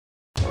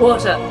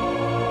Water.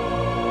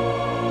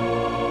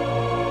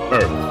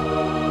 Earth.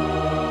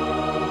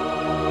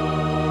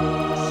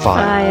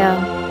 Fire.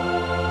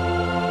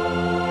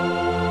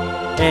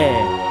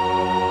 Air.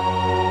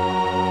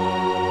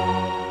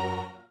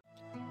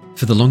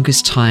 For the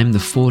longest time, the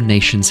four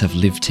nations have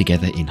lived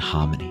together in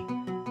harmony.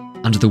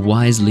 Under the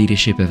wise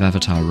leadership of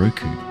Avatar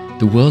Roku,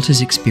 the world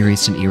has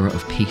experienced an era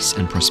of peace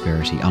and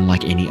prosperity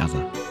unlike any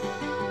other.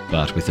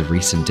 But with the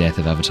recent death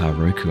of Avatar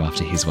Roku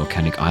after his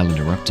volcanic island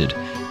erupted,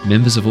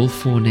 members of all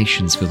four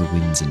nations feel the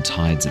winds and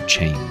tides of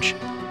change.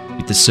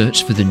 With the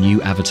search for the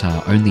new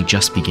Avatar only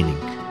just beginning,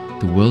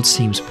 the world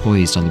seems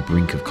poised on the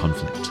brink of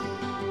conflict.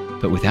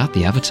 But without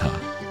the Avatar,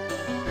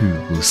 who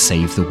will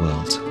save the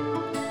world?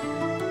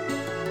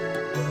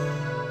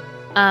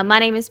 My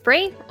name is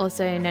Bree,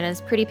 also known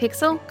as Pretty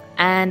Pixel,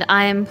 and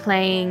I am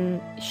playing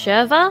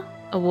Sherva,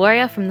 a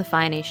warrior from the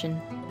Fire Nation.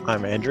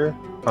 I'm Andrew,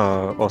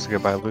 also go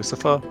by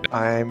Lucifer.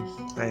 I'm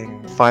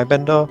playing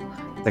Firebender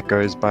that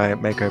goes by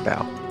Mako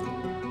Bao.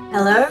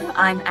 Hello,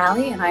 I'm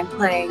Ali, and I'm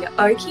playing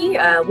Oki,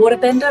 a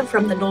waterbender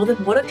from the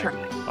Northern Water Tribe.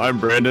 I'm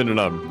Brandon, and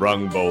I'm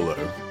Rung Bolo,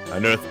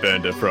 an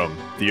Earthbender from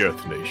the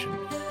Earth Nation.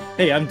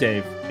 Hey, I'm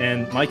Dave,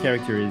 and my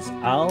character is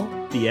Al,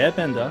 the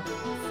Airbender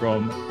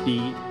from the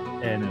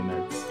Air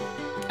Nomads.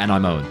 And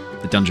I'm Owen,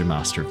 the Dungeon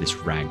Master of this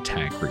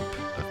ragtag group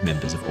of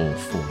members of all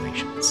four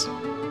nations.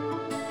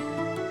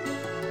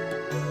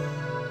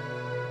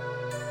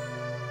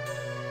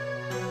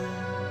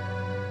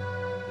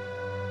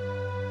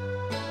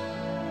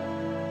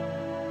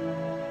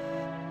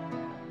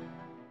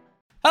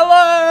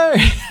 Hello!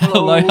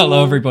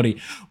 Hello,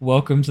 everybody.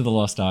 Welcome to the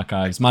Lost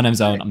Archives. My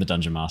name's Owen. I'm the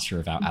Dungeon Master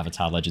of our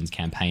Avatar Legends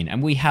campaign,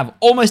 and we have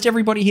almost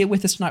everybody here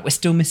with us tonight. We're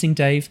still missing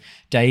Dave.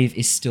 Dave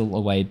is still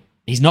away.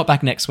 He's not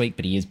back next week,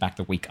 but he is back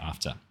the week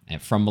after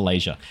from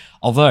Malaysia.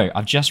 Although,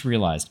 I've just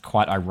realized,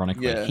 quite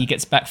ironically, he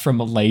gets back from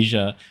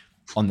Malaysia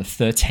on the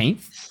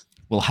 13th.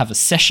 We'll have a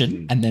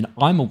session, and then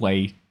I'm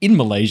away in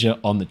Malaysia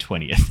on the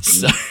 20th.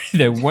 So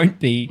there won't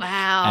be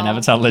an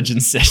Avatar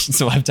Legends session.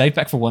 So we'll have Dave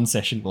back for one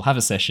session. We'll have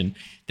a session.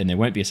 Then there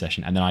won't be a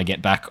session. And then I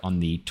get back on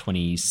the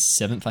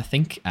 27th, I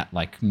think, at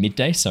like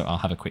midday. So I'll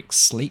have a quick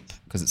sleep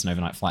because it's an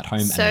overnight flight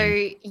home. So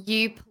and then...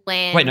 you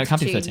plan Wait, no, it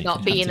can't be to 13th.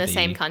 not be in the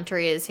same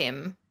country as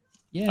him?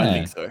 Yeah. I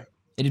think so.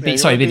 It'd be,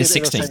 it'd be the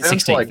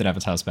 16th that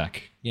Avatar's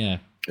back. Yeah.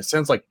 It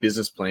sounds like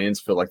business plans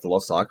for like the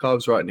Lost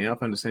Archives right now,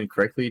 if I understand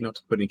correctly. Not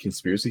to put any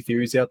conspiracy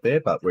theories out there,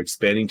 but we're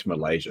expanding to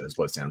Malaysia is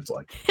what it sounds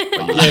like.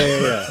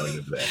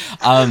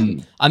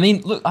 I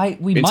mean, look,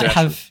 we might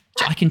have...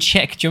 I can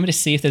check. Do you want me to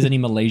see if there's any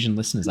Malaysian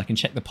listeners? I can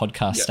check the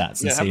podcast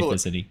stats and see if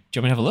there's any. Do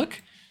you want me to have a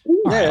look? All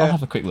right, I'll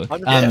have a quick look.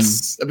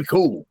 Yes, that'd be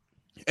cool.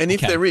 And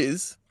if there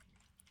is,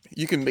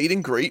 you can meet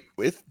and greet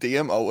with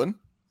DM Owen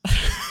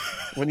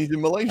when he's in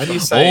Malaysia. How do you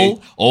say,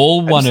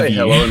 all one of you.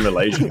 Hello in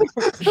Malaysian.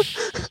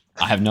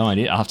 I have no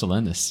idea. I'll have to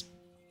learn this.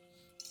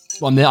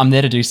 Well, I'm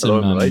there to do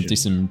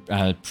some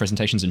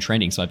presentations and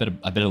training, so I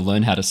better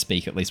learn how to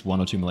speak at least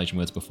one or two Malaysian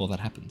words before that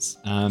happens.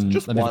 Let me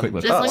have a quick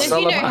look. As long as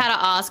you know how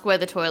to ask where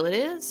the toilet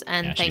is,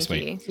 and thank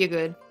you, you're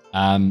good.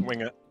 Wing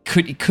it.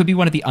 It could be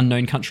one of the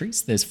unknown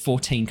countries. There's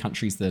 14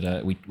 countries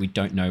that we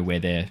don't know where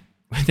they're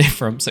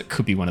from, so it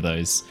could be one of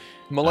those.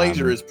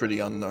 Malaysia is pretty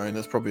unknown.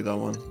 That's probably that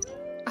one.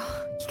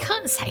 Oh, you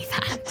can't say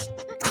that.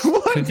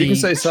 What? You can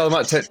say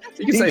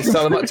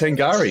Salamat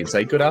Tenggari and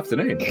say good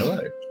afternoon. Hello.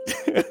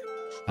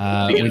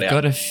 We've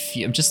got a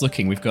few. I'm just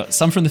looking. We've got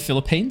some from the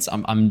Philippines.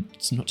 I'm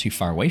not too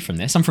far away from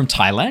there. Some from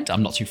Thailand.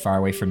 I'm not too far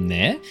away from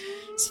there.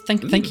 So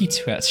thank you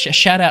to our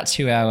shout out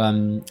to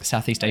our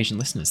Southeast Asian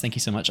listeners. Thank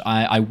you so much.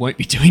 I won't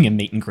be doing a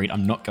meet and greet.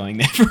 I'm not going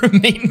there for a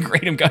meet and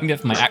greet. I'm going there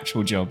for my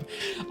actual job.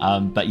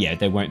 But yeah,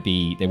 there won't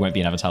be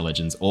an Avatar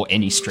Legends or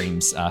any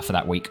streams for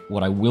that week.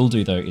 What I will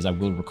do though is I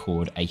will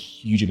record a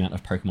huge amount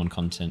of Pokemon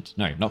content.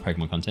 No, not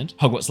Pokemon content.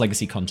 Hogwarts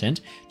Legacy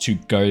content to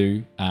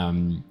go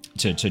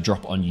to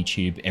drop on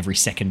YouTube every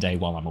second day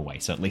while I'm away.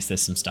 So at least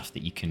there's some stuff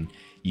that you can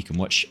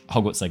watch.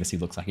 Hogwarts Legacy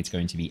looks like it's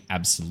going to be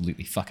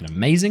absolutely fucking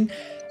amazing.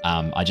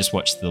 I just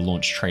watched the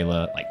launch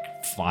trailer like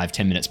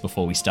 5-10 minutes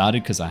before we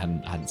started because I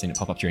hadn't seen it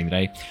pop up during the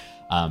day.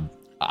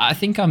 I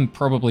think I'm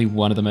probably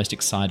one of the most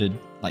excited,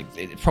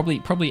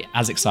 probably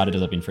as excited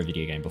as I've been for a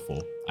video game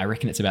before. I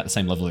reckon it's about the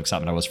same level of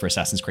excitement I was for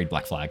Assassin's Creed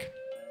Black Flag.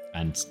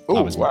 And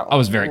I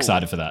was very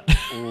excited for that.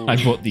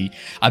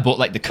 I bought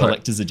like the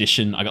collector's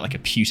edition. I got like a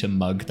pewter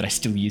mug that I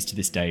still use to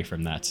this day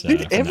from that.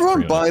 Did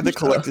everyone buy the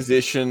collector's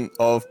edition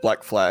of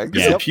Black Flag?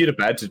 Is it pewter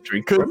bad to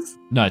drink from?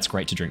 No, it's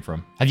great to drink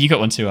from. Have you got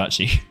one too,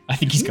 Archie? I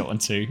think he's got one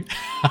too.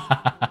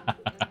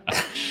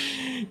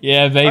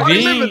 Yeah, baby. I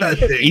remember that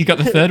thing. He's got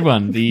the third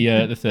one,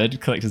 the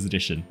third collector's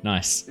edition.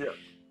 Nice. Yeah.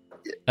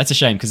 That's a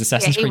shame because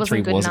Assassin's Creed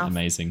 3 wasn't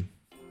amazing.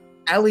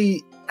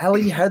 Ali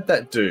had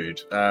that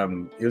dude.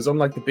 He was on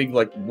like the big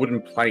like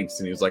wooden planks,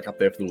 and he was like up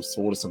there for a little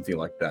sword or something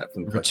like that.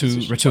 From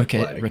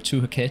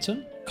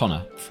Ratu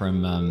Connor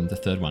from the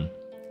third one.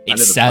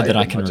 It's sad that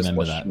I can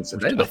remember that.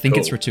 I think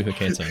it's Ratu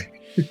Haketo.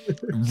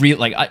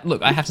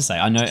 I have to say,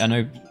 I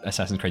know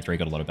Assassin's Creed 3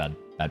 got a lot of bad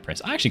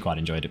press. I actually quite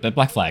enjoyed it, but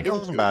Black Flag. It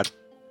wasn't bad.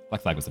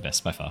 Black Flag was the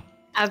best by far.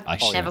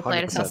 I've never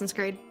played Assassin's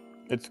Creed.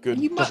 It's good.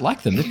 You might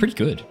like them. They're pretty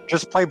good.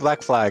 Just play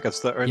Black Flag. It's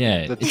the only.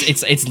 Yeah, the-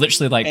 it's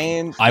literally like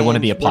And I want to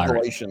be a pirate.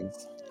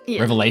 Revelations.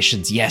 Yeah.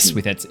 Revelations, yes,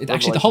 with Ezio.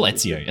 Actually, the whole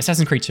Revelations is Ezio.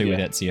 Assassin's Creed 2 with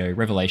Yeah. Ezio,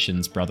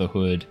 Revelations,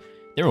 Brotherhood,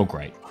 they're all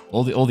great.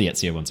 All the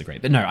Ezio ones are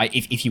great. But no,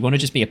 if you want to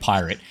just be a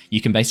pirate,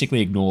 you can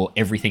basically ignore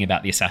everything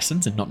about the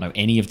assassins and not know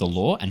any of the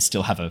lore and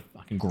still have a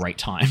fucking great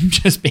time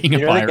just being a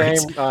You know the pirate.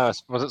 game,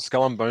 was it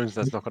Skull and Bones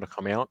that's not going to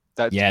come out?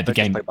 Yeah, the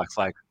game- Just play Black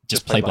Flag.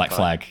 Just play Black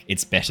Flag.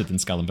 It's better than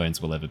Skull and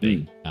Bones will ever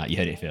be. You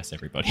heard it first,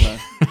 everybody.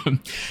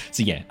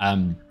 So yeah,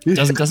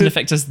 doesn't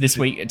affect us this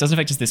week. It doesn't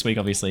affect us this week,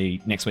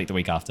 obviously. Next week, the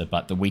week after,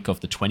 but the week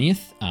of the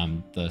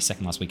 20th, the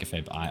second last week of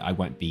Feb, I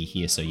won't be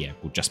here. So yeah,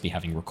 we'll just be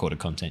having recorded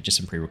content, just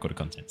some pre-recorded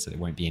content. So there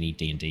won't be any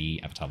D&D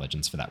Avatar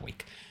Legends for that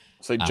week.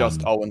 So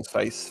just Owen's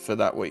face for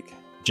that week.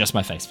 Just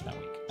my face for that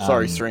week.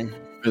 Sorry, stream.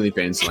 Really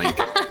fans link.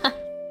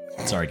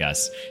 Sorry,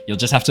 guys. You'll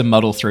just have to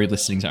muddle through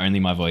listening to only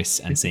my voice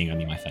and seeing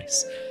only my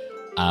face.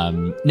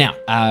 Now,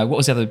 what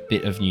was the other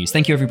bit of news?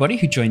 Thank you, everybody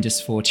who joined us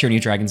for Tyranny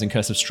of Dragons and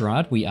Curse of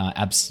Strahd. We are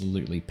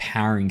absolutely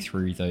powering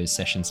through those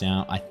sessions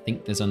now. I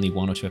think there's only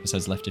 1 or 2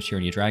 episodes left of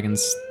Tyranny of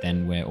Dragons,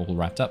 then we're all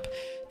wrapped up.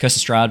 Curse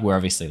of Strahd, we're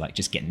obviously like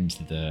just getting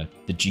into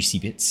the juicy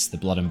bits, the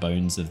blood and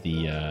bones of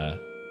the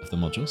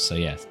modules. So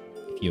yeah,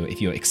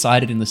 if you're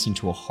excited in listening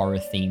to a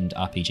horror-themed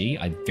RPG,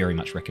 I very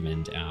much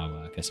recommend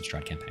our Curse of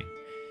Strahd campaign.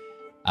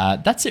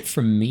 That's it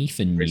from me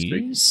for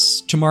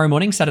news. Tomorrow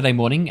morning, Saturday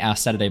morning, our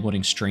Saturday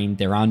morning stream,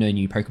 there are no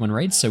new Pokemon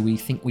raids, so we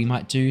think we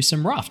might do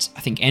some rafts.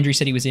 I think Andrew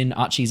said he was in.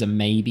 Archie's a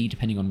maybe,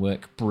 depending on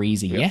work.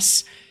 Bree's a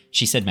yes.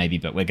 She said maybe,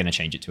 but we're going to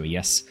change it to a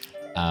yes.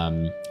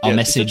 I'll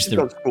message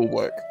the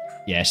schoolwork.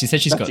 Yeah, she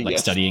said she's That's got like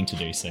yes. studying to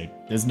do, so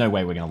there's no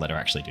way we're going to let her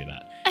actually do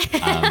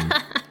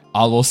that.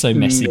 I'll also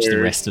message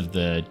the rest of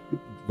the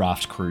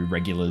raft crew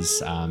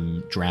regulars,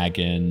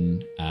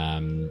 Dragon,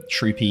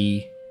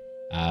 Shroopy.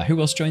 Who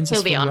else joins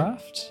us for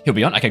Raft? He'll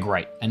be on? Okay,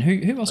 great. And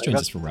who else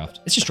joins us for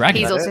Raft? It's just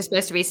Dragon. He's also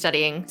supposed to be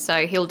studying,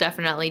 so he'll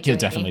definitely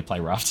play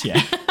Raft,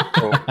 yeah.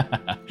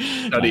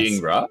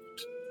 Studying Raft?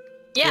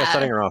 Yeah,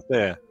 studying Raft,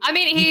 yeah. I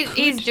mean,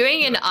 he's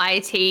doing an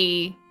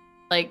IT,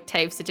 like,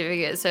 TAFE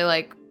certificate, so,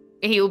 like,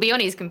 he will be on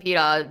his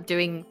computer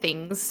doing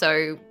things,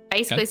 so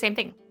basically same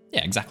thing.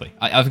 Yeah, exactly.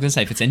 I was going to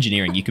say, if it's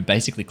engineering, you could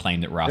basically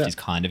claim that Raft is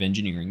kind of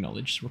engineering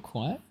knowledge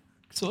required,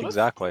 sort of.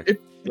 Exactly. If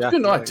you're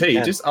in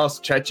IT, just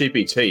ask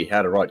ChatGPT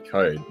how to write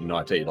code in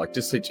IT. Like,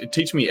 just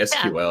teach me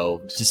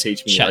SQL. Just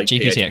teach me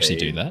ChatGPT PHP. actually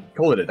do that?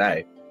 Call it a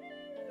day.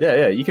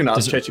 Yeah. You can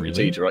ask ChatGPT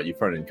really? to write your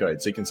front-end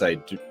code. So you can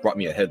say, write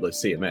me a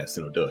headless CMS,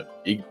 and it'll do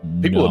it.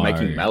 People are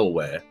making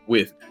malware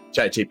with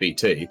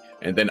ChatGPT,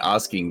 and then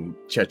asking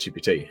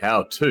ChatGPT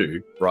how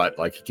to write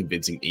like a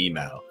convincing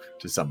email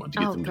to someone to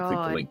get them to click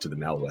the link to the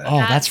malware. Oh,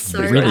 that's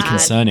so really bad.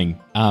 concerning.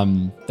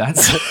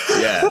 That's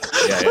yeah.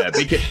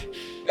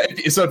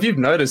 So if you've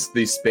noticed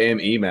these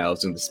spam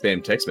emails and the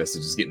spam text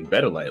messages getting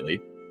better lately,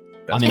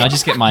 I mean, I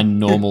just get my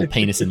normal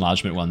penis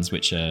enlargement ones,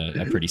 which are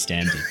pretty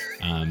standard.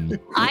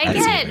 I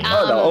get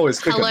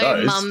always click on hello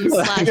those.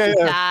 mum /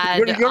 dad.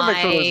 You gotta make sure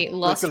I those-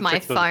 lost those my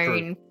fix those through.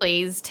 phone.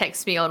 Please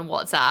text me on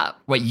WhatsApp.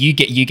 Wait, you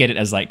get it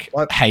as like,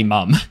 hey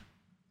mum.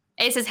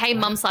 It says hey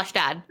mum /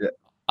 dad.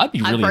 I'd be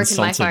I've really broken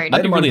my insulted. phone.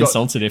 I'd be really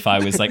insulted if I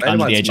was like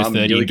under the age of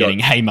 30 and getting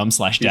hey mum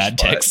 / dad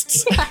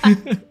texts.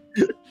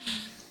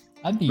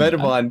 Mate of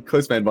mine,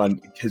 close mate of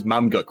mine, his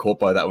mum got caught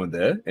by that one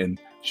there, and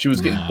she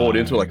was getting bought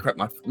into it, like, crap,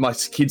 my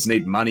kids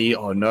need money,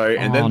 oh no,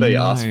 and then they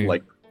asked for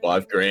like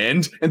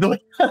 $5,000, and they're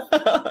like,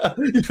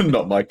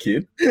 not my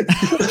kid.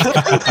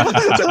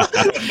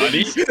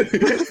 Money.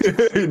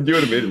 Do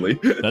it immediately.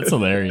 That's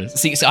hilarious.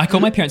 See, so I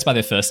call my parents by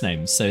their first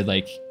names, so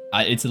like,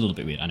 it's a little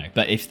bit weird, I know,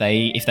 but if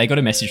they got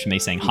a message from me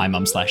saying hi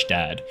mum /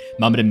 dad,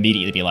 mum would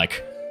immediately be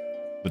like,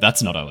 but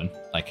that's not Owen.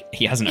 Like,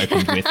 he hasn't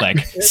opened with like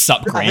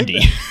sup Grandy.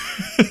 I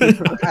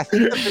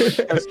think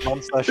the bit mum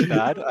 /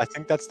 dad. I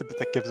think that's the bit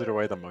that gives it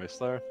away the most,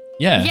 though.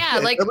 Yeah. Yeah,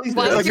 like at least-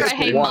 why at would you least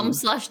write hey one.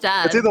 mum /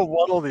 dad? It's either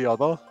one or the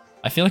other.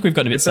 I feel like we've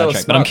gotten a bit If they were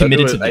sidetracked, but I'm smart, they'd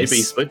committed do to an this.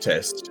 A/B split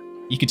test.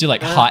 You could do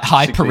like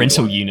high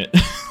parental unit.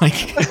 Like,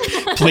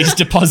 please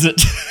deposit.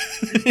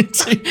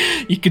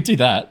 You could do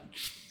that.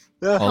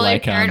 Yeah. Or Hello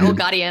like, parent or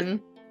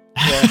guardian.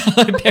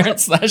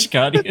 parent /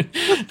 guardian.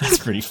 That's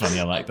pretty funny.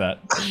 I like that.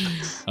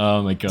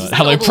 Oh my god. Just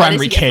Hello all the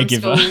primary letters you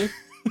get from caregiver.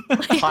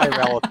 school. High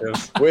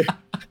relative.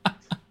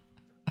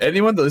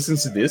 Anyone that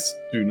listens to this,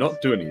 do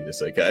not do any of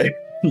this, okay?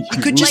 You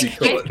could just-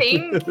 will be I caught.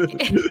 think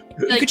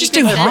like, could just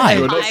can do send hi. a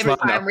You're not smart enough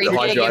primary to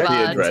hide your IP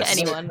caregiver to address.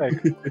 anyone.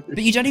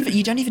 But you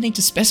don't even need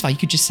to specify. You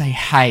could just say,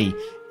 "Hey,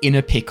 in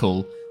a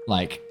pickle."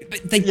 Like,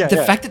 but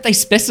the fact that they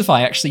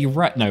specify, actually, you're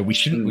right. No, we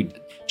shouldn't. We,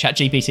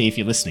 ChatGPT, if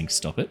you're listening,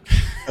 stop it.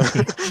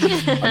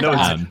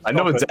 I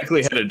know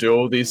exactly how to do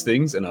all these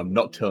things, and I'm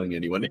not telling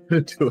anyone how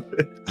to do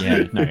it.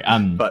 Yeah,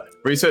 no. But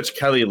research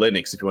Kali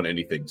Linux if you want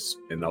anything,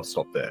 and I'll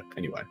stop there.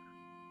 Anyway.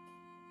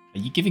 Are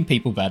you giving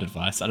people bad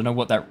advice? I don't know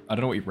what you're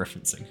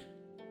referencing.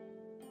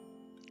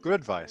 Good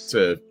advice.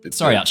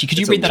 Sorry, Archie, could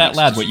you read that out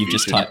loud, what you've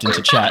just typed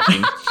into chat?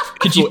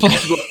 Could you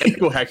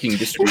ethical hacking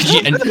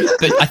distribution?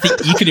 but I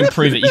think you could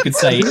improve it. You could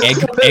say egg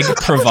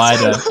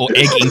provider or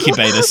egg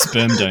incubator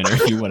sperm donor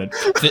if you wanted.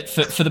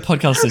 For the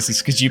podcast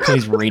listeners, could you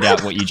please read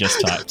out what you just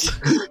typed?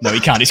 No, he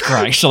can't. He's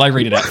crying. Shall I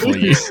read it out for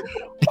you?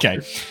 Okay.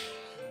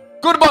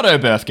 Good morning,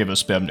 birth giver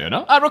sperm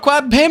donor. I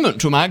require payment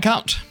to my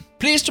account.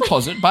 Please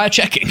deposit by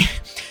checking.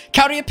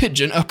 Carrier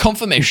pigeon or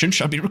confirmation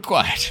shall be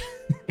required.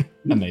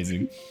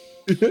 Amazing.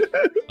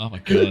 Oh my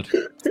god.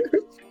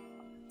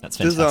 That's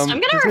fantastic. I'm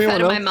going to refer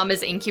to my mum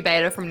as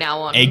incubator from now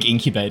on. Egg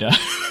incubator.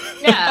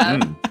 Yeah.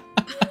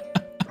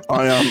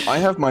 I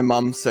have my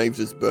mum saved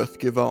as birth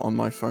giver on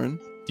my phone.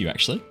 Do you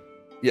actually?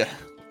 Yeah,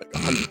 like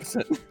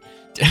 100%.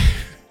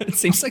 It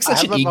seems like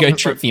such an ego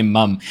trip for your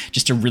mum,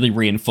 just to really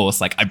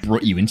reinforce, like, I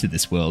brought you into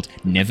this world.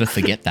 Never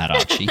forget that,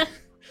 Archie.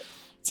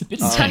 It's a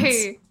bit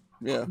intense.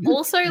 Yeah.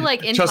 Also,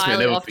 like,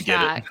 entirely off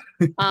track.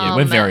 Yeah,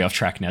 we're very off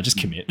track now. Just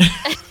commit.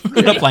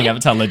 We're not playing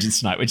Avatar Legends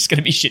tonight. We're just going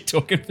to be shit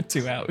talking for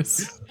 2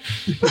 hours.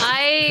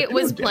 I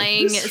was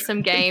playing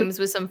some games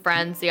with some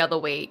friends the other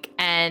week,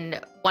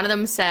 and one of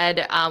them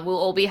said, we'll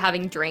all be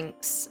having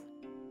drinks,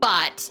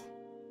 but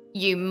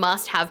you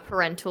must have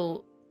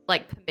parental,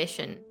 like,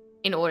 permission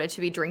in order to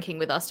be drinking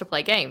with us to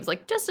play games,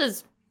 like, just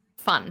as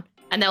fun.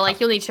 And they're like,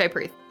 you'll need to show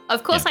proof.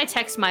 Of course, I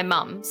text my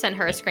mum, sent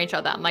her a screenshot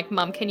of that. I'm like,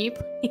 Mum, can you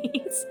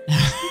please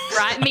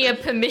write me a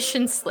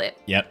permission slip?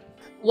 Yep.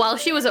 While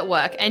she was at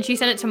work, and she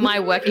sent it to my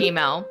work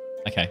email.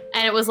 Okay.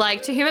 And it was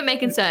like, to whom it may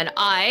concern,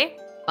 I,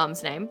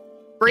 mum's name,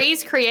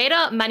 Bree's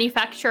creator,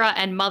 manufacturer,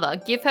 and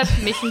mother, give her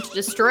permission to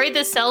destroy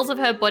the cells of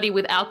her body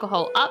with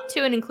alcohol up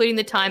to and including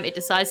the time it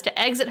decides to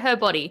exit her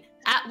body,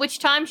 at which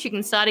time she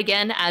can start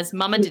again as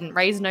Mama didn't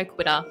raise no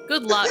quitter.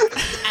 Good luck.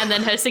 And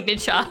then her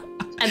signature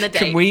and the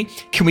date.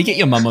 Can we get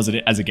your mum as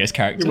a guest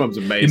character? Your mum's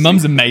amazing. Your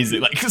mum's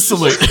amazing. Like,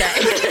 salute.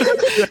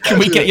 Okay. Can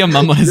we get your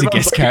mum as a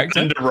guest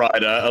character? A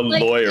writer, a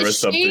lawyer or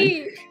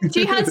something.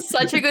 She has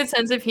such a good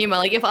sense of humor.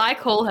 Like, if I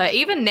call her,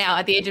 even now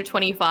at the age of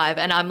 25,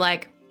 and I'm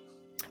like,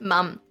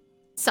 Mum,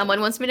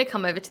 someone wants me to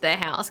come over to their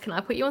house. Can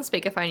I put you on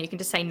speakerphone? You can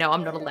just say, no,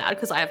 I'm not allowed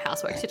because I have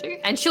housework to do.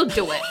 And she'll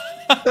do it.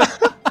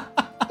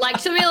 Like,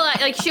 she'll be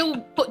like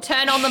she'll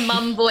turn on the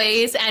mum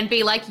voice and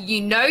be like, you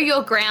know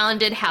you're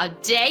grounded. How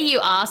dare you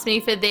ask me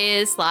for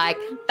this? Like,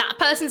 that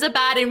person's a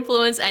bad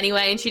influence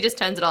anyway. And she just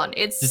turns it on.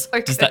 It's so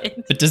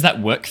good. But does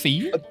that work for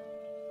you?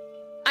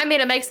 I mean,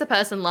 it makes the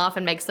person laugh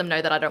and makes them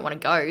know that I don't want to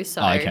go.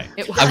 So okay.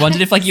 It works. I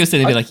wondered if, like, you were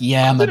sitting there, be like,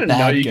 yeah, I'm a bad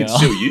girl. I didn't know you could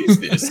still use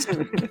this.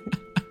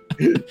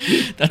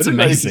 That's amazing.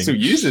 I didn't still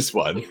use this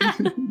one.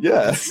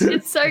 Yeah, it's so good.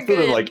 It sort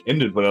of, like,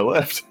 ended when I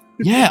left.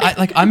 Yeah,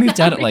 I moved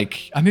out at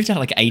like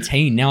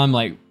 18. Now I'm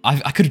like,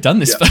 I could have done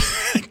this for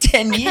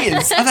 10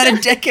 years. I've had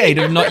a decade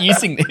of not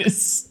using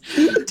this.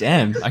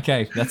 Damn.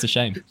 Okay, that's a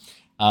shame.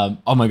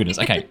 Oh my goodness.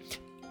 Okay.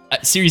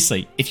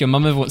 Seriously, if your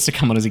mum ever wants to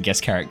come on as a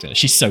guest character,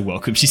 she's so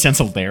welcome. She sounds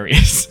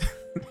hilarious.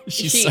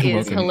 She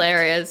is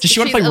hilarious. Does she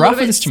want to play rough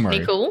with us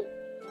tomorrow? Cool.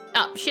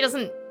 Oh, she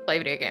doesn't play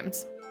video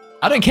games.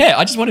 I don't care.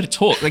 I just wanted to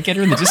talk. Like, get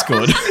her in the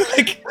Discord.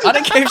 Like, I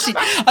don't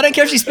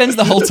care if she spends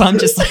the whole time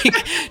just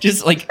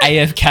like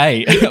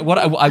AFK. I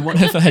want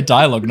her for her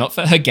dialogue, not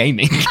for her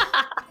gaming.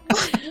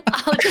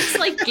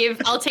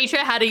 I'll teach her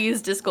how to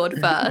use Discord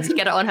first.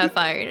 Get it on her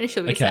phone, and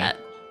she'll be set.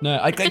 No,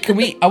 I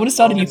want to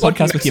start a new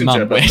podcast with your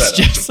mum where it's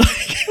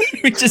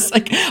just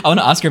like I want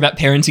to ask her about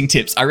parenting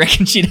tips. I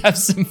reckon she'd have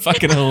some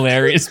fucking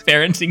hilarious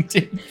parenting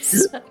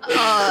tips.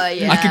 Oh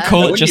yeah. I could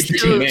call it just the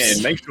tips.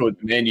 Man, make sure the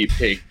man you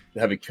pick to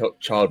have a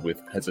child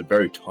with has a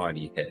very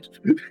tiny head.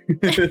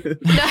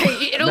 No,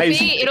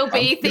 it'll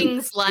be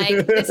things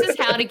like, this is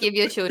how to give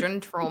your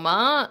children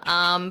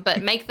trauma,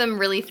 but make them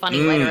really funny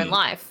later in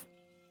life.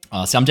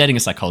 So I'm dating a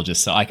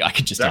psychologist, so I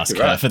could just ask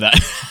her for that.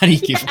 How do you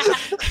give?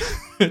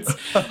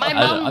 My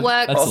mum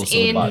works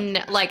in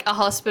like a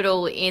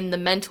hospital in the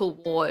mental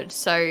ward,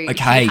 so she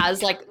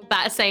has like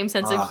that same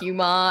sense of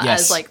humor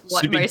as like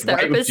what most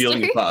therapists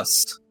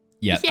do.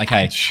 Yeah,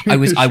 okay. I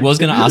was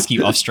going to ask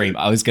you off stream.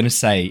 I was going to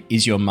say,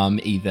 is your mum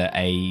either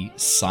a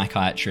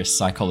psychiatrist,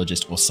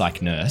 psychologist, or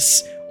psych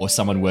nurse, or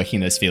someone working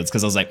in those fields?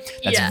 Because I was like,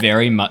 that's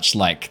very much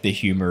like the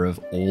humor of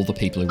all the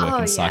people who work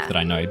in psych that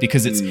I know,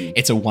 because it's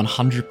a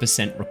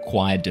 100%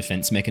 required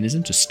defense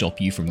mechanism to stop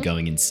you from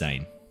going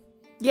insane.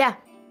 Yeah,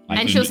 like,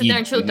 and she'll sit there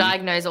and she'll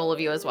diagnose all of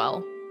you as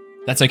well.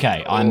 That's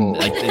okay. I'm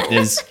like,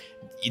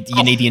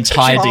 you need the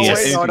entire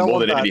DS. More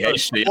than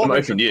ADHD. I'm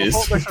open ears,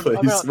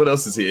 please. What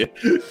else is here?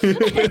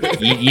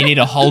 you need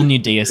a whole new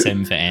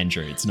DSM for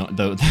Andrew. It's not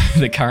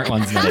the current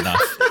one's not enough.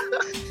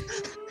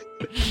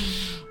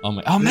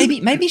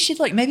 Maybe she'd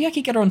like. Maybe I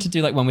could get her on to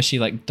do like one where she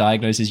like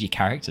diagnoses your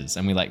characters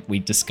and we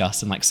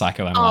discuss and like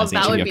psychoanalyze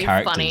each of your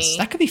characters. Funny.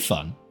 That could be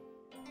fun.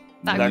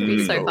 That could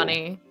be so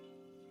funny.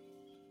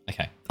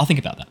 Okay, I'll think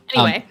about that.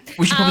 Anyway,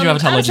 we should probably do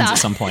Avatar Legends at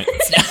some point.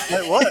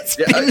 Wait, what? It's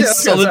been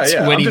solid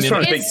 20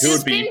 minutes. It's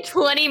just been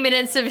 20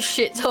 minutes of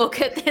shit talk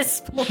at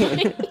this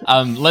point.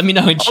 Let me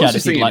know in chat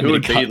if you'd like me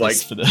to cut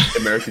this for the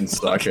American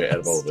Psycho out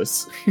of all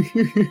this.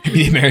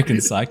 The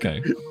American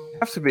Psycho.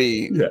 Have to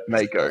be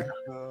Mako.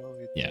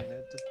 Yeah,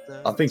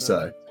 I think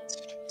so.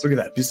 Look at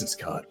that business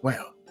card.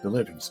 Wow, the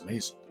lettering's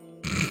amazing.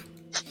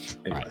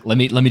 Anyway. All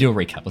right, let me do a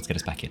recap. Let's get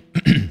us back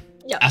in.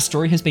 Yep. Our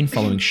story has been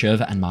following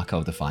Shurva and Marco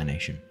of the Fire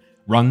Nation,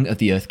 Rung of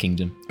the Earth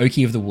Kingdom,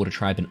 Oki of the Water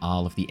Tribe, and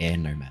Arl of the Air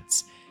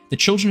Nomads. The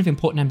children of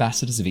important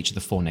ambassadors of each of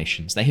the 4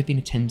 nations, they have been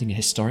attending a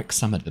historic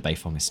summit at the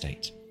Beifong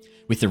Estate.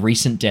 With the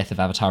recent death of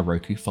Avatar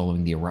Roku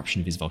following the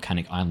eruption of his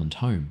volcanic island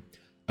home,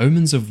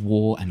 omens of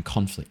war and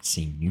conflict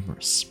seem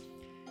numerous.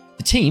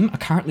 The team are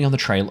currently on the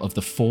trail of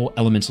the 4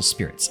 elemental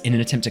spirits in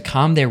an attempt to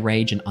calm their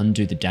rage and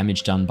undo the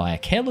damage done by a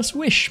careless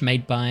wish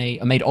made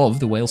of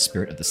the whale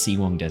spirit of the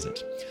Siwong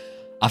Desert.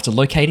 After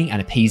locating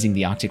and appeasing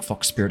the Arctic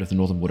fox spirit of the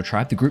Northern Water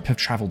Tribe, the group have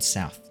travelled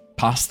south,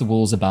 past the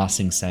walls of Ba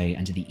Sing Se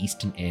and to the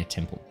Eastern Air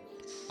Temple.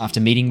 After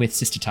meeting with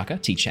Sister Tucker,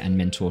 teacher and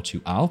mentor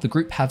to Arl, the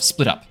group have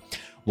split up.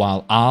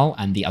 While Arl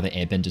and the other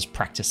airbenders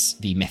practice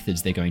the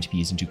methods they're going to be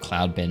using to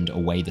cloudbend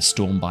away the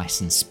storm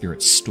bison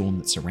spirit storm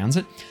that surrounds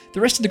it,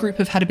 the rest of the group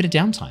have had a bit of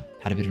downtime,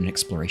 had a bit of an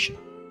exploration.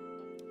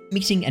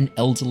 Meeting an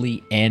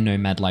elderly air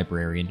nomad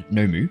librarian,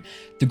 Nomu,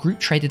 the group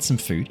traded some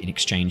food in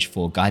exchange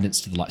for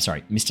guidance to the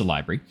Mr.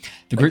 Library.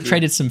 The group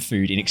traded some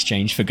food in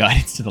exchange for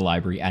guidance to the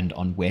library and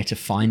on where to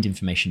find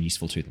information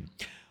useful to them.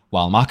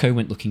 While Marco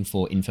went looking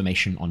for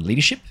information on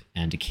leadership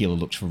and Akila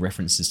looked for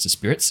references to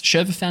spirits,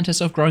 Shurva found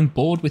herself growing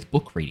bored with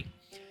book reading.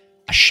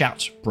 A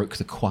shout broke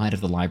the quiet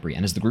of the library,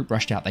 and as the group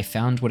rushed out, they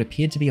found what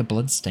appeared to be a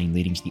bloodstain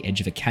leading to the edge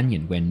of a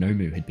canyon where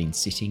Nomu had been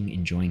sitting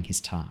enjoying his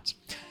tart.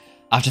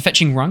 After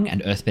fetching Rung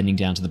and earthbending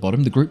down to the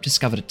bottom, the group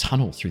discovered a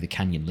tunnel through the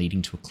canyon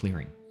leading to a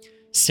clearing.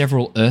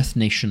 Several Earth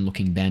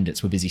Nation-looking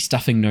bandits were busy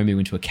stuffing Nomu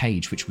into a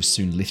cage, which was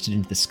soon lifted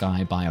into the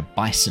sky by a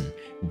bison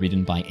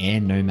ridden by air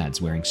nomads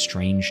wearing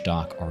strange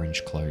dark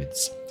orange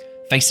clothes.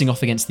 Facing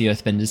off against the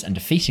Earthbenders and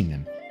defeating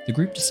them, the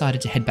group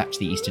decided to head back to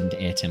the Eastern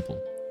Air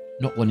Temple,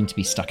 not wanting to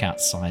be stuck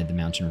outside the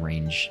mountain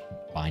range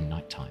by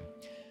nighttime.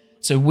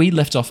 So we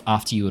left off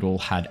after you had all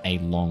had a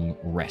long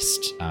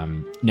rest.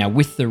 Now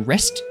with the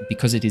rest,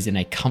 because it is in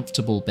a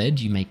comfortable bed,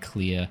 you may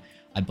clear,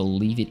 I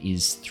believe it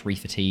is 3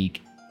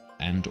 fatigue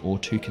and or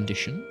 2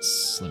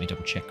 conditions. Let me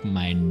double check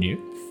my notes.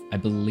 I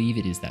believe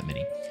it is that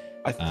many.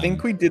 I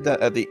think we did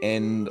that at the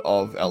end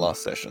of our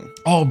last session.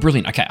 Oh,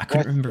 brilliant. Okay, I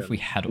couldn't remember if we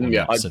had or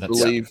not. I So that's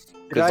believe.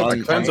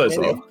 I cleansed those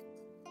off.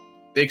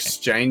 The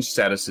exchange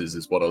statuses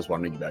is what I was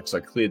wondering about, so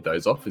I cleared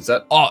those off. Is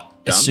that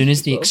as soon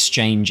as the well?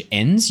 exchange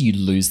ends, you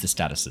lose the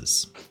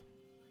statuses.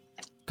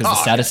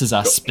 Because the statuses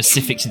are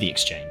specific to the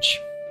exchange.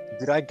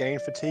 Did I gain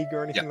fatigue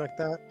or anything like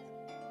that?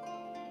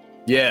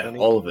 Yeah, Anything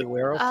all to of be it.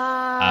 aware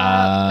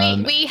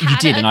of? We you had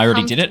did, a and I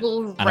already did it,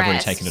 comfortable and I've already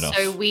rest, taken it off.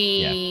 So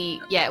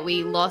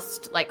we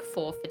lost like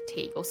 4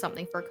 fatigue or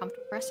something for a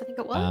comfortable rest. I think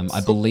it was.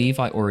 I believe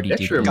I already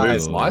did Extra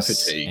yours, my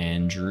fatigue.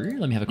 Andrew.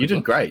 Let me have a You quick did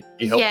look. great.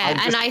 You helped. Yeah,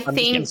 and I I'm just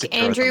think insecure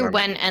at the Andrew moment.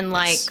 went and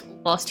like Yes.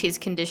 lost his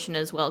condition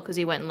as well because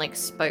he went and like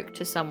spoke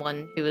to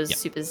someone who was Yep.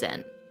 super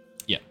zen.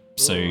 Yeah.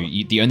 So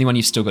the only one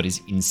you've still got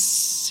is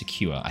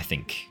insecure, I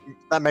think.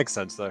 That makes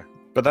sense though.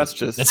 But that's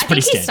just. That's I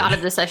pretty think he standard.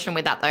 started the session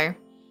with that though.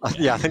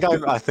 Yeah, I think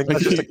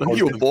that's just a constant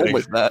you were born thing.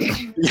 with that.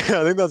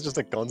 Yeah, I think that's just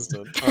a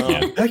constant.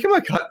 Yeah. How come I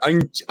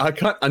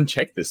can't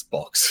uncheck this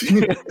box?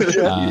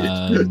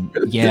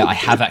 Yeah, I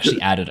have actually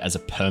added as a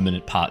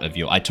permanent part of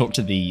your. I talked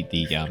to the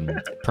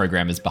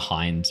programmers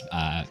behind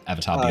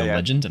Avatar Beyond yeah.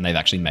 Legend, and they've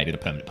actually made it a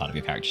permanent part of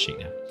your character sheet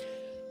now.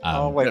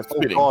 Oh wait, that's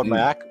oh fitting. god,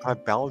 my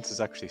balance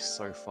is actually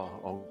so far.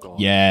 Oh god.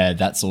 Yeah,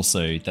 that's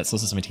also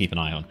something to keep an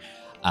eye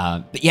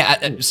on. But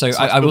yeah, so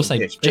I will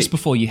say, just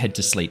before you head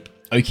to sleep,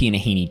 Oki and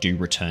Ahini do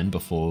return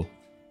before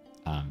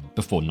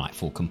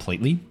nightfall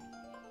completely.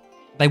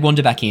 They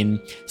wander back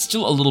in,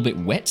 still a little bit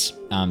wet,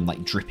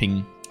 like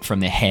dripping from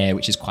their hair,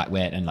 which is quite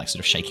wet, and like sort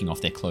of shaking off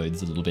their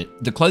clothes a little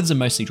bit. The clothes are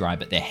mostly dry,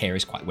 but their hair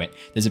is quite wet.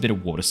 There's a bit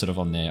of water sort of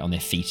on their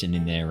feet and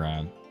in their.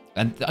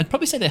 And I'd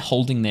probably say they're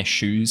holding their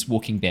shoes,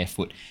 walking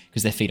barefoot,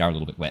 because their feet are a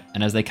little bit wet.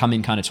 And as they come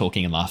in, kind of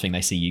talking and laughing,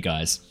 they see you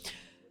guys.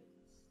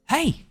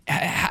 Hey,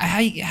 how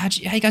you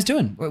guys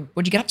doing?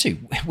 What'd you get up to?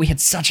 We had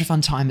such a fun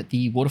time at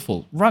the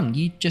waterfall. Rung,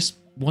 you just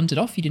wandered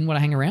off? You didn't want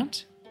to hang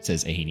around?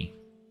 Says Ahini.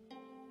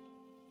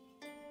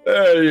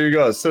 You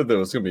guys said there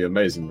was going to be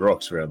amazing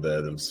rocks around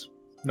there. There was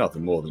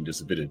nothing more than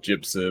just a bit of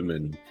gypsum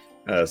and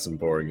some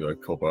boring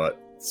copper.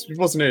 It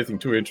wasn't anything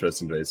too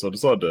interesting to me, so I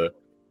decided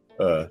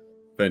to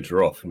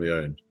venture off on my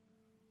own.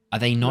 Are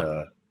they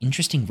not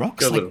interesting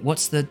rocks? Yeah, Like,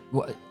 what's the...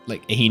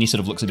 Like, Ahini sort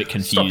of looks a bit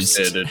confused.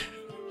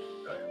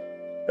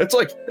 It's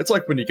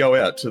like when you go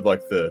out to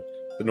like the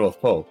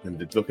North Pole and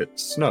you look at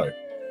snow,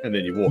 and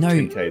then you walk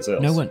 10 k's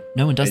else. No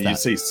one does and that. you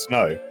see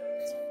snow.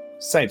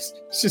 It's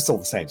just all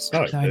the same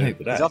snow. No, no.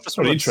 It's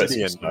not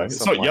interesting snow.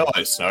 It's not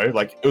yellow snow.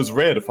 Like it was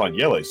rare to find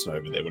yellow snow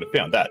over there. When I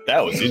found that,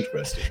 that was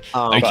interesting.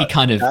 Oki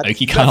kind of like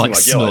yellow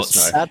snorts.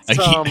 snow. That's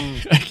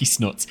Oki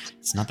snorts.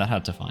 It's not that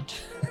hard to find.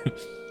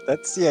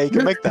 that's you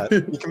can make that.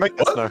 You can make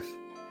that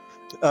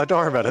snow. Don't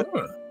worry about it.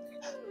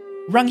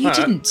 Rung, you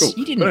Alright, didn't. cool.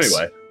 You didn't. But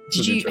anyway,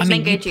 Did you? I Just mean,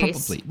 you mango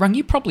juice. Rung,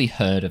 you probably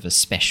heard of a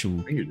special,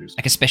 Mango juice.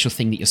 like a special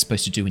thing that you're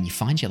supposed to do when you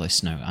find yellow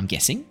snow. I'm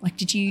guessing. Like,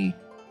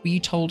 were you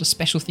told a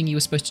special thing you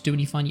were supposed to do when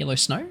you find yellow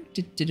snow?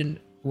 Did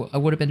a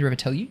waterbender ever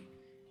tell you?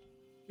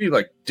 You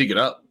like dig it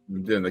up,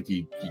 then like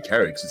you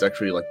carry it 'cause it's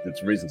actually like the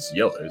reason it's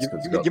yellow is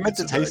because it's got you're meant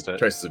to bits of, taste it.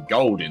 traces of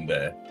gold in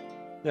there.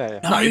 Yeah.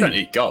 No, you don't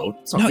eat gold.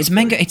 It's not No, good it's for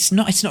mango. you.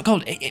 It's not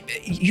gold.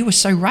 You were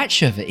so right,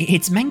 Sherva.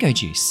 It's mango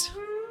juice.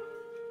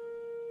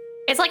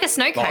 It's like a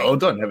snow cone. Oh, I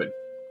don't have it.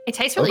 It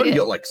tastes I've really only good.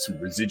 got like some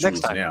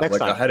residuals now. next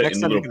Like I time. had it Next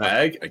in a time you little can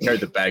have bag. I carried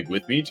the bag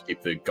with me to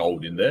keep the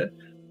gold in there,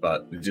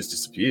 but it just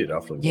disappeared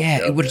after. I walked Yeah,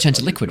 out it would have there. turned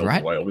to Like, it liquid, melted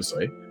right? Away,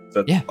 obviously.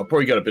 So Yeah. I've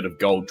probably got a bit of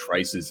gold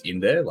traces in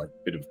there, like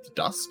a bit of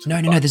dust.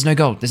 No. but There's no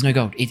gold. There's no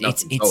gold. It's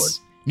Nothing solid.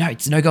 no.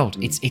 It's no gold.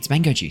 Mm. It's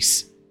mango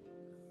juice.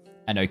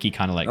 And Oki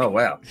kind of like Oh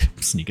wow,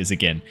 sniggers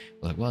again.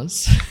 Well, it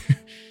was.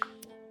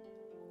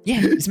 Yeah,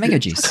 it's mango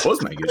juice. it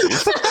was mango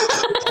juice.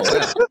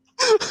 Oh wow.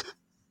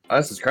 Oh,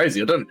 this is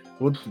crazy. I don't.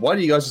 Well, why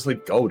do you guys just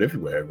leave gold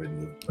everywhere?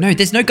 No,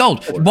 there's no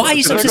gold. Why are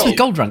you so There's no obsessed with gold.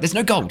 gold, Rung? There's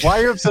no gold. Why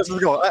are you obsessed with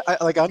gold? I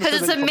Because understand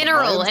it's that a from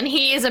mineral, mines. and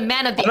he is a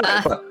man of the I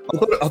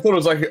earth. thought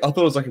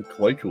it was like a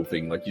colloquial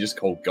thing. Like you just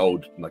call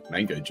gold like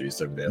mango juice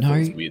over there. I No, thought it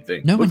was a weird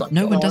thing. No Looks one, like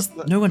no gold. one does.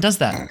 No one does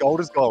that.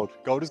 Gold is gold.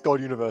 Gold is gold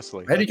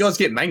universally. How do you guys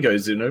get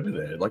mangoes in over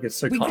there? Like it's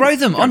so. We cold. grow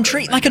them You don't on grow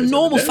tree like a mangoes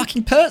over normal there.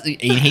 fucking person.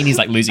 Heaney's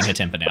like losing her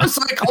temper now. It's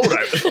so cold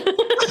over.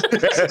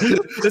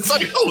 It's so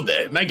cold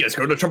there. Mangoes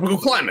grow in a tropical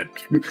climate.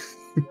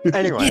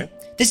 Anyway, Yeah,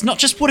 there's not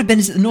just water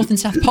benders at the North and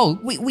South Pole.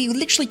 We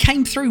literally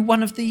came through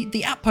one of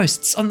the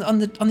outposts on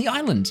the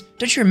island.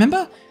 Don't you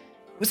remember?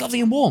 It was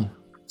lovely and warm.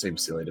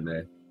 Seems silly to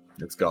me.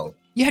 It's gold.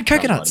 You had Don't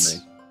lie to coconuts.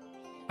 me.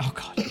 Oh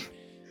god.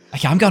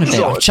 Okay, I'm going to bed.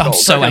 So I'm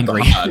it's so gold.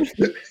 Don't have angry.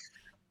 the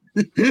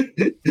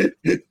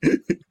heart.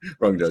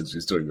 Wrong Joe's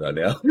just doing right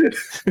now.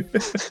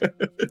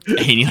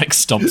 Heaney like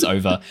stomps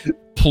over,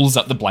 pulls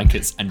up the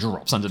blankets and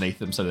drops underneath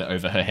them so they're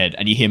over her head,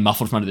 and you hear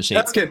muffled from under the sheets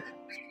That's good.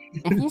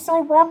 If you say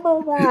one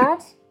more word,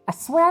 I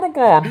swear to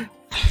God.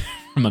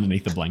 from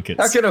underneath the How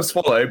blankets. can a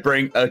swallow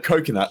bring a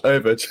coconut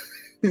over?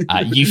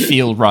 You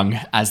feel Rung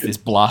as this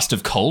blast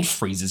of cold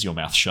freezes your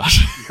mouth shut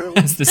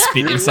as the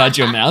spit inside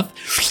your mouth.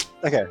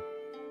 okay.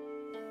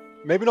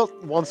 Maybe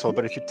not one sword,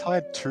 but if you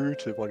tied two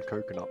to one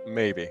coconut,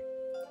 maybe.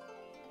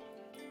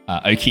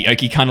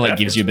 Oki kind of like Yeah,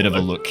 gives you a bit of a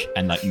swallow. look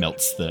and like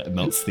melts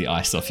the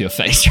ice off your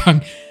face.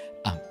 Rung,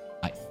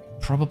 I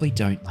probably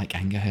don't like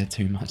anger her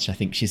too much. I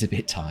think she's a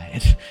bit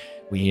tired.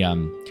 We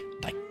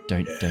like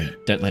don't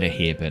let her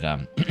hear, but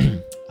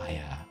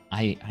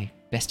I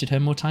bested her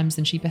more times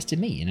than she bested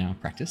me in our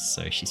practice,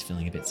 so she's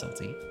feeling a bit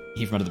salty.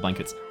 Heave from under the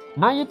blankets.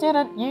 No, you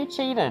didn't. You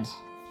cheated.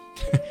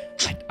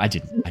 I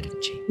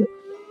didn't cheat.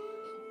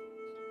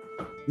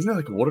 Isn't that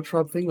like a water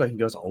tribe thing? Like you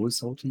guys are always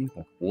salty,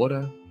 like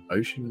water,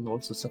 ocean, and all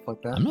sorts of stuff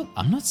like that.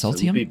 I'm not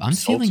salty. So would I'm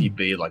salty feeling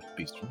be like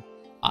be strong.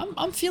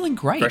 I'm feeling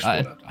great. Fresh I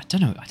water.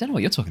 don't know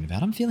what you're talking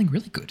about. I'm feeling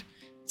really good,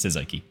 says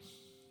Oki.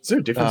 Is there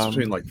a difference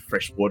between like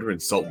fresh water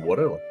and salt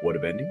water, like water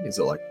bending? Is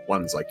it like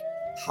one's like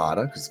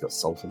harder because it's got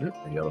salt in it,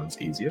 and the other one's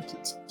easier? 'cause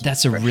it's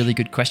That's a fresh? really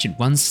good question.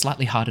 One's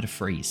slightly harder to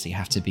freeze, so you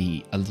have to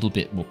be a little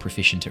bit more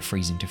proficient at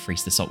freezing to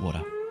freeze the salt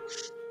water.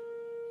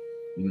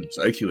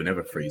 So Oki would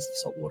never freeze the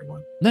salt water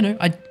one. No,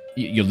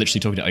 you're literally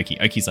talking to Oki.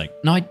 Oki's like,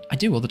 no, I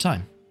do all the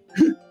time.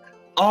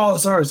 Oh,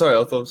 sorry.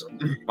 I thought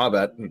my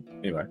bad.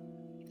 Anyway,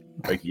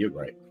 Oki, you're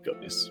great. You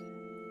got this.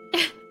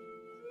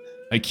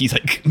 Oki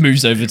like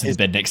moves over to the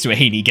bed next to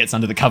Ahini, gets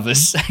under the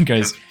covers, and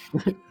goes,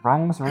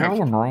 Rung's really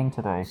annoying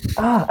today.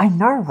 Ah, I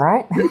know,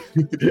 right?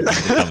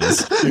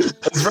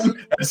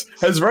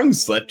 Has Rung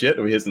slept yet,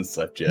 or he hasn't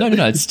slept yet?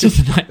 No, it's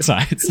just night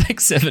time. It's like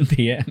 7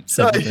 p.m.,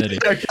 7:30.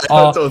 Okay, that's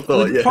what I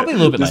thought, yeah. Probably a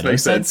little bit This later.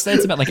 makes So sense.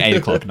 it's about like 8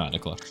 o'clock, 9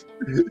 o'clock.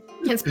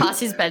 It's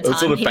past his I bedtime. was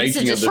sort of He needs to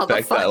banking on just the shut the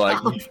fact fuck that,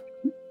 like,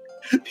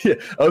 up. yeah,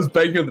 I was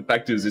banking on the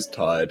fact he was just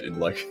tired and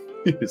like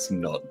it's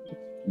not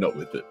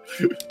with it.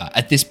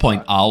 At this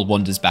point, Arl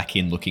wanders back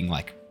in looking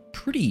like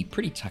pretty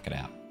tuckered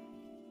out.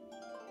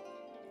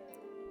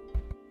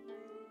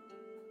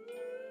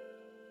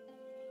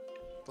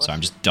 So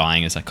I'm just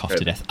dying as I cough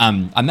to death.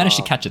 I managed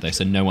to catch it though,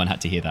 so no one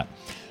had to hear that.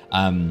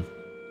 I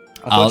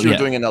thought you were yeah.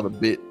 doing another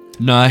bit.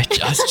 No, I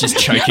was just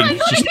choking. I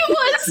thought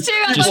it was too.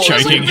 I just thought he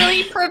was choking. like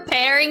really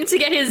preparing to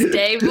get his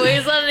day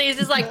voice on, and he's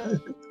just like, "Okay,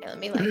 let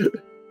me like."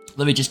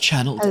 Let me just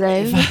channel. Hello?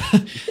 Dave.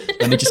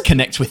 Let me just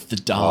connect with the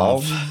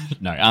dove.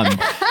 No, I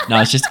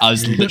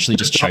was literally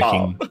just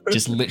choking,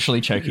 just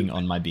literally choking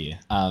on my beer.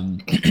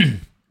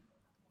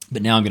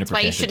 But now I'm going to That's why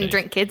prepare. you for shouldn't dinner.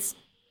 drink, kids.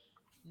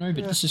 No,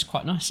 but this is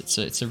quite nice.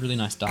 It's a really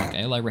nice dark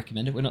ale. I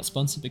recommend it. We're not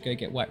sponsored, but go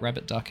get White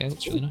Rabbit Dark Ale.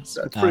 It's really nice.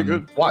 That's pretty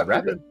good. White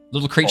rabbit.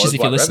 Little creatures, Oh, if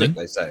you're White listening. Rabbit,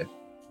 they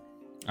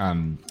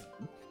say.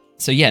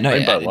 So yeah, no.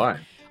 Rainbow line.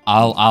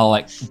 I'll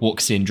like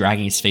walks in,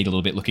 dragging his feet a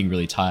little bit, looking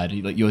really tired.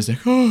 He like yours like,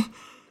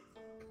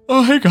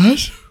 oh, hey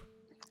guys.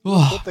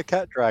 Oh, What the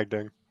cat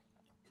dragging?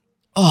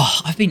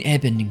 I've been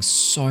airbending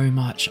so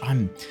much.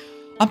 I'm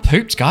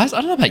pooped, guys.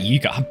 I don't know about you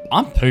guys.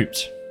 I'm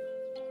pooped.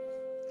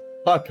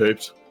 I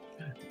pooped.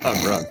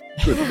 I'm Rung.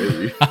 Good to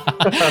meet you.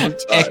 I'm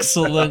tired.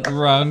 Excellent,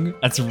 Rung.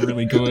 That's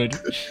really good.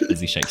 As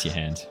he shakes your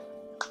hand.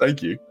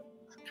 Thank you.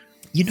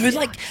 You know,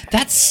 like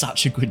that's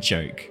such a good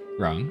joke,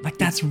 Rung. Like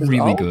that's really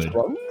Oh, good.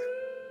 Rung?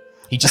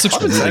 He just looks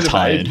I've been really saying it,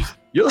 tired. mate.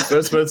 You're the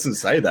first person to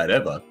say that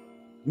ever.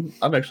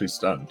 I'm actually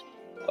stunned.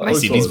 I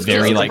see these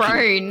very like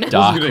Grown. dark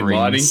I was gonna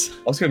mining. rings.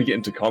 I was going to get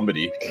into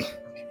comedy.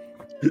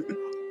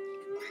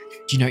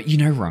 You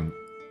know, Rung,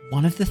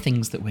 one of the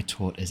things that we're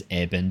taught as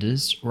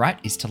airbenders, right,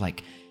 is to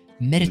like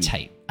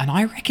meditate. And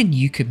I reckon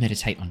you could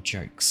meditate on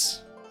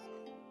jokes.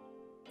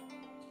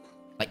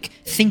 Like,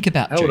 think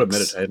about How would I jokes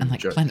meditate on and like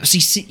jokes? plan.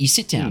 So you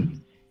sit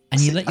down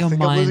and you let your I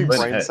think I'm mind, losing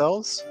Mind- brain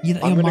cells. you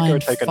let I'm your gonna go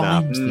mind take a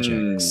nap. find the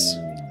jokes.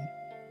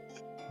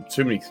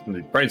 Too many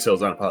brain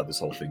cells aren't part of this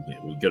whole thing here.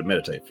 We've got to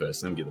meditate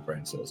first, then we get the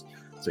brain cells.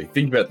 So you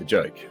think about the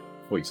joke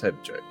before you say the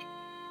joke.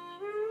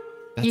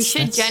 You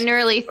should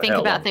generally think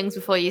hell about long. things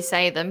before you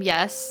say them.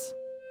 Yes.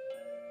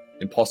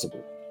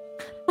 Impossible.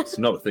 It's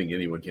not a thing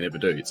anyone can ever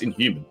do. It's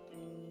inhuman.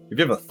 If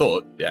you ever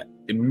thought, yeah,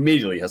 it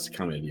immediately has to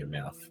come out of your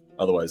mouth.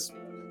 Otherwise,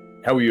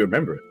 how will you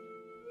remember it?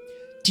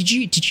 Did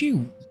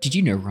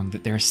you know, Rung,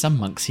 that there are some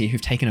monks here who've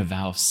taken a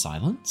vow of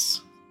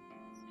silence?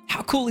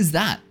 How cool is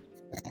that?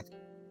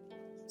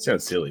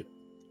 Sounds silly.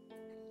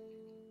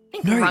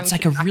 No, it's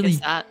like a really,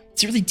 That.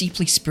 it's a really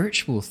deeply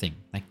spiritual thing.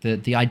 Like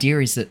the idea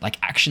is that like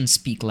actions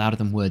speak louder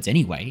than words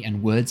anyway,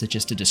 and words are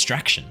just a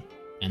distraction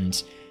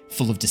and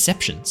full of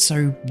deception.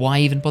 So why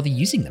even bother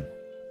using them?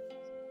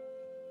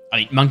 I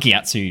mean, Monkey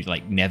Atsu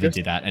like never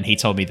did that, and he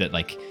told me that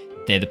like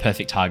they're the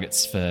perfect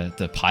targets for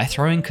the pie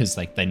throwing because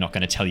like they're not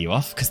going to tell you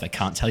off because they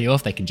can't tell you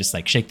off. They can just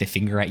like shake their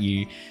finger at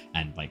you,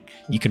 and like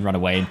you can run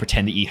away and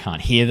pretend that you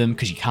can't hear them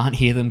because you can't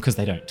hear them because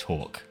they don't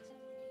talk.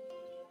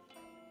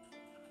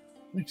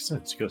 Makes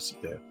sense. You gotta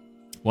sit there.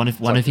 One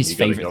of like his you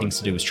gotta favorite go things to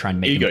into do is try and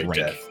make ego them break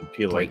death and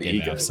peel away the their vow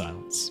ego. of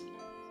silence.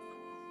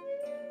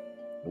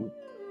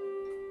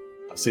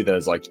 I see that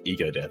as like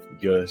ego death.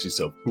 You gotta ask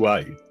yourself, who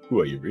are you? Who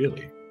are you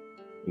really?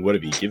 And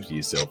whatever you give to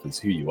yourself is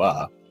who you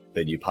are.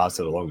 Then you pass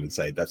it along and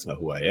say, that's not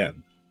who I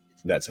am.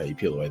 And that's how you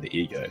peel away the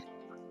ego.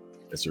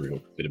 That's a real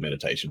bit of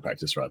meditation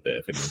practice right there.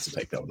 If anyone wants to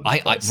take that one.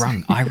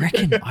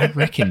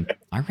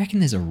 I reckon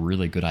there's a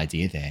really good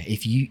idea there.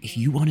 If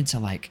you wanted to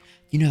like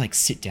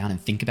sit down and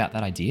think about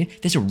that idea,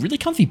 there's a really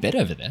comfy bed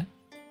over there.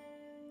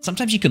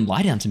 Sometimes you can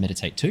lie down to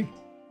meditate too.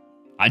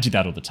 I do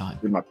that all the time.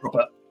 Do my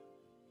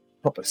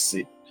proper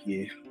sit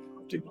here.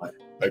 I'll do my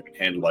open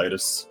hand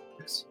lotus.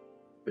 Yes.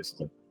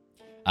 Basically.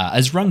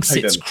 As Rung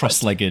Take sits them.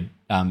 cross-legged,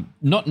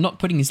 not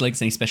putting his legs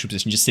in any special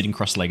position, just sitting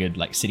cross-legged,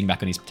 like sitting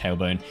back on his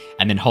tailbone,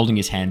 and then holding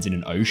his hands in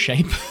an O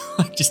shape,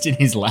 like just in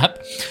his lap,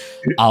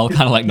 Al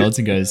kind of like nods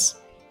and goes,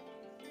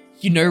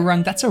 "You know,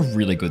 Rung, that's a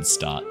really good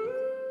start."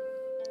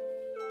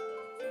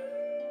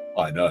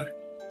 I know.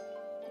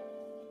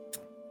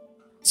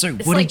 So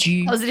It's what like did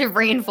you? positive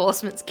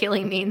reinforcement's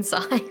killing me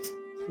inside.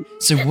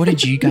 So what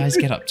did you guys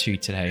get up to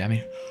today? I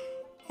mean,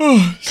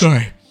 oh,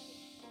 sorry.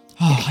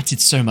 Oh, I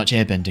did so much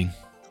airbending.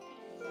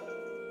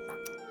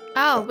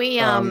 Oh, we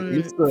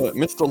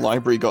Mr.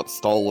 Library got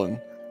stolen.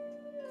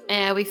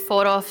 we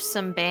fought off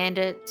some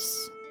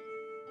bandits.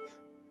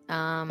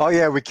 Oh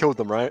yeah, we killed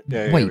them, right?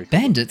 Yeah. yeah, Wait,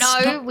 bandits? No,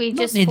 Not- we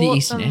not just near the fought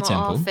Eastern them Air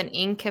Temple. off and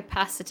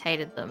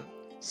incapacitated them.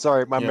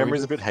 Sorry, my Yeah, we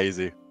memory's just- a bit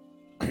hazy.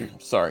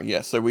 Sorry,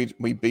 yeah. So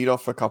we beat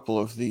off a couple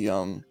of the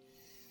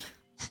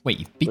Wait,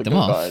 you beat The them good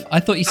off? guys. I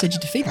thought you said you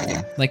defeated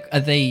them. Like, are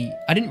they?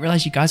 I didn't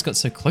realize you guys got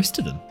so close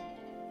to them.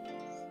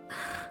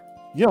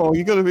 Yeah, well,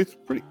 you got to be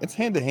pretty. It's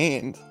hand to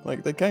hand.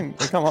 Like they come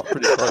up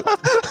pretty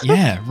close.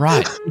 Yeah,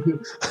 right.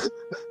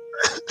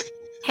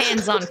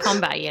 Hands-on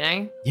combat, you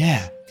know.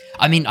 Yeah.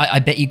 I mean, I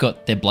bet you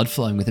got their blood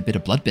flowing with a bit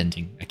of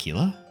bloodbending,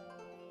 Akila.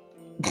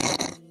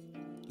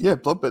 Yeah,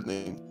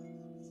 bloodbending.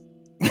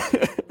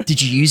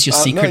 Did you use your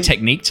secret no,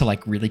 technique to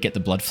like really get the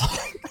blood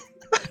flowing?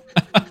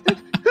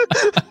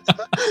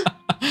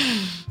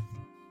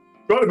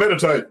 Gotta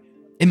meditate.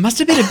 It must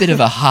have been a bit of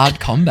a hard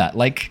combat.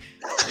 Like,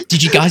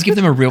 did you guys give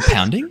them a real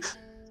pounding,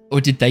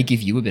 or did they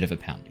give you a bit of a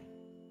pounding?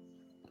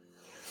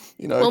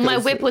 You know, Well, my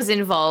 'cause whip was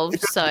involved,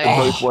 so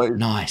both ways.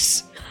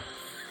 Nice.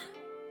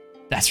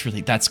 That's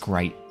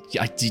great.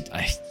 I bet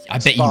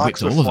you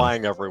Sparks whipped were all of them.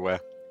 flying everywhere.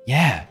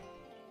 Yeah.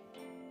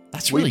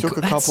 That's we really took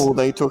good. a couple.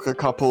 They took a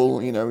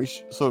couple. You know, we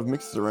sort of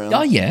mixed it around.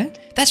 Oh yeah,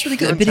 that's really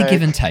good. A Give bit and of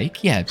give and take.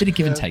 take. Yeah, a bit of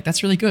give and Yeah. take.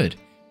 That's really good.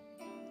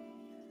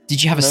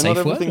 Did you have a You know, safe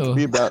not word? everything Or? can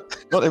be about.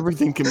 Not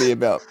everything can be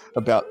about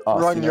us.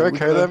 Ryan, you know,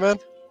 okay there, man?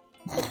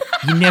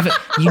 You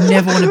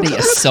never want to be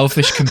a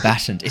selfish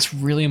combatant. It's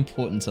really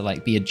important to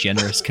like be a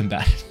generous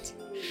combatant.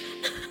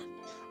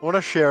 I want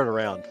to share it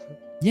around.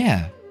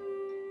 Yeah.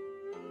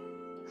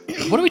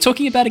 What are we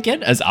talking about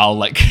again? As Al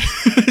like,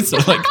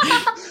 sort of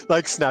like,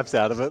 Like snaps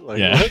out of it. Like,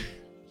 yeah.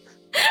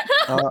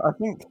 what?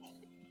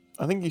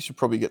 I think you should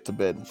probably get to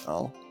bed,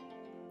 Al.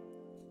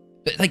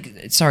 But like,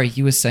 sorry,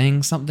 you were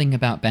saying something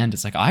about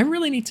bandits. Like, I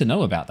really need to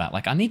know about that.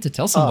 Like, I need to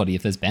tell somebody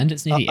if there's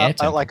bandits near the air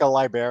temple. Like a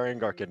librarian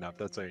got kidnapped.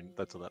 That's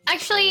all that.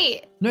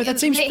 actually, No, that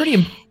seems they- pretty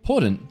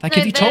important. Like, No,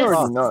 have you They told? there's-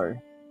 already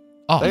know.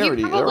 Oh, They you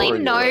already- they're probably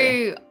already know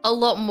aware. a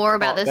lot more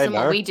about Oh, this they than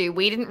what know? we do.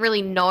 We didn't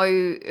really know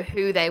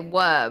who they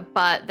were,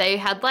 but they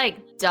had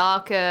like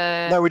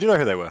darker. No, we do know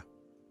who they were.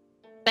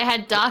 They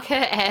had darker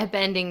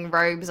airbending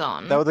robes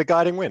on. They were the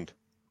guiding wind.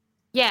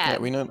 yeah, Yeah,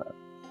 we know that.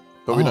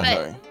 but we don't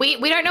But know.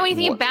 we don't know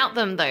anything What? about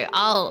them though.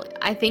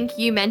 I think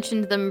you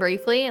mentioned them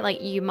briefly.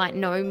 Like you might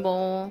know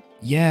more.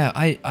 Yeah,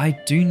 I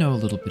do know a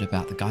little bit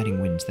about the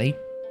Guiding Winds. I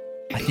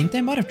think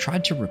they might have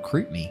tried to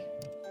recruit me.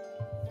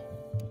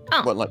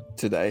 Oh. What, like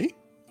today?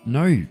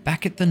 No,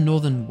 back at the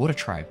Northern Water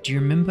Tribe. Do you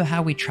remember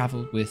how we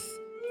traveled with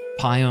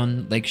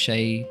Pion,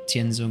 Legshay,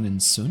 Tianzung,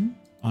 and Sun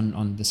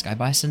on the Sky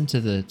Bison to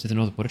the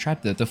Northern Water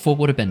Tribe? The four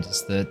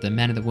waterbenders, the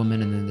man and the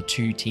woman, and then the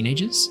two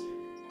teenagers.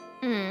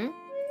 Hmm.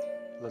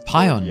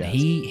 Pion, Yes.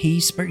 he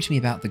spoke to me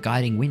about the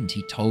Guiding Wind.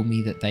 He told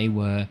me that they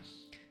were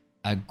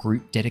a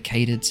group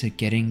dedicated to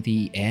getting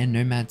the air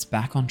nomads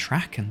back on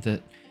track, and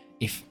that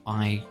if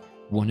I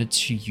wanted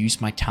to use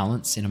my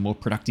talents in a more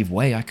productive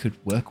way, I could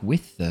work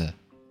with them,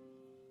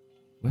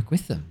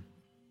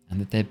 and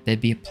that there'd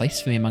be a place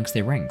for me amongst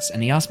their ranks.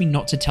 And he asked me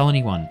not to tell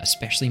anyone,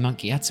 especially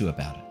Monkey Atsu,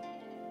 about it.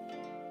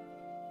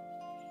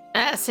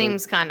 That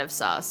seems kind of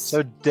sus.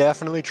 So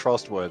definitely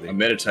trustworthy. I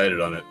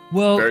meditated on it.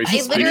 Well, Very I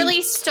suspicious.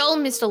 literally stole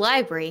Mr.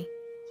 Library.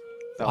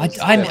 That was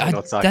definitely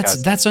not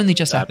sarcastic that's only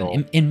just at happened.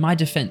 all. In my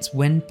defense,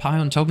 when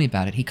Pion told me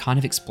about it, he kind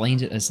of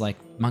explained it as like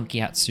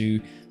Monkey Atsu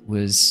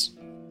was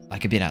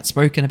like a bit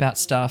outspoken about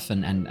stuff,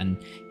 and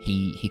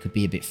he could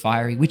be a bit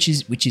fiery, which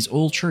is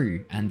all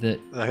true, and that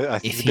I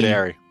think if it's a bit he-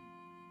 airy.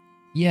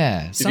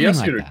 yeah, he something ask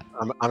like you to- that.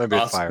 I'm a bit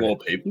Ask fiery. more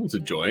people to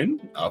join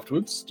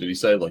afterwards. Did he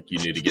say like you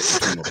need to get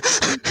two more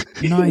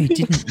people? No, he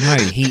didn't. No,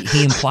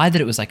 he implied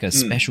that it was like a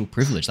special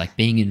privilege, like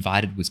being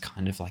invited was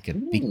kind of like a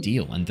big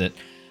deal, and that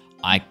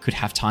I could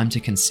have time to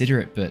consider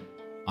it, but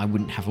I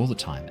wouldn't have all the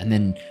time. And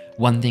then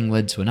one thing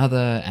led to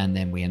another, and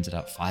then we ended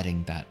up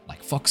fighting that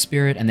like fox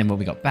spirit, and then when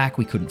we got back,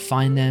 we couldn't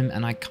find them,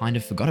 and I kind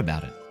of forgot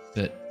about it.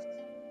 But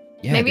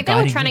yeah, Maybe the they were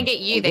Guiding trying to Wind. get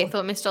you. They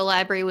thought Mr.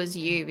 Library was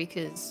you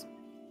because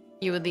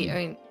you were the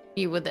Did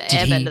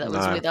airbender he- that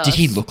was No. with us. Did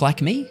he look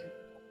like me?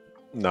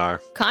 No.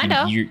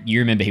 Kinda. You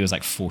remember he was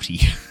like 40.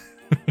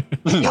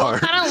 You No.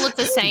 kind of look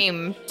the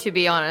same, to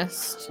be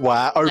honest.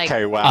 Wow.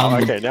 Okay. Like- wow.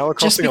 Um, Okay. Now we're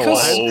just crossing a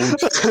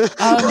because-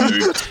 line.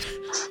 Rude.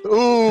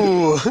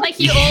 Ooh. Like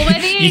you all wear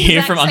the You hear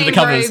exact from under same the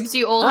covers. robes.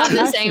 You all have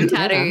the same Actually,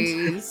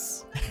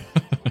 tattoos.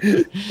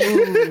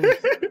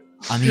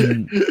 I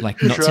mean,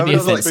 like, not to Trevor be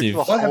doesn't speak offensive. for the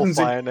What whole happens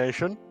if- Fire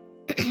Nation.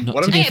 Not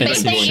What to be if Hey, but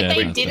offensive, they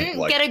Sherman, but- didn't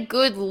like, get a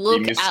good You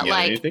look missing at out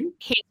like anything?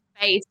 his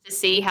face to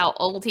see how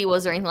old he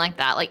was or anything like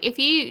that. Like if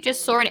you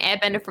just saw an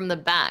airbender from the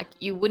back,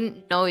 you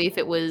wouldn't know if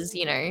it was,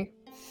 you know,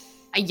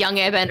 a young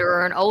airbender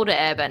or an older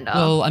airbender.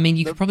 Well, I mean,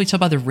 you could probably tell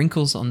by the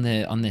wrinkles on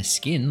their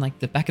skin, like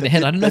the back of their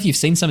head. I don't know if you've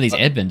seen some of these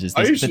airbenders,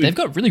 I but usually- they've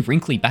got really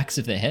wrinkly backs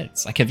of their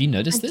heads. Like, have you I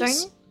noticed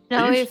this? don't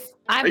know I if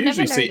I've I never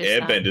usually see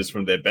noticed that. airbenders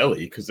from their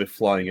belly because they're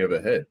flying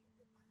overhead.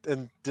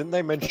 And didn't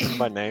they mention him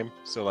by name?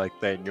 So like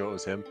they knew it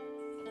was him.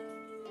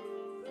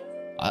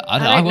 I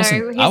don't know.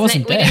 wasn't. His I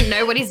wasn't We there. didn't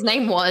know what his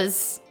name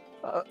was.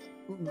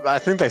 I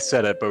think they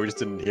said it, but we just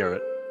didn't hear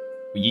it.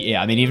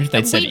 Yeah, I mean, even if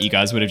they'd said it, We- you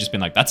guys would have just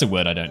been like, "That's a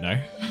word I don't know."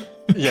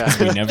 Yeah.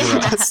 We never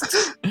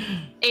asked.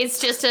 It's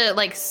just a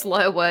like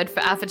slow word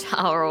for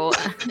avatar or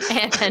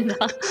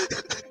airbender.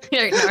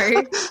 You don't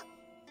know.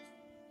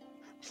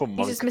 For He's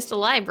monk. just Mr.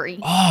 Library.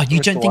 Oh, you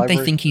Mr. don't think they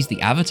Library. think he's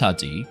the Avatar,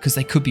 do you? Because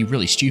they could be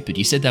really stupid.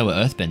 You said they were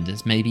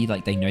Earthbenders. Maybe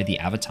like they know the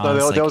Avatars. No,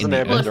 there like, was in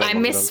an the Airbender. Earth- Look, I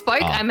one of them. misspoke.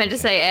 Oh, I meant to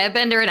say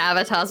Airbender and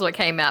Avatar's what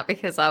came out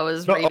because I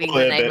was Not reading all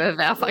the name Airbender. of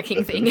our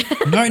fucking thing.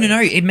 No.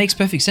 It makes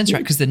perfect sense,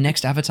 right? Because the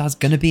next Avatar's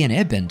gonna be an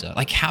Airbender.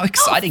 Like, how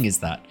exciting is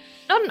that?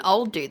 Not an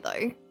old dude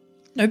though.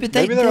 No, but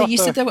Maybe they're you after-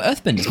 said they were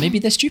Earthbenders. Maybe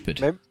they're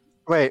stupid. Maybe-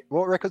 Wait,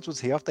 what records was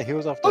he after? He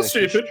was after Not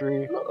stupid.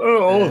 history.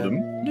 All of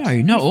them. No,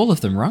 not all of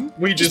them, wrong.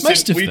 We just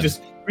most of them.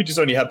 we just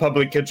only had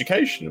public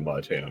education in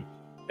my town,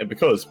 and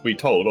because we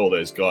told all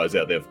those guys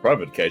out there for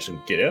private education,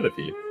 get out of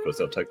here because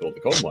they'll take all the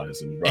coal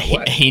miners and run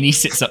away. Heaney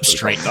sits up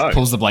straight, No.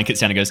 pulls the blankets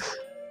down, and goes,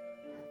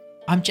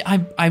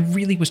 I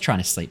really was trying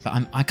to sleep, but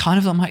I kind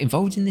of am like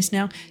involved in this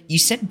now. You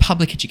said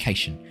public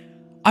education.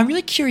 I'm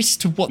really curious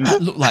to what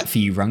that looked like for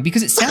you, Rung,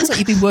 because it sounds like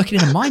you've been working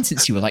in a mine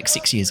since you were like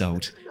 6 years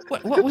old.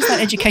 What was that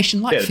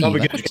education like Yeah, for you?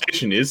 public Like, what-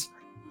 education is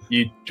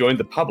you join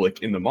the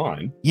public in the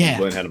mine. Yeah.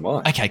 And learn how to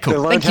mine. Okay, They cool.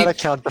 learned Thank how you. to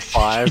count to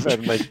 5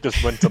 and they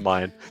just went to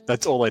mine.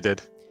 That's all they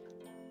did.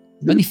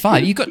 Only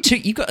 5. You got two.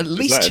 You got at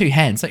least that? 2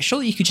 hands. Like,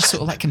 surely you could just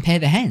sort of like compare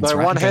the hands. No,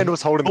 right? one And go, hand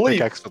was holding the Believe-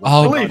 pickaxe for them.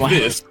 Oh, Believe wow.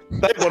 this,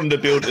 they wanted to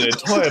build an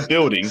entire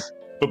building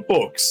for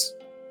books.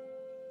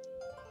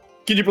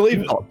 Can you believe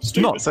it?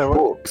 Stupid. not so-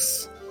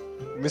 books.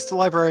 Mr.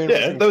 Librarian. was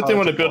Yeah, in they charge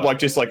want to of build what? like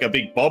just like a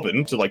big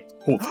bobbin to like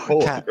pull the coal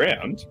off Cat. the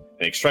ground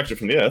and extract it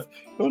from the earth.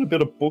 They want to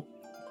build a book.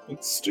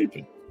 It's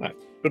stupid. No,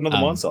 put another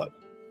Um, mine site.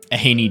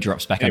 Heaney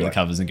drops back under Anyway. the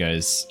covers and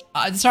goes,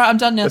 "Sorry, I'm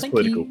done now. That's Thank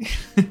political.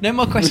 you. No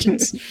more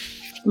questions."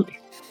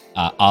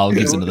 I'll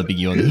give another big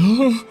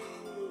yawn.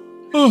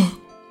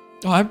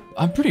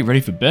 I'm pretty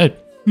ready for bed.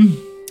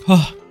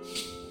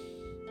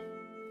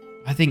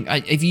 I think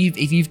if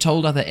you've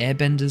told other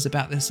airbenders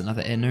about this and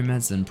other air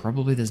nomads, then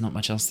probably there's not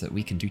much else that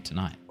we can do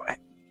tonight.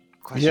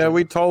 Question. Yeah,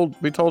 we told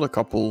a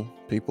couple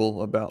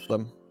people about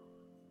them.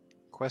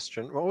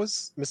 Question. What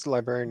was Mr.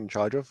 Librarian in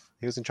charge of?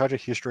 He was in charge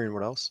of history and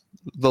what else?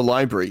 The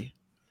library.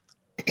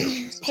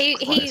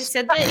 He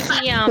said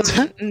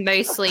that he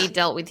mostly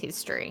dealt with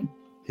history.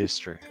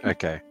 History.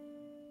 Okay.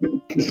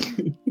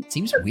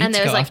 Seems weird. And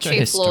there to was go like after a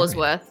 2 floors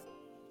historian. worth.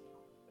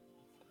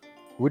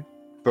 Would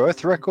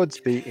birth records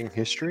be in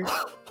history?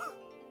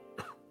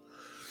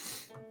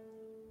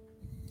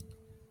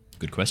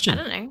 Good I question.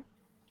 don't know.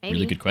 Maybe.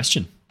 Really good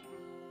question.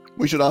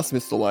 We should ask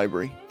Mr.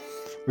 Library.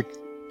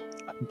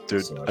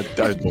 Dude,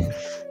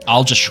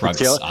 I'll just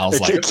shrug. I was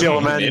like, Killer,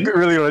 man, you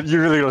really want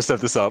to step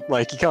this up.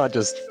 Like, you can't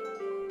just.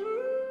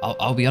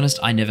 I'll be honest.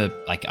 I never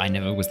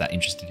was that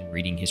interested in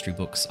reading history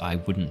books. I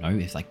wouldn't know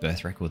if like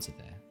birth records are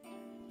there.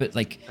 But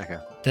like,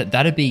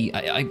 that'd be.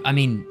 I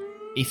mean,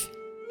 if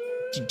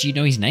do you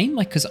know his name?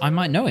 Like, because I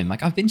might know him.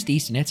 Like, I've been to the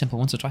Eastern Air Temple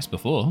once or twice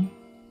before.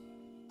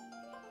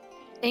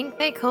 I think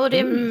they called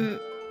him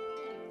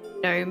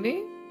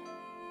Nomu.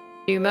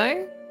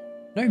 Numo.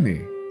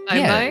 Nomu.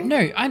 Yeah, no,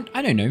 I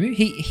know Nomu.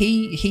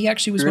 He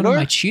actually was one of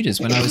my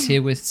tutors when I was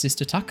here with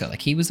Sister Tucker.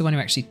 Like, he was the one who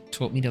actually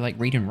taught me to like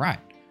read and write.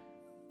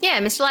 Yeah,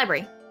 Mr.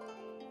 Library.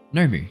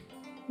 Nomu.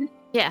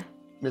 Yeah.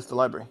 Mr.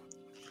 Library.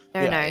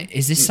 No.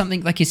 Is this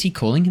something like? Is he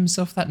calling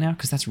himself that now?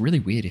 Because that's really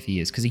weird if he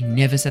is. Because he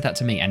never said that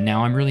to me, and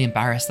now I'm really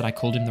embarrassed that I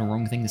called him the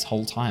wrong thing this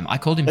whole time. I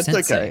called him It's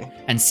Sensei okay.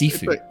 and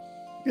Sifu.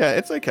 Yeah,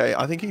 it's okay.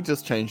 I think he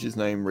just changed his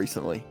name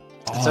recently.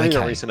 It's only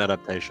a recent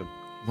adaptation.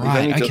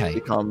 Right. He's only Okay.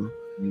 just become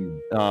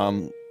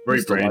Very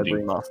Mr. brandy.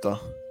 Library Master.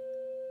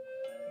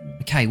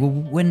 Okay. Well,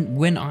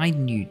 when I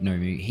knew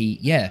Nomu,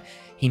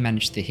 he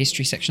managed the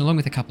history section along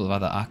with a couple of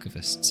other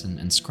archivists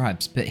and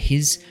scribes. But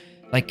his,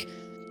 like,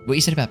 what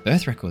you said about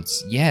birth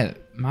records, yeah,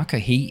 Marco,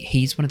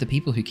 he's one of the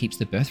people who keeps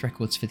the birth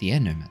records for the air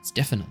nomads,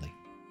 definitely.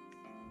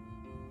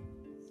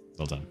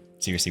 Well done.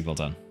 Seriously, well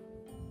done.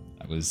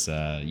 That was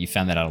you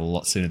found that out a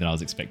lot sooner than I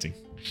was expecting.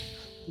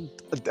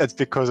 It's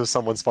because of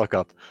someone's fuck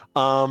up.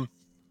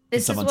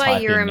 This is Someone why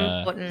type you're in,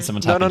 important.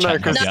 Someone type in chat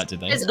and help you out, did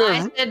they? Because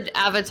I said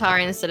Avatar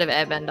instead of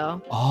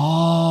Airbender.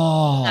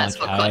 Oh, That's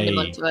what got him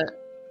onto it.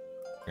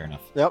 Fair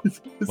enough. Yep.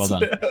 Well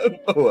done.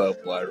 Well,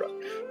 Lyra.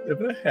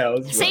 Never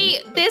house. See,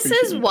 this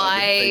is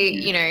why,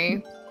 you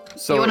know,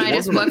 So you and it I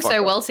just wasn't a work fuck so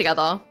up. well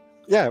together.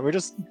 Yeah, we're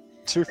just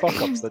two fuck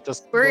ups that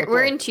just. We're work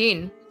well. in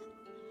tune.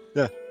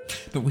 Yeah.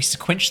 But we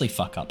sequentially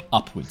fuck up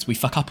upwards. We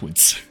fuck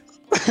upwards.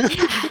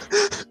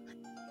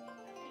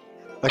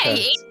 Okay.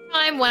 Hey, each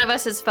time one of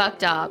us is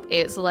fucked up,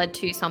 it's led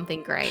to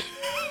something great.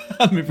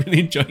 I'm really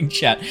enjoying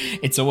chat.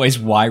 It's always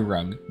Y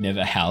rung,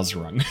 never house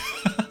rung.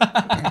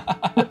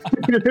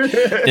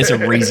 There's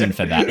a reason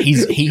for that.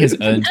 He has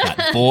earned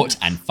that, bought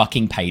and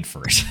fucking paid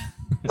for it.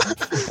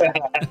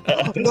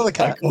 Another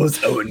cat. I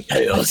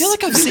feel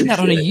like I've seen that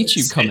on a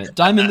YouTube comment.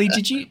 Diamond Lee,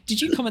 did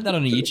you comment that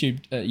on a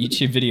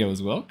YouTube video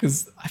as well?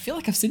 Because I feel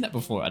like I've seen that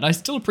before, and I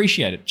still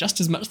appreciate it just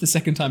as much the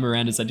second time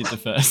around as I did the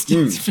first.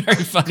 It's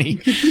very funny.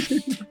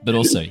 But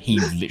also, he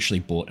literally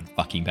bought and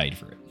fucking paid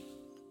for it.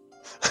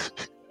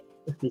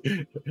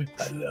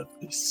 I love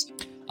this.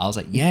 I was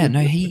like, yeah,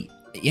 no, he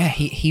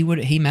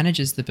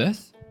manages the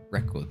birth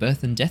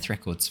and death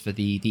records for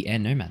the air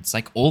nomads.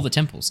 Like all the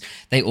temples,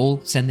 they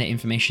all send their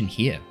information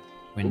here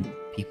when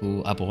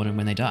people are born and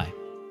when they die.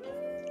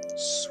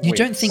 Sweet. You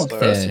don't think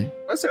That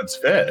sounds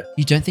fair.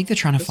 you don't think they're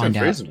trying to That find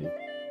sounds out reasonable.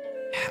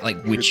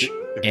 like which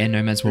air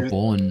nomads were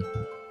born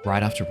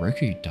right after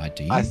Roku died?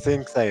 Do you? I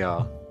think they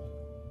are.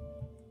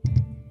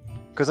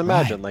 Because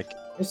imagine, like,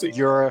 Honestly,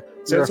 you're a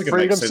sounds like it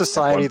freedom makes sense for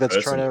society one that's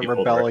person trying to to keep all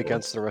the rebel records.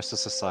 against the rest of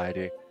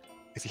society.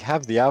 If you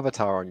have the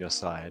Avatar on your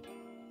side,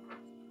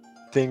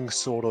 things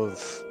sort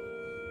of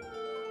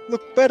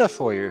look better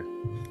for you.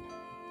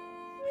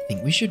 I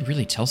think we should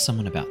really tell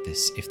someone about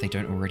this if they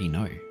don't already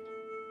know.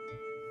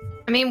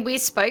 I mean, we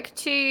spoke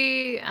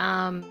to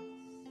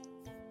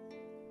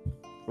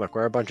Look,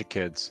 we're a bunch of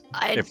kids.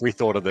 I- If we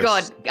thought of this,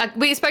 God,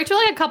 we spoke to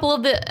like a couple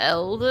of the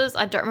elders.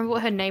 I don't remember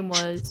what her name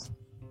was.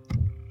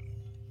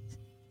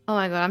 Oh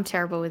my god, I'm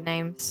terrible with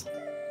names.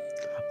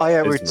 oh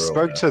yeah, we It's real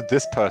spoke bad. to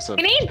this person.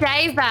 We need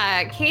Dave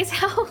back. He's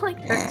our like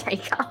note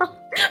taker.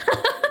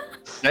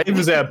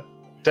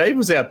 Dave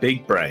was our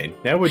big brain.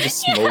 Now we're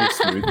just small,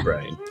 smooth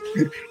brain.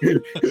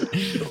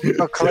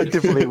 Oh,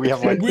 collectively, we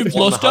have like We've 1.5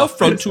 lost our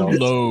frontal brain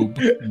cells. lobe.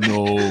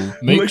 No,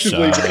 make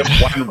Collectively, we sad.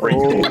 have one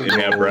wrinkle in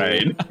our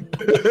brain.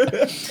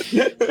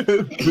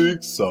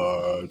 Big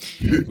sad.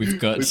 We've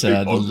got With the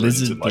big odd lizard, brains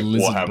the and, like,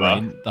 lizard Warhammer.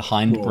 brain, the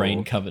hind Oh.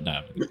 brain covered.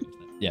 No,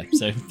 yeah.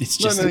 So it's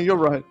just. No, you're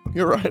right.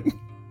 You're right.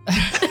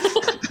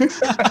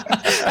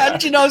 How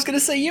did you know I was going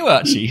to say you,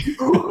 Archie?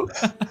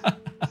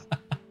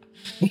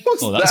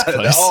 What's Oh, that's that?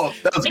 close. Oh,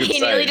 that was a good He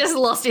nearly save. just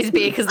lost his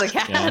beer because the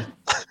cat. Yeah.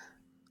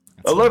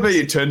 I love how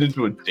you turned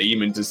into a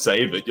demon to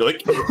save it. You're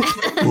like, For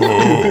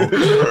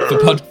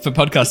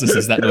podcast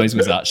listeners, that noise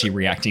was Archie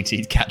reacting to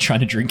his cat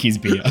trying to drink his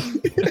beer.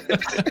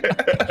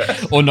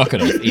 Or knock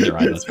it off, either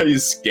that's how you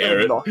scare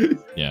it.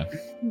 Yeah.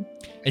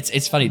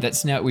 It's funny,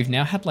 we've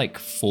now had like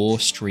 4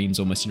 streams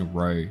almost in a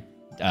row,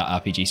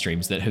 RPG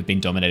streams that have been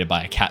dominated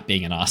by a cat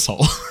being an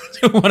asshole.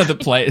 One of the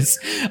players,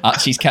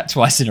 Archie's cat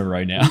twice in a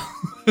row now,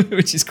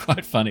 which is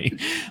quite funny.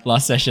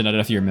 Last session, I don't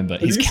know if you remember,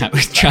 his cat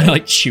was trying to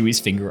like chew his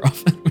finger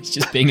off and was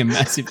just being a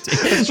massive dick.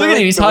 Look at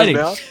him, he's hiding.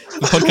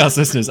 For podcast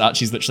listeners,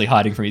 Archie's literally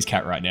hiding from his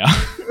cat right now.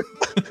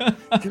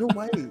 Get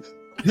away.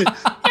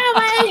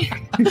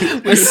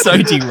 We're so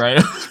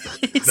derailed.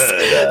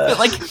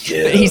 But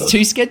he's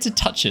too scared to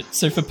touch it.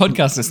 So for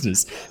podcast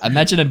listeners,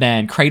 imagine a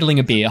man cradling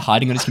a beer,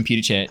 hiding on his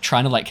computer chair,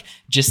 trying to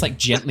just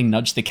gently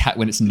nudge the cat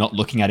when it's not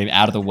looking at him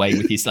out of the way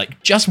with his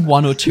just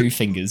 1 or 2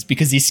 fingers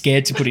because he's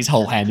scared to put his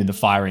whole hand in the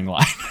firing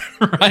line.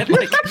 Right?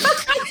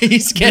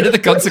 He's scared of the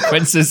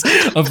consequences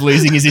of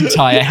losing his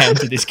entire hand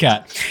to this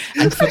cat.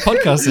 And for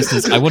podcast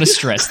listeners, I want to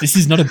stress this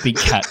is not a big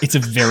cat. It's a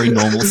very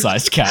normal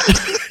sized cat.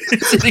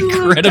 It's an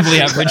incredibly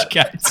average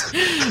cat.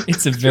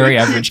 It's a very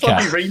average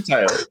cat.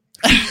 Ringtail.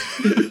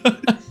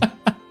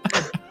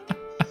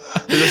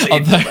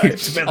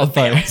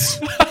 although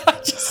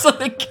just saw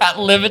the cat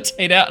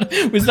levitate out.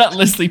 Was that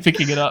Leslie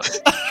picking it up?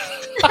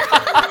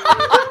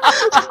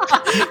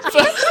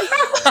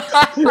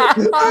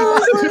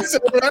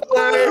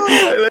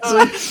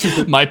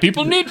 My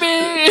people need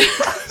me.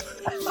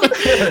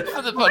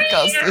 For the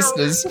podcast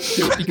listeners,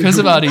 because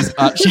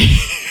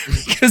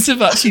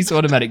of Archie's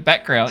automatic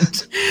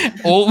background,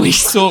 all we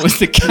saw was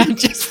the cat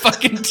just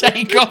fucking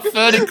take off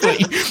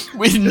vertically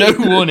with no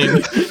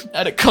warning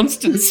at a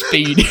constant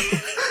speed.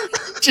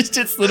 Just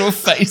its little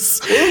face.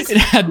 It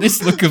had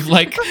this look of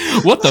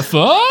what the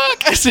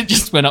fuck? As it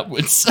just went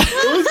upwards.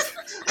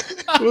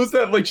 What was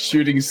that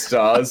shooting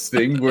stars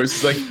thing where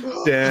it's it's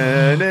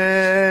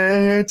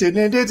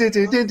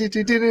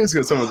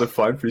got some of the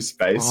flying through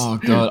space? Oh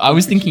god, I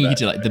was thinking you could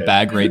do the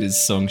Bag Raiders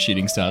song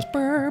 "Shooting Stars" as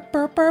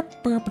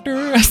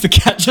the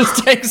cat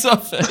just takes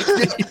off.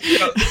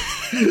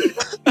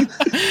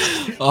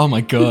 Oh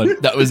my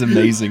god, that was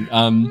amazing.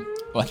 Well,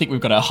 I think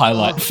we've got our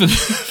highlight for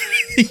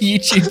the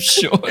YouTube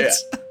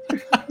shorts.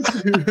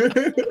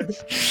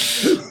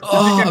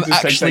 Oh, I'm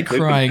actually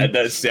crying. And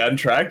that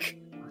soundtrack,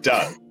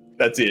 done.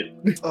 That's it.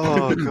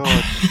 Oh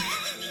god.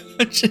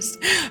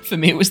 For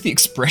me, it was the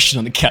expression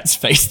on the cat's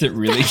face that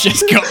really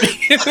just got me.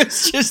 It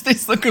was just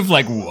this look of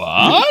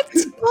what?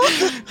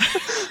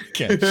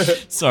 Okay,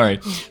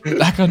 sorry.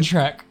 Back on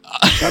track.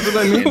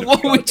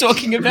 What were we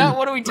talking about?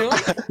 What are we doing?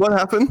 What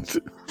happened?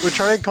 We're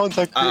trying to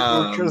contact people.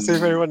 We're trying to see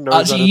if anyone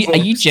knows. Archie, are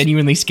you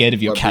genuinely scared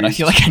of your cat? I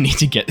feel like I need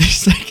to get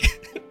this.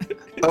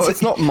 Oh,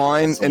 it's not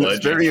mine, and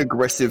it's very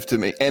aggressive to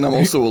me, and I'm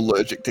also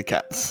allergic to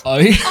cats.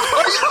 Oh.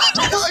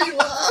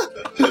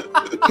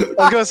 I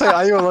was gonna say,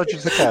 are you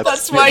allergic to cats?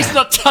 That's why he's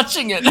not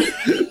touching it.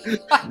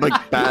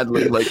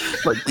 Badly. Give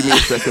me a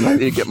second. I need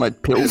to get my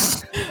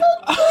pills.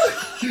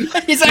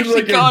 He's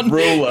actually gone.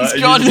 He's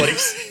gone.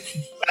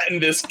 Batten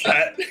this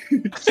cat.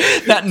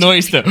 That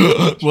noise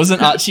though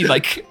wasn't Archie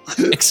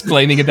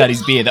exclaiming about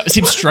his beer. That was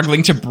him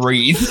struggling to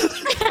breathe.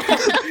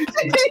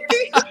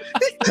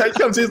 Cat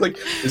comes in,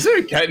 is there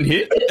a cat in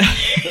here?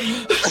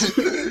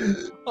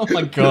 Oh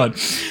my god.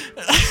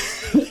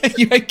 Are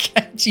you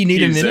okay? Do you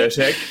need a minute?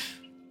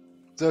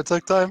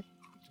 Zyrtec time?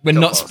 We're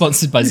not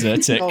sponsored by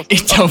Zyrtec.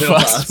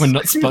 Telfast. We're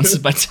not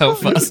sponsored by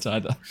Telfast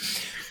either.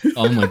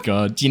 Oh my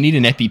god. Do you need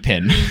an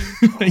EpiPen?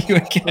 Are you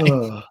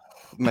okay?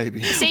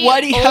 Maybe. See,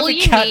 why do you have a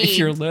cat if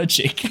you're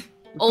allergic?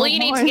 All you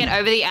need to get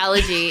over the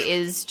allergy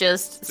is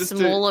just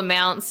small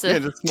amounts of... Yeah,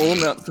 just small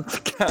amounts of the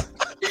cat.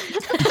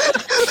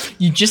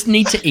 You just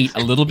need to eat a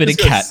little bit of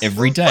cat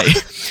every day.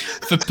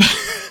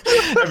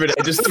 Every day,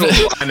 just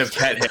a line of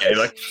cat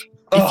hair.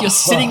 If you're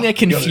sitting there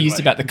confused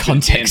about the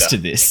context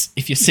of this,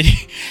 if you're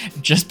sitting...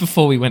 Just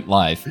before we went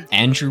live,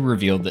 Andrew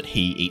revealed that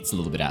he eats a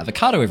little bit of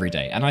avocado every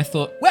day. And I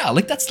thought, wow,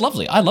 that's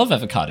lovely. I love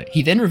avocado.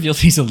 He then revealed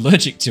he's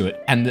allergic to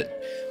it and that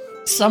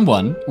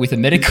someone with a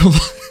medical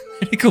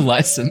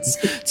license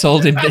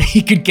told him that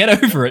he could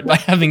get over it by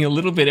having a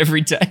little bit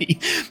every day.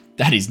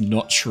 That is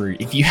not true.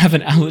 If you have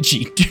an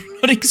allergy, do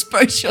not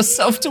expose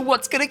yourself to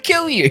what's going to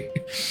kill you.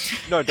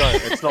 No, don't.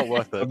 It's not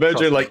worth it.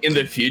 Imagine, in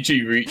the future,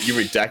 you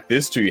redact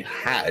this to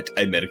had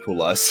a medical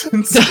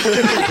license. Do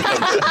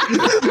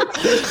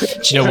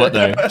you know what,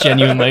 though?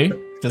 Genuinely,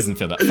 doesn't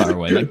feel that far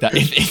away like that.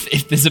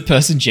 If there's a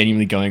person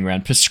genuinely going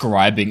around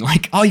prescribing,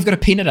 oh, you've got a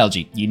peanut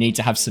allergy, you need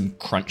to have some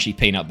crunchy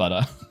peanut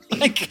butter.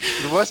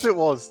 The worst bit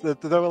was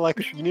that they were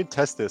you need to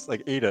test this,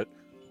 eat it.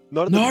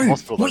 Not at the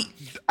hospital.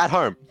 At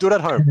home. Do it at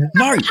home.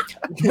 No,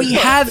 we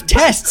have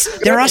tests.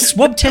 There are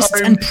swab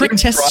tests and prick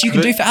tests you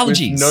can do for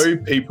allergies. No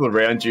people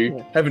around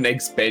you. Have an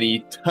eggs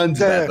Benny. Tons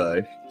of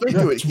Avo. Don't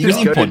do it.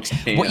 Really important.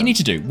 What you need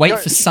to do, wait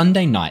for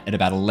Sunday night at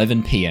about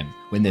 11 p.m.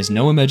 when there's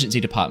no emergency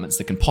departments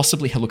that can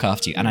possibly look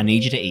after you, and I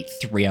need you to eat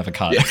 3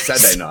 avocados. Yeah,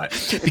 Saturday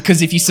night.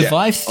 Because if you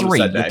survive 3,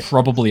 you're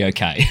probably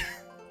okay.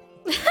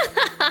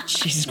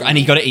 Jesus Christ. And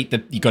you got to eat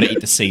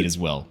the seed as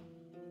well.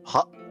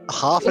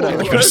 Half of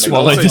it. You got to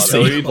swallow the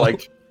seed.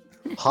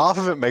 Half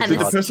of it makes the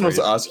person wants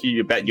to ask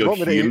you about your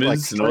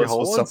humors and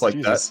all that stuff like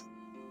that.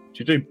 Do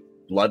you do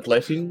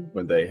bloodletting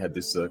when they had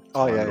this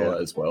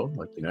as well?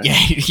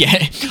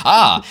 Yeah.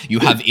 Ah, you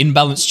have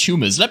imbalanced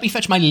tumors. Let me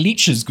fetch my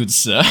leeches, good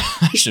sir.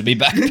 I should be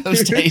back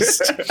post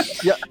haste.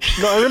 Yeah.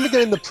 No, I remember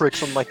getting the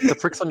pricks on the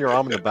pricks on your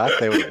arm and the back.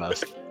 They were the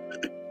best.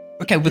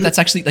 Okay, but that's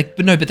actually like,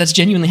 but that's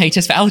genuinely how you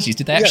test for allergies.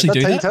 Did they actually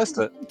do that? That's how you test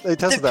it. They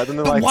tested that, and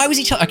they're But like, why was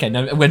he telling? Okay,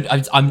 no,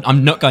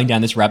 I'm not going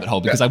down this rabbit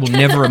hole because I will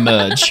never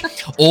emerge.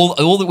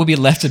 All that will be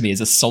left of me is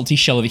a salty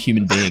shell of a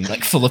human being,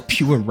 like full of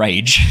pure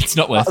rage. It's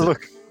not worth it.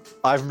 Look,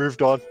 I've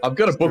moved on. I've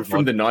got a book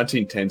from the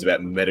 1910s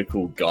about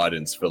medical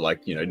guidance for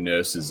like, you know,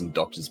 nurses and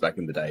doctors back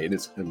in the day. It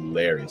is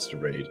hilarious to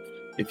read.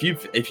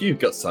 If you've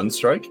got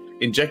sunstroke,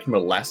 inject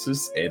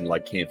molasses and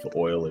like camphor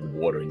oil and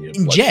water in your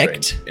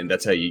bloodstream, and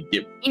that's how you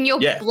get in your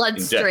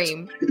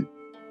bloodstream.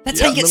 That's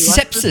how you get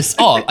sepsis.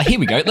 Oh, here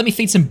we go. Let me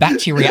feed some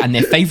bacteria and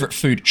their favorite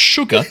food,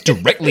 sugar,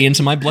 directly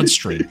into my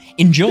bloodstream.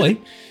 Enjoy.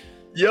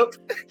 Yep.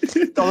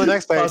 On the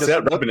next page, pass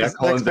out rubbing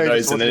alcohol in the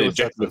nose and then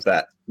inject with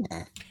that.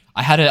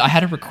 I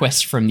had a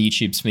request from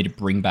YouTube for me to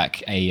bring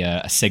back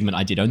a segment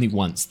I did only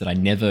once that I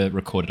never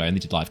recorded. I only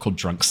did live, called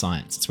Drunk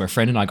Science. It's where a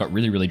friend and I got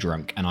really, really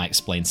drunk and I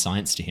explained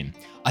science to him.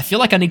 I feel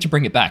like I need to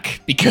bring it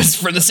back because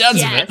from the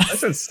sounds of it, that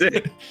sounds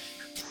sick.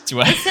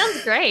 It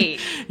sounds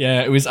great.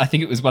 Yeah, I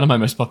think it was one of my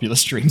most popular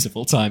streams of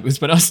all time. It was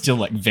when I was still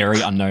like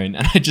very unknown,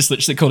 and I just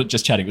literally called it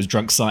Just Chatting. It was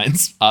Drunk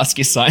Science. Ask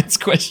your science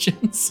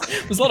questions.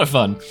 It was a lot of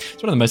fun.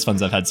 It's one of the most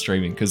funs I've had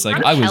streaming because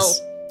like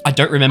I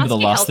don't remember the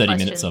last 30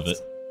 minutes of it.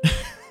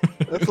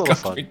 That's a lot of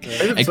fun.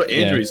 Maybe that's what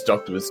Andrew's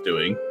doctor was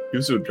doing. He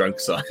was doing drunk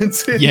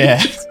science.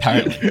 Yeah,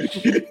 apparently.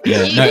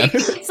 Yeah,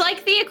 It's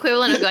like the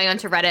equivalent of going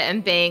onto Reddit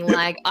and being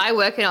like, I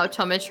work in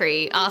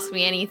optometry, ask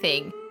me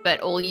anything, but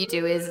all you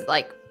do is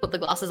like put the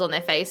glasses on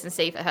their face and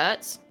see if it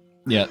hurts.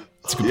 Yeah,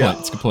 it's a good point.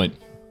 It's a good point.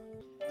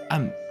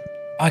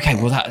 Okay,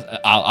 well that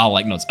I'll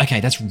like nods. Okay,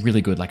 that's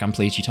really good. Like I'm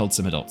pleased you told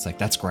some adults. Like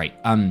that's great.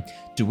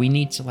 Do we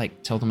need to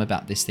like tell them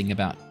about this thing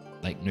about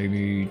like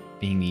Nomu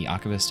being the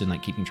archivist and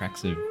like keeping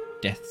tracks of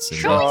deaths? And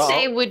Surely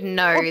they would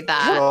know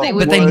that.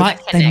 But they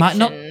might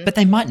not. But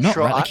they might not,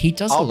 right? Like he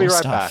does all this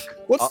stuff. Back.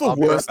 What's the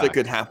worst that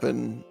could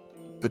happen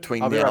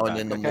between now and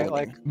in the morning?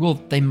 Like, well,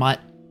 they might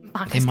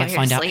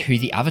find out who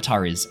the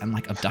avatar is and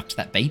like abduct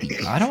that baby.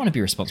 I don't want to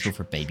be responsible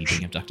for a baby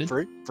being abducted.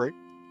 Free.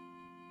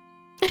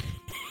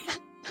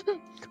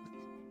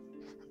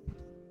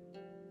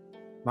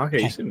 Marco,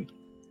 you shouldn't.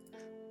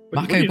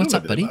 Marco, what's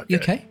up, buddy? You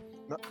okay?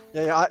 No,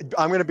 yeah,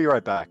 I'm gonna be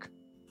right back.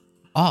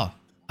 Oh,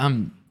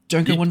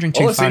 don't go wandering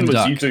too far in the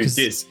dark. You do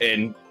this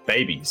and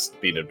babies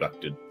being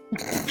abducted.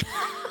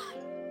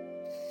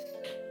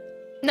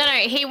 No,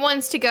 he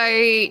wants to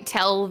go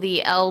tell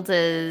the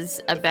elders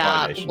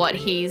about what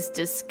he's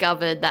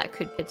discovered that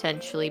could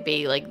potentially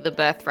be like the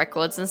birth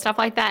records and stuff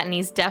like that, and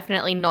he's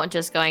definitely not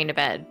just going to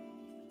bed.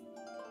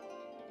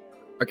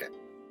 Okay.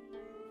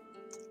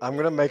 I'm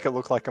gonna make it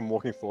look like I'm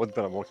walking forward,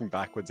 but I'm walking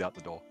backwards out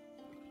the door.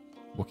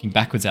 Walking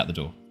backwards out the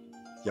door.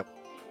 Yep.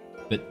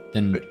 But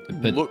then,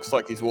 it looks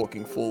like he's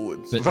walking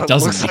forwards. But it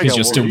doesn't because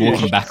you're still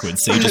walking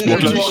backwards. So you just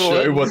walking.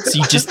 So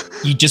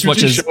you just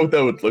watch as what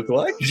that would look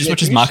like. You just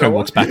watch as Marco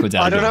walks backwards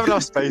out. I don't have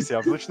enough space here.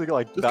 I've literally got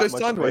like that just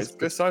much sideways. space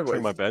Go sideways.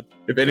 in my bed.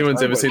 If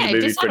anyone's ever seen the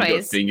movie just Freddy Got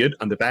sideways. Fingered,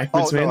 I'm the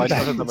backwards man. I the don't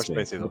have that much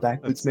backwards space man. either. The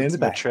backwards man. It's The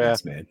my chair,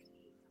 backwards man.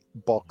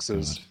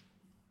 boxes,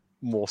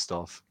 more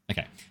stuff.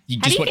 Okay. You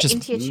How just do you watch get as.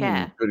 into your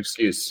chair? Good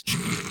excuse.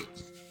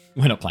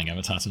 We're not playing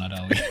Avatar tonight,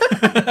 are we?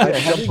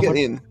 How do you get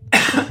in?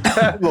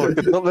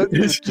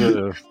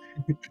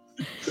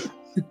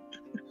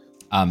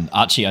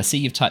 Archie, I see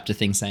you've typed a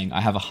thing saying,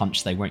 I have a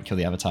hunch they won't kill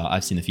the Avatar.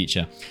 I've seen the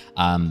future.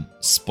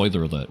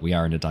 Spoiler alert, we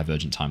are in a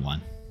divergent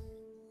timeline.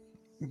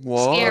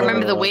 What? Yeah,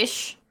 remember the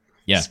wish?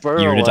 Yeah,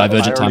 Spoiler you're in a alert,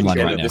 divergent I already timeline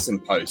Edit right now. this in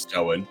post,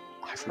 Owen.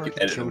 I've You already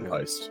can edit it killed in him.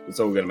 post. It's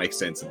all going to make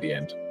sense at the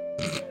end.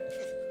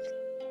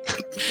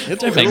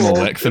 Don't make more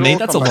work for me.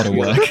 That's a lot of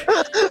work.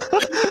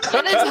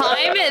 By the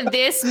time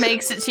this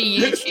makes it to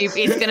YouTube,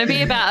 it's going to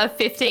be about a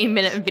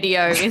 15-minute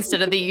video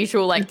instead of the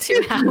usual, like,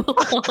 2-hour long.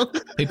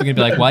 People are going to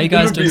be like, why are you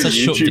guys doing such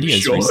short YouTube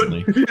videos short.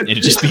 recently?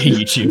 It'll just be a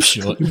YouTube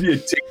short. Yeah,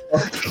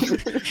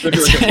 TikTok. Look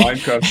like a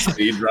Minecraft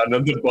speed run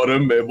on the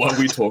bottom and while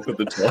we talk at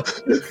the top.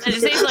 It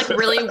just seems like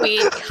really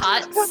weird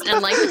cuts,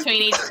 and like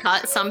between each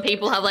cut, some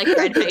people have like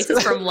red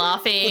faces from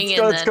laughing.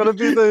 It's gotta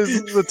be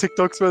the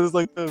TikToks where there's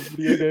like the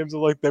video games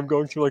of like them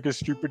going through like a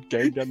stupid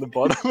game down the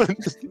bottom.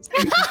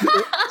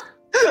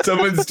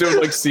 Someone's doing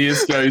like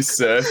CSGO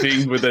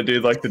surfing where they do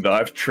like the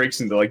knife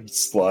tricks and they're like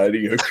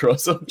sliding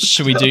across them.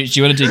 Do you want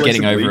to do Like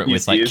Getting some Over It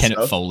with like easier Kenneth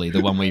stuff? Foley,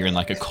 the one where you're in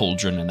like a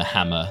cauldron and a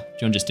hammer? Do you want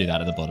to just do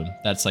that at the bottom?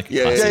 That's like a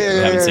Yeah, classic yeah, we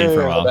haven't seen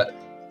for a yeah. while.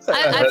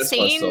 I've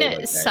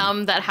seen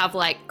some that have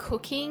like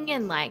cooking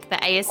and like the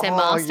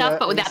ASMR stuff,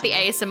 but without the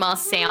ASMR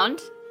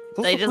sound.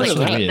 They just like That's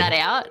cut weird. that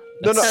out.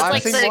 No, So it's I've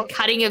like seen the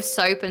cutting of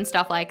soap and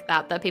stuff like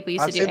that people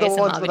used I've to do seen the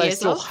ones ASMR where they videos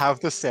still of. have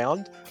the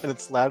sound and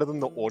it's louder than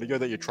the audio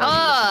that you're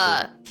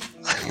trying to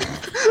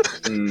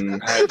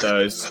Hate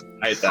those.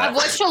 Hate that. I've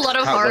watched a lot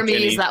of Can't horror watch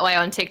movies any- that way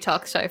on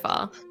TikTok so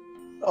far. listen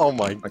to. Oh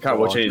my I can't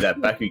watch any of that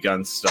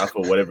Bakugan stuff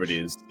or whatever it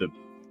is. The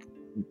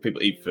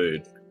people eat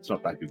food. It's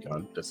not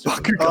Bakugan. That's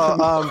just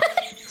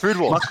Food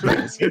wars.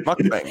 Mukbang. It's the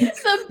Bakugan.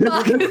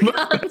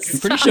 I'm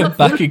pretty sure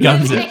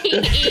Bakugan's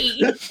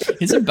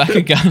Bakugan. Isn't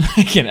Bakugan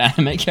like an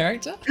anime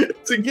character?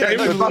 It's a game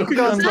No, with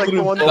Bakugan's like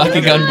the one that-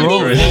 Bakugan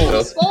Brawl.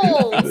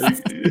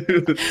 Balls.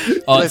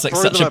 Oh, They it's like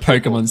throw such a them at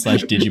people.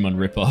 Digimon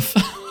ripoff.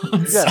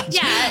 Yeah.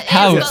 Yeah.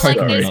 How it's have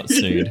got, Pokemon this not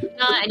sued?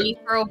 and you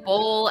throw a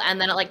ball, and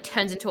then it like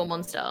turns into a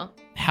monster.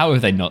 How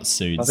have they not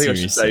sued? I think I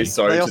should say Seriously.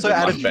 sorry They to also the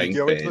added Mukbang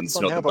Yu-Gi-Oh into it fans,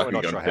 somehow, not the but we're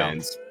not Bakugan sure how.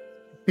 fans.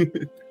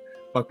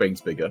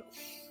 Mukbang's bigger.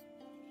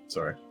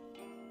 Sorry.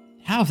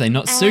 How have they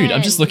not sued?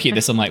 I'm just looking at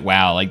this. I'm like,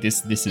 wow, like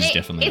this is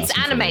definitely. It's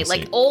asking for a anime. lawsuit.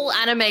 Like all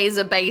animes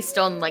are based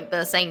on like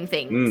the same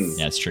things. Mm.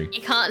 Yeah, it's true.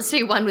 You can't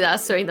sue one without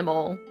suing them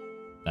all.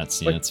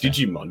 That's Like that's fair.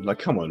 Digimon. Like,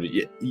 come on.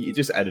 You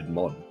just added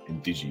Mon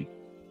in Digi.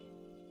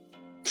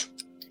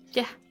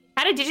 Yeah.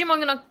 How did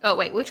Digimon not? Oh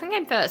wait, which one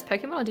came first,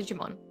 Pokemon or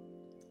Digimon?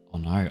 Oh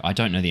no, I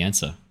don't know the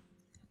answer.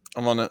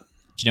 I'm on it. Do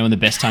you know when the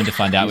best time to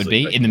find out would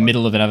be? In the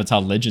middle of an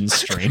Avatar Legends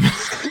stream.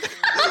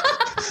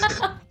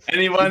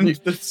 Anyone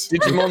that's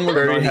Digimon was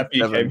very happy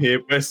you 97. came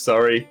here, we're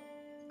sorry.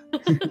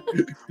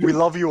 We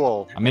love you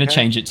all. I'm going to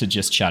okay? change it to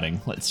just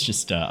chatting. Let's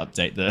just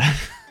update the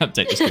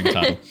update the stream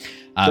title.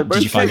 They both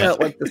Did you find came that?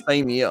 out like the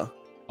same year.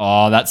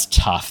 Oh, that's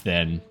tough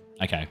then.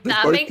 Okay, They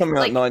That both makes, come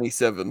out like-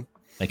 97.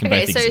 they can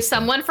Okay, both so exist.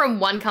 someone from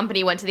one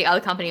company went to the other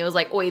company and was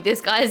like, "Oi,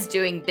 this guy's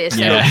doing this.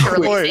 So Yeah. we have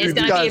to release Oi, it. It's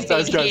gonna guys, be a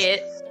guys, big guys.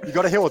 hit." You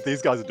gotta hear what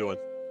these guys are doing.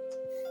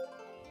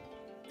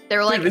 They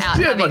were like Dude, out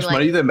see how having much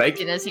money like they make?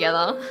 dinner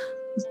together.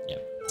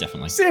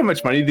 Definitely. See how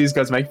much money these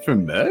guys make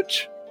from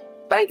merch?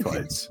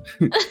 Bankloads.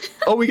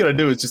 All we gotta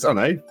do is just, I don't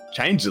know,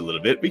 change it a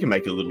little bit. We can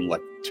make a little,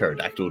 like,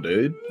 pterodactyl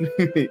dude.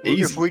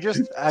 Easy. If we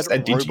just add Just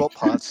add Digi. robot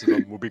parts to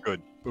them, we'll be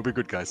good. We'll be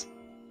good, guys.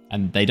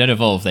 And they don't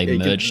evolve; they Yeah, you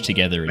can merge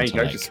together make into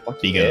characters like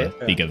fuck bigger,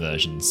 yeah. bigger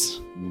versions.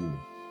 Mm.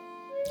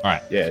 All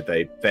right. Yeah,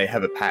 they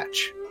have a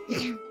patch.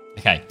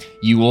 Okay.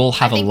 You all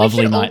have I a think we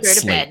lovely should all night's go to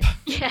sleep. bed.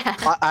 Yeah.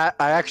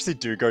 I actually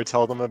do go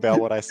tell them about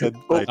what I said.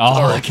 Like, Oh,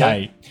 sorry,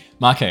 okay.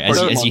 Marco,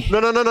 as you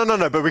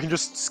No, but we can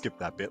just skip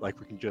that bit. Like,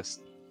 we can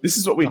just. This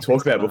is what we Nothing's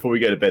talk about gonna- before we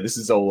go to bed. This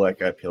is all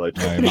like a pillow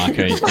talk. no,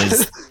 Marco,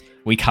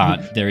 we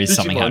can't. There is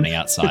something Digimon. happening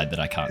outside that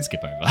I can't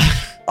skip over.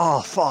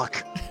 Oh,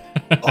 fuck.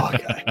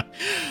 Okay.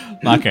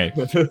 Marco,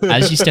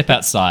 as you step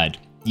outside,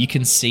 you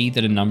can see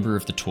that a number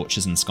of the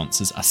torches and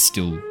sconces are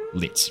still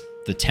lit.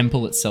 The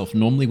temple itself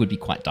normally would be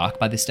quite dark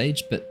by this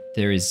stage, but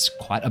there is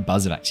quite a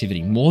buzz of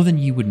activity, more than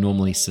you would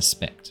normally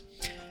suspect.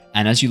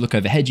 And as you look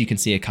overhead, you can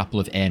see a couple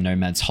of air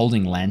nomads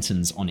holding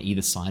lanterns on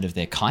either side of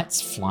their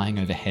kites, flying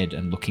overhead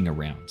and looking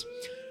around.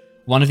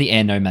 One of the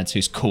air nomads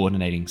who's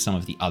coordinating some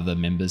of the other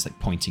members, like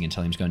pointing and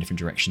telling them to go in different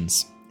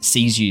directions,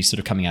 sees you sort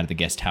of coming out of the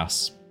guest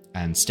house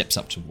and steps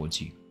up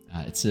towards you.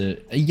 It's a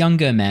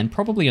younger man,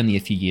 probably only a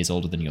few years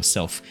older than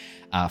yourself,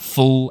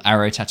 full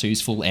arrow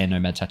tattoos, full air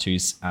nomad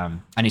tattoos, and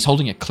he's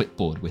holding a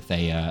clipboard with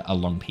a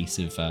long piece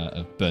of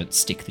burnt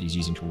stick that he's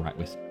using to write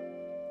with.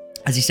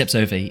 As he steps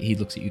over, he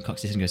looks at you,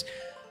 cocks his head and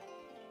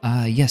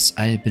goes, yes,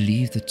 I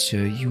believe that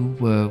you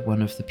were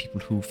one of the people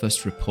who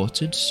first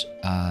reported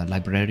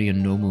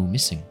Librarian Nomu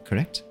missing,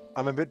 correct?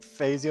 I'm a bit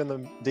phasey on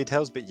the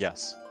details, but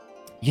yes.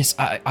 Yes,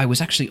 I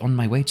was actually on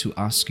my way to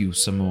ask you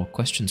some more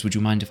questions. Would you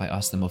mind if I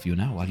asked them of you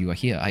now while you are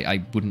here?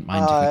 I wouldn't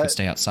mind if you could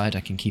stay outside. I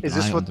can keep Is an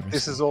this eye on what the rest.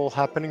 this is all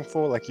happening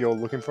for? Like, you're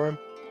looking for him?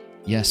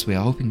 Yes, we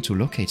are hoping to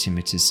locate him.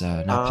 It is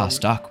now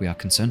past dark. We are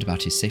concerned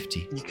about his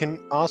safety. You can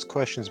ask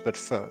questions, but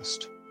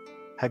first,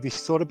 have you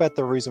thought about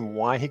the reason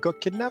why he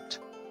got kidnapped?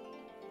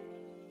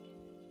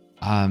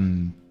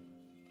 I'm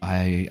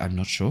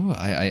not sure.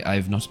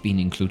 I've not been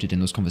included in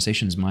those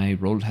conversations. My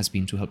role has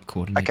been to help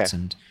coordinate Okay.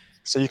 and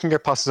So you can go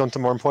pass this on to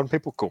more important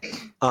people? Cool.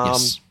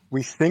 yes.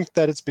 We think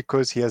that it's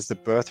because he has the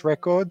birth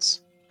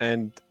records,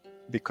 and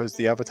because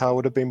the Avatar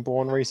would have been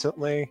born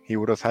recently, he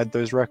would have had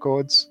those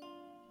records.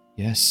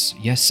 Yes.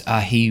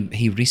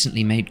 He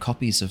recently made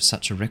copies of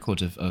such a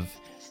record of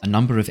a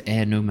number of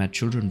air nomad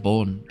children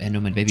born, air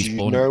nomad babies Do you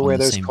born. know on where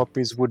the those same.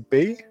 copies would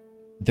be?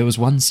 There was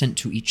one sent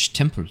to each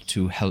temple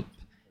to help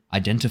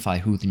identify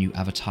who the new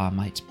avatar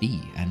might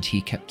be, and he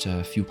kept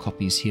a few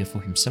copies here for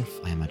himself,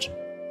 I imagine.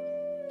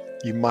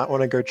 You might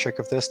want to go check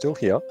if they're still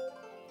here.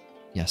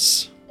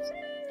 Yes.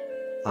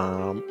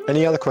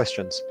 Any other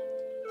questions?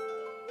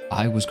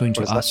 I was going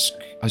to What is that? ask.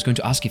 I was going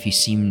to ask if he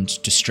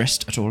seemed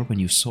distressed at all when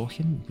you saw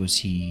him. Was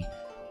he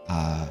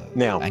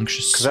Now,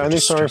 anxious? because I or only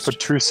saw him for distressed?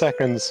 2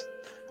 seconds.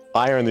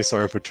 I only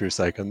saw him for 2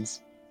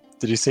 seconds.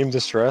 Did he seem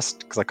distressed?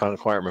 Because I can't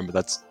quite remember.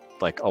 That's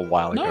like a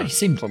while ago No, he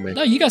seemed. for me.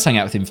 No, you guys hung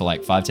out with him for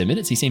like 5-10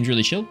 minutes. He seemed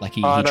really chill. Like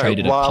he No,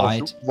 traded a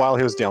pie. while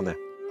he was down there.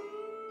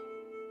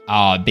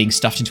 Being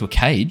stuffed into a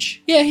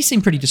cage. Yeah, he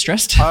seemed pretty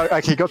distressed.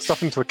 Okay, he got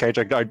stuffed into a cage.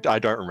 I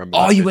don't remember.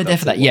 Oh, that you bit, were there that's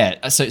for that, all.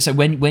 yeah. So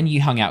when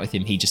you hung out with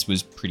him, he just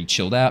was pretty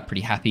chilled out,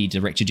 pretty happy,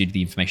 directed you to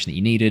the information that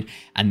you needed.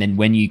 And then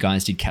when you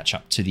guys did catch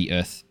up to the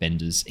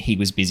Earthbenders, he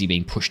was busy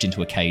being pushed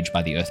into a cage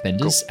by the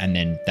Earthbenders, and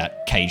then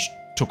that cage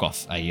took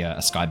off a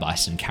sky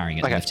bison, carrying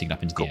it and Okay, lifting it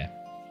up into cool. the air.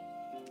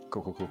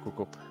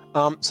 Cool.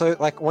 So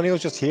like when he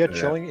was just here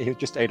chilling, he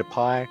just ate a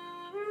pie,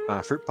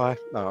 fruit pie,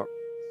 a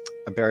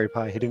berry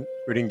pie.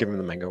 We didn't give him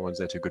the mango ones;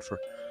 they're too good for.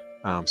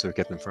 So we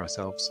get them for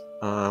ourselves.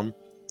 And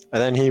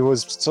then he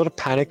was sort of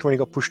panicked when he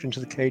got pushed into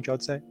the cage,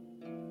 I'd say.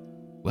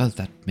 Well,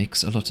 that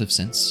makes a lot of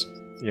sense.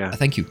 Yeah.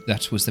 Thank you.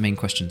 That was the main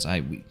questions.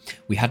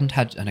 We hadn't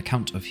had an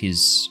account of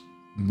his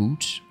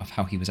mood, of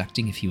how he was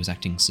acting, if he was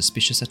acting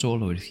suspicious at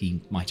all, or if he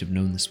might have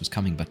known this was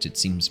coming, but it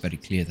seems very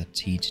clear that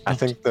he did not. I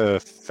think the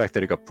fact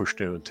that he got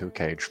pushed into a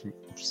cage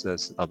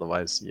says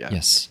otherwise, yeah.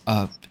 Yes.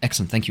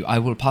 Excellent, thank you. I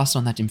will pass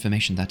on that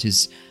information. That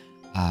is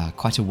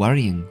quite a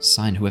worrying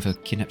sign. Whoever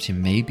kidnapped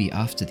him may be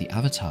after the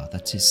Avatar.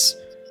 That is...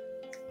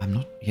 I'm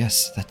not...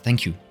 Yes,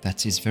 thank you.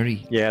 That is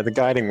very... Yeah, the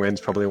guiding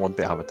winds probably want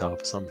the Avatar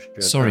for some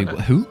shit. Sorry,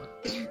 who?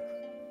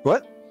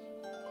 What?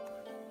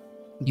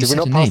 You said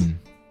a name.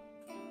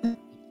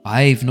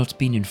 I've not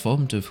been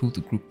informed of who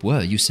the group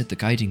were. You said the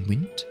Guiding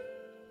Wind?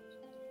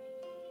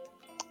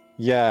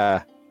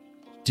 Yeah.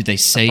 Did they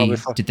say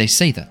that?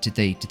 Did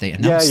they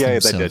announce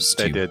themselves?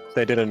 They did.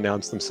 They did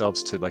announce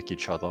themselves to like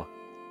each other.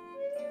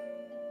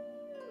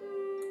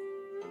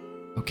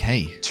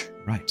 Okay.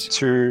 Right.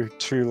 Two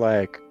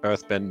like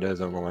earthbenders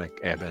and one like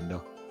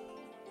airbender.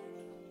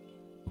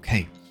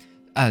 Okay.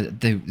 I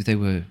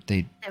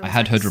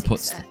had heard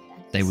reports that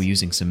they were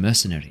using some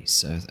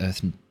mercenaries,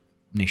 Earth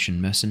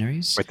Nation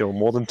mercenaries. Wait, there were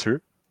more than two?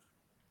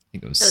 I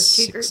think it was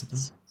 6 of them.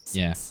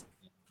 Yeah.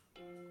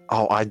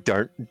 Oh, I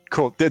don't.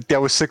 Cool.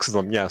 There were 6 of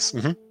them. Yes.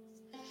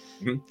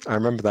 I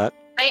remember that.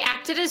 They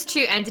acted as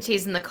 2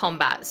 entities in the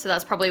combat, so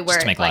that's probably where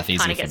it like,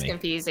 kind of gets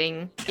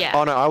confusing. Yeah.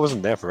 Oh no, I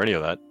wasn't there for any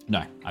of that.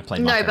 No, I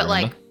played. No, but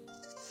like.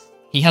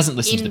 He hasn't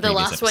listened to the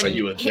previous last one.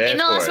 episode. In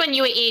the last one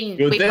you were in,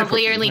 we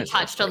probably only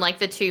touched on like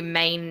the 2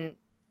 main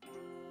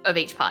of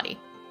each party.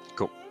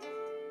 Cool.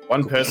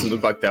 One person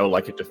looked like they were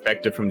like a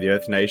defector from the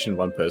Earth Nation.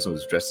 One person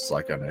was dressed as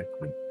like, I don't know,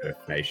 an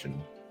Earth Nation.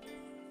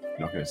 I'm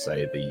not going to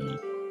say the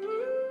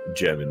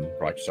German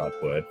Reichsstaat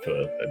word for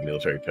a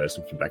military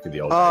person from back in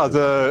the old days.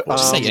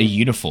 Just say a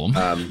uniform.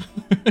 I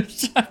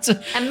was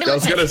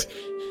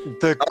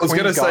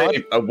going to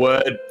say a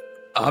word.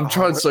 I'm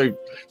trying to...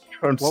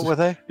 What were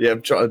they? Yeah,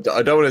 I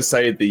don't want to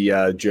say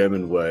the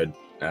German word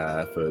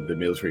for the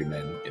military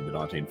men in the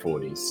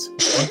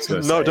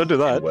 1940s. No, don't do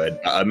that. Word.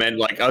 I meant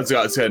like I was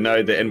going to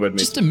know the N word.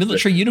 Just a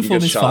military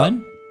uniform is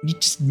fine.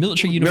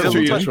 Military uniform.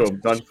 Military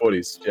uniform,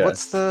 1940s. Yeah.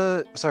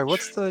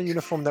 What's the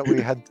uniform that we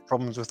had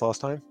problems with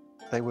last time?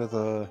 They were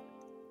the.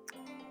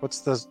 What's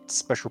the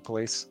special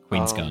police?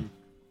 Queen's Guard.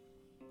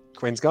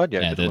 Queen's Guard,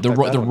 yeah. The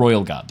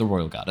Royal Guard. The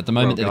Royal Guard. At the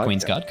moment, they're the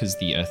Queen's Guard because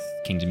the Earth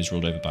Kingdom is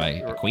ruled over by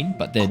a queen,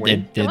 but they're the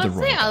Royal Guard.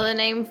 What's the other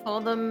name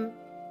for them?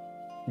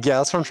 Yeah,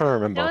 that's what I'm trying to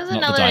remember. There was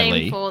another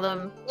name for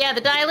them. Yeah,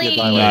 the Daily.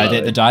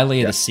 No, the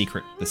Daily are the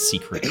secret. The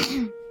secret.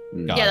 Guards.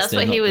 Yeah, that's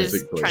what he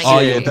was trying to Oh,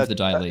 yeah, the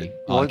Daily.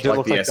 Did it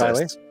look like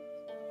Daily?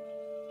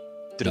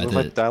 Did it look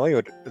like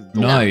Daily?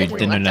 No.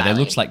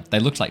 They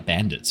looked like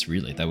bandits.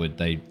 Really,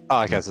 they.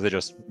 Oh, okay, so they're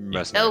just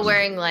mercenaries. They were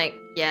wearing like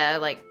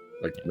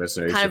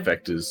mercenaries,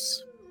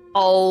 defectors.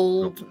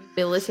 Old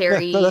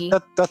military.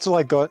 That's all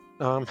I got.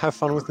 Have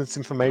fun with this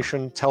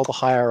information. Tell the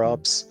higher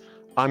ups.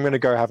 I'm gonna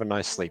go have a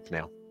nice sleep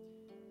now.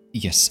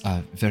 Yes,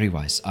 very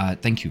wise.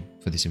 Thank you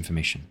for this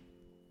information.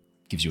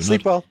 Gives you a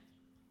sleep nod. well.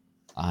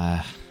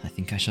 I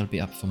think I shall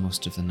be up for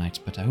most of the night,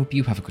 but I hope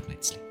you have a good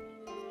night's sleep.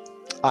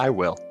 I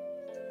will.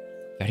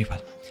 Very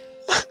well.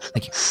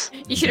 Thank you.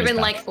 You should have been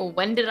like, well,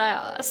 when did I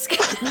ask?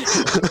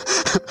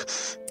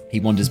 He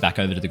wanders back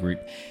over to the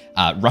group,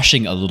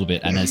 rushing a little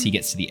bit, and as he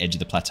gets to the edge of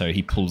the plateau,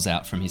 he pulls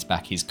out from his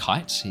back his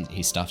kite.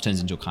 His staff turns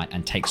into a kite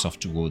and takes off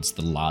towards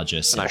the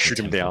larger. And I shoot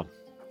him down.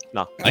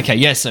 No. Okay,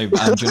 yeah. So do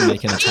you want to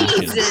make an attack?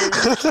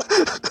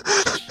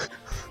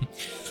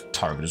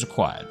 Target is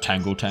acquired.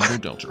 Tangle,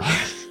 delta.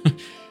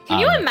 Can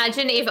you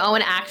imagine if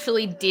Owen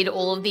actually did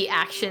all of the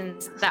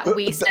actions that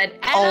we said,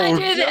 and I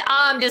did it?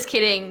 I'm just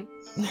kidding.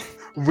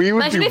 We would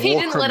Imagine be if he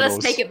war didn't criminals. let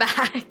us take it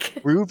back.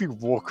 We would be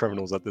war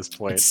criminals at this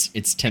point.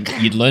 It's tempting.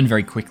 You'd learn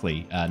very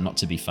quickly not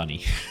to be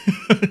funny.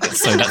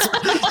 So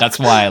that's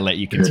why I let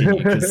you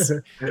continue, because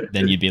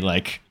then you'd be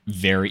like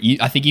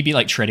I think you'd be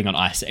like treading on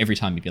ice every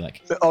time. You'd be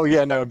like, oh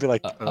yeah, no, it'd be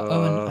like,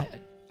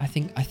 I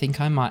think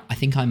I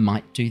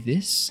might do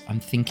this. I'm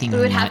thinking we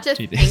would I have might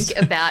to do this.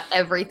 think about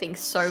everything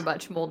so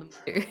much more than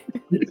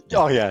we do.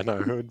 Oh yeah, no,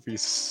 it would be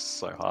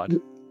so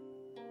hard.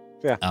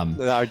 Yeah,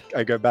 then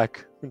I go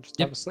back and just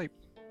have a sleep.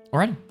 All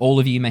right, all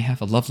of you may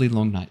have a lovely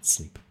long night's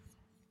sleep.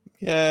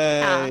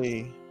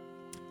 Yay!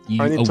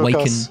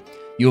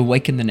 You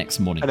awaken the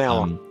next morning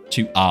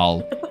to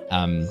Al,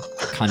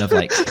 kind of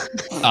like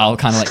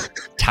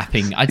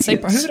tapping. I'd say,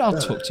 who would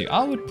Al talk to?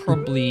 Al would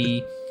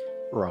probably.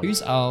 Rung.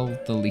 Who's Al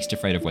the least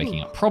afraid of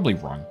waking up? Probably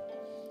Rung.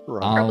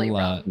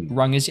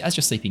 Rung, as you're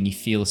sleeping, you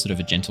feel sort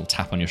of a gentle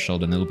tap on your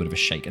shoulder and a little bit of a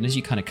shake. And as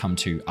you kind of come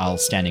to, Al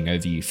standing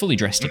over you, fully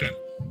dressed again.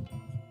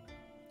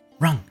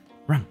 Rung,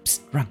 psst,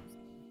 Rung.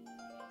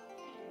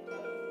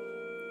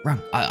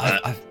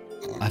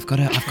 I've got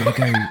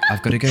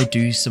to go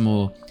do some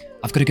more.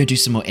 I've got to go do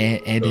some more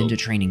airbender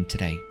training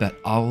today. But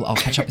I'll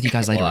catch up with you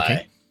guys later.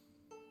 Okay?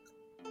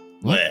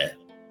 What? Where?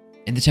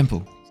 In the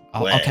temple.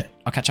 I'll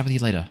catch up with you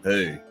later.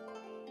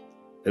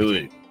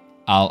 Who?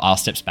 Al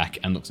steps back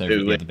and looks over at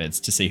the Really? other beds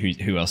to see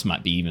who else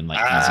might be even like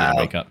easier to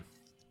wake up.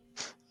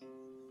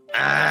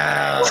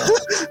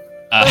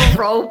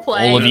 Role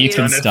play. All of you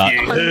can is start.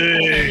 on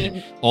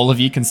point. All of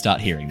you can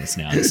start hearing this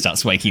now. It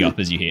starts waking up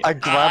as you hear. I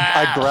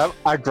grab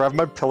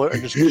my pillow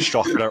and just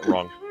shock it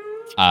wrong.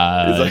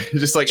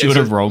 Just like do you want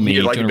it's to roll me?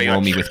 you're Do like you want to being roll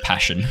like- me with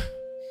passion?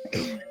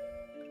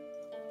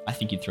 I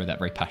think you'd throw that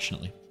very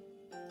passionately.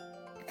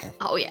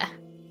 Oh yeah.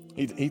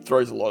 He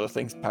throws a lot of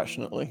things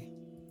passionately.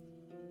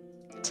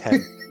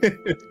 10.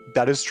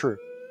 That is true.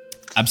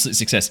 Absolute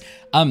success.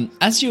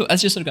 As you're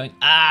sort of going,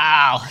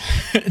 ow,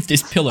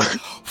 this pillow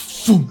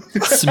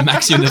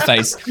smacks you in the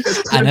face,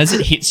 and as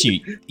it hits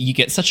you, you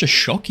get such a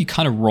shock, you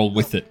kind of roll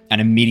with it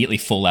and immediately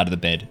fall out of the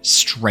bed,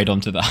 straight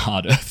onto the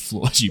hard earth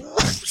floor as you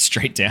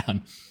straight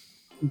down.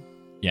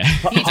 Yeah.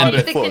 You And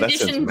take the before, that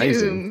sounds condition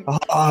amazing. doom.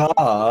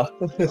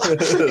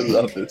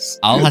 Love this.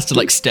 Al has to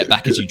like step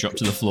back as you drop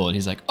to the floor, and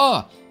he's like,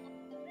 "Oh,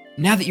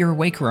 now that you're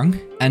awake, Rung,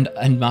 and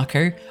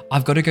Marco,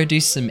 I've got to go do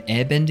some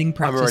airbending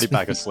practice." I'm already with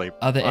back the asleep.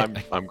 Other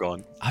I'm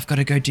gone. I've got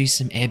to go do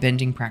some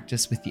airbending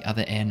practice with the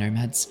other air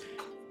nomads.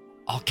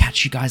 I'll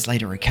catch you guys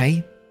later,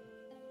 okay?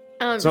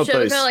 It's not Should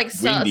those go, like,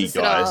 start windy to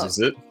sit guys, up. is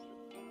it?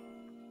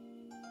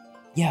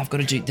 Yeah, I've got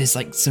to do. There's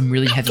like some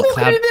really heavy Talking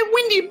cloud. to them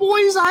windy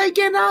boys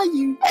again, are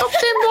you? Not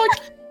them like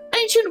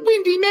ancient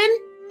windy men.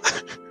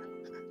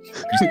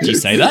 Did you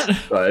say that?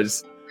 I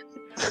just...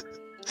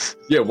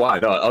 Yeah, why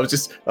not?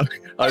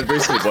 I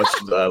recently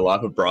watched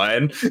Life of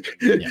Brian.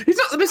 He's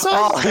not the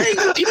Messiah.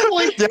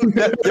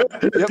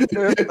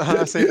 Yep.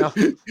 I see now.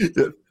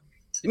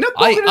 You're not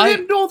talking to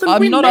them northern I'm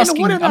wind not men or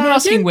asking. whatever, I'm not are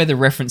asking you? where the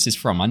reference is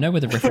from. I know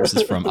where the reference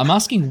is from. I'm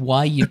asking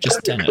why you've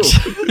just done it.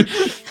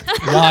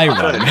 Why,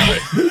 Ron?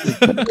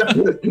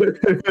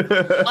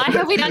 Why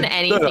have we done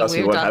anything Don't ask me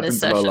we've what done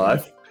this happens in my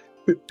session? life.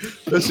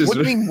 That's just What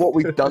do you mean what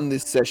we've done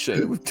this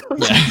session? We've done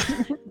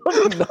nothing.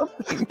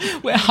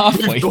 We're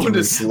halfway We've gone to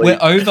through. sleep. We're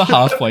over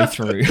halfway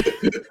through.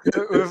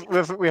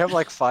 We have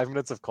like 5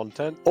 minutes of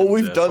content. All and,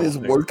 we've done is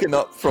something. woken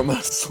up from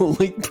a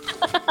sleep.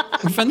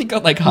 We've only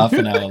got like half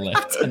an hour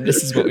left, and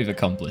this is what we've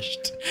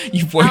accomplished.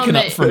 You've woken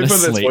up mate. from a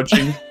Everyone that's sleep.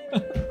 watching,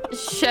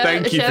 Sheva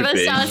thank you for being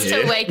starts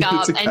here. to wake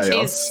up It's a and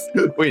chaos.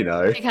 We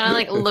know. she kind of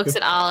like looks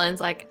at Al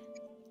and's like,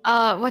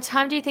 what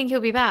time do you think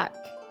he'll be back?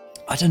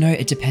 I don't know.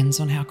 It depends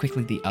on how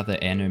quickly the other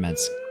air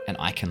nomads and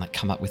I can like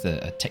come up with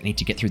a technique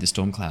to get through the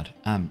storm cloud.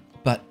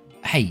 But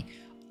hey,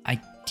 I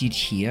did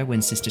hear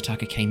when Sister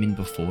Tucker came in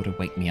before to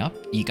wake me up.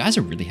 You guys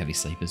are really heavy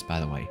sleepers, by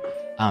the way.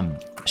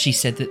 She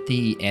said that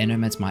the air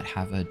nomads might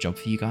have a job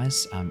for you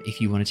guys. If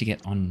you wanted to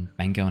get on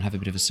Mango and have a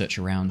bit of a search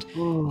around.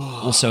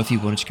 Also, if you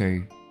wanted to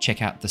go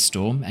check out the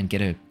storm and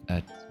get a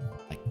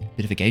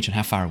bit of a gauge on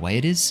how far away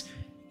it is.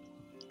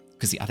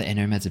 Because the other air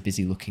nomads are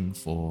busy looking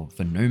for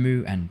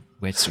Nomu, and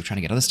we're still trying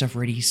to get other stuff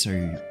ready.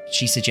 So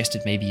she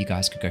suggested maybe you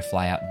guys could go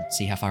fly out and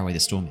see how far away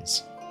the storm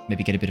is.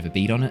 Maybe get a bit of a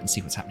bead on it and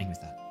see what's happening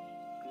with that.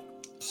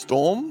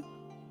 Storm?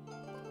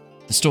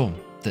 The storm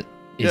that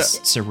is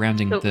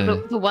surrounding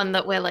The one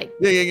that we're like,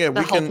 Yeah. the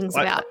We whole can. thing's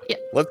about. Yeah.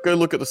 Let's go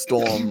look at the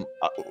storm.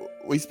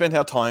 We spent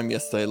our time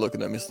yesterday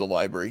looking at Mr.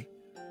 Library.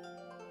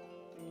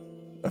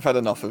 I've had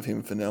enough of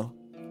him for now.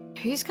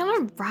 Who's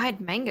gonna ride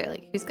Mango?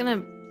 Like, who's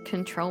gonna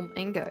control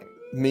Mango?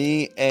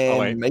 Me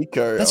and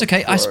Mako. That's are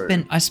okay.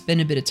 pro. I spent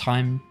a bit of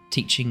time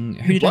teaching.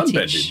 Who did I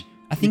teach?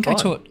 I think I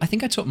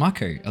taught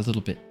Marco a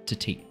little bit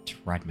to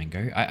ride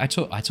Mango. I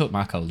taught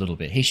Marco a little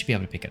bit. He should be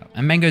able to pick it up.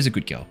 And Mango's a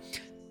good girl.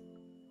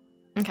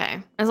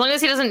 Okay. As long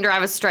as he doesn't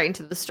drive us straight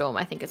into the storm,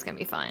 I think it's gonna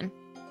be fine.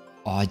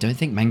 Oh, I don't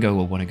think Mango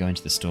will want to go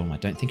into the storm. I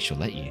don't think she'll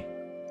let you.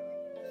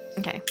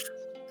 Okay.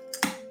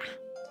 The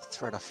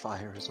threat of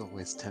fire is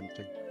always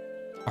tempting.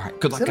 All right.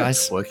 Good luck,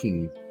 guys.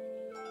 Working.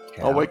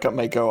 I'll wake up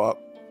Mako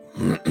up.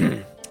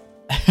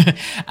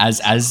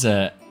 as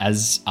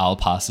Al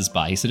passes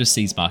by, he sort of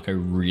sees Marco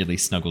really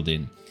snuggled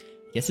in.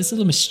 He gets this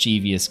little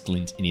mischievous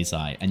glint in his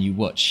eye, and you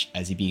watch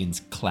as he begins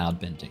cloud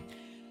bending.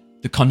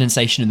 The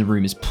condensation in the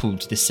room is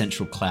pulled to this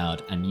central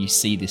cloud, and you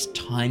see this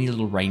tiny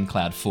little rain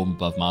cloud form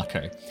above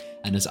Marco.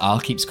 And as Al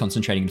keeps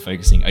concentrating and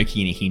focusing,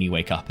 Oki and Ahini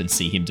wake up and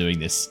see him doing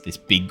this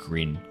big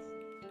grin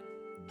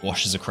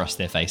washes across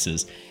their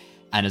faces.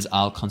 And as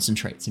Al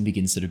concentrates and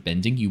begins sort of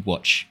bending, you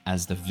watch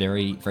as the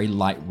very, very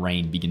light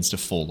rain begins to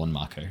fall on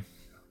Marco.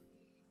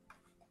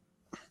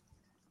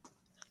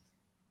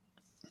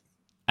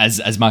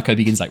 As Marco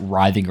begins like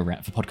writhing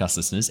around, for podcast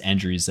listeners,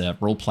 Andrew's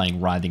role-playing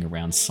writhing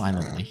around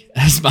silently.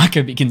 As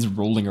Marco begins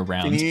rolling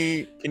around,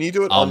 Can you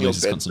do it Al on your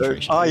loses bed?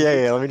 concentration. Oh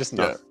yeah. Let me just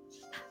know.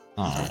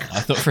 Oh, I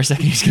thought for a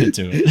second he was going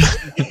to do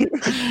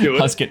it. Do it.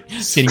 I was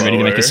getting ready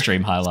to make a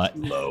stream highlight.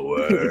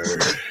 Lower.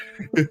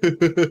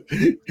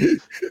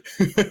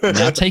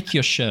 Now take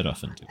your shirt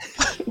off and do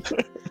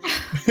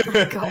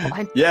it.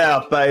 God.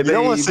 Yeah, baby. You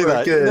don't want to see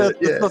that. Good. No,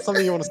 Yeah. that's not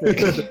something you want to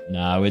see.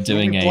 Nah, we're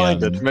doing You'll be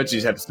blinded. Imagine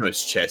you have so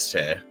much chest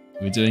hair.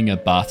 We're doing a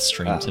bath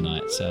stream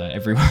tonight, so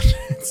everyone,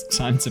 it's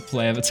time to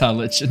play Avatar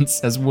Legends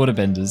as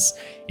waterbenders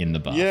in the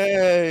bath.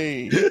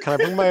 Yay! Can I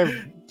bring my?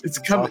 It's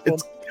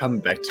coming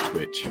back to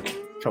Twitch.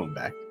 Coming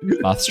back.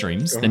 Bath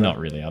streams, they're not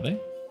really, are they?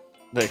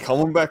 They're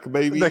coming back,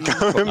 baby. They're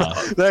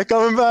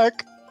coming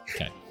back.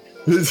 Okay.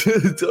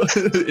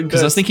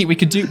 Because I was thinking we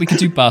could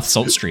do bath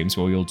salt streams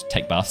where we all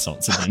take bath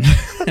salts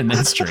and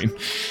then stream.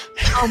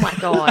 Oh my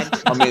god.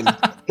 I mean,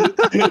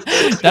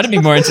 that'd be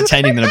more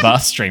entertaining than a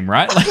bath stream,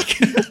 right? Like,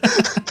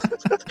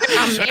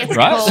 it's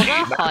right? called a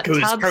hot Who's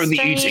tub currently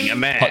stream. eating a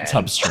man. hot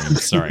tub stream.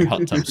 Sorry,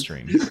 hot tub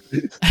stream.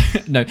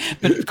 No,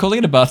 but calling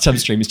it a bathtub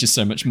stream is just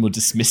so much more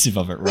dismissive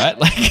of it, right?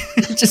 Like,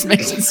 it just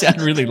makes it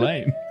sound really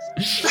lame.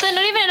 They're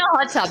not even in a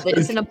hot tub, they're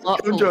just in a Come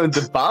bottle. join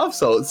the bath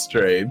salt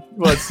stream.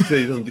 What's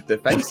they don't get their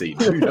face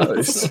eaten? Who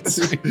knows?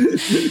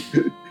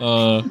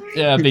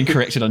 Yeah, I've been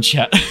corrected on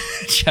chat.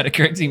 Chat are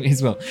correcting me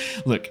as well.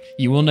 Look,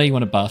 you all know you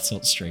want a bath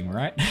salt stream,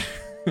 right?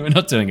 We're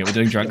not doing it. We're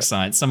doing drunk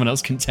science. Someone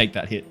else can take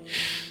that hit,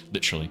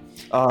 literally.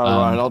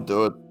 alright, I'll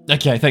do it.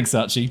 Okay, thanks,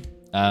 Archie.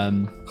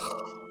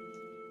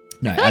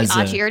 No, I feel like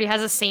Archie already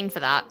has a scene for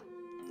that.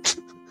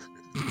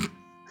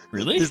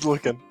 Really? He's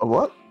looking. A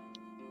what?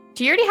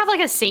 Do you already have like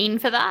a scene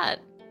for that?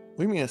 What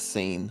do you mean a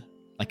scene?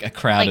 Like a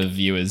crowd Like of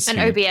viewers. An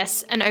who-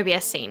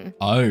 OBS scene.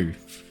 Oh,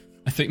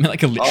 I think you meant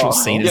like a literal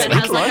scene. yeah, It's That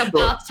like, has like a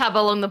bathtub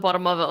along the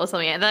bottom of it or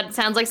something. That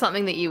sounds like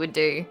something that you would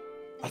do.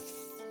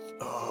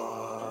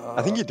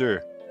 I think you do.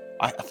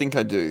 I think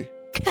I do.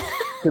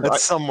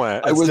 It's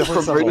somewhere. I It's was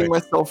definitely promoting somewhere.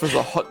 myself as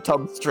a hot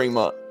tub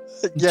streamer.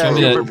 Yeah, do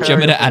you're you want me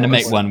preparing to for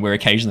animate this. one where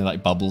occasionally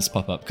like bubbles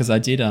pop up? Because I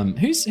did.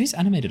 Whose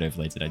animated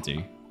overlay did I do?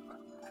 I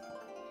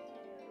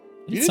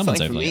You did did someone's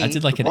something for overlay. I me.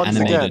 did like an Once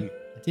animated. again.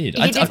 I did.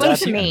 You I, did I've one done a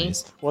for few me.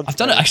 animes. Once I've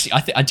done it again.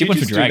 actually. I did one for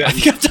just do drag. that I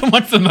think I've done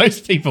one for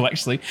most people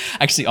actually.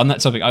 Actually, on that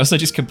topic, I also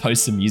just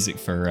composed some music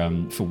for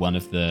one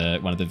of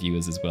the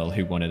viewers as well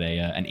who wanted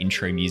an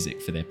intro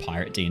music for their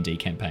pirate D&D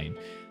campaign.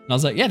 And I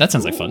was like, yeah, that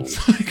sounds like fun.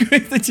 So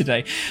quickly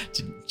today,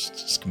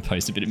 just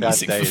composed a bit of Bad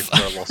music day for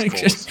for a fun.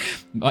 lost cause.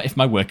 If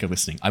my work are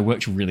listening, I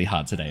worked really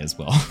hard today as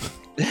well.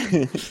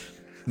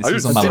 This I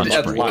was just on my did lunch it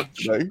at break.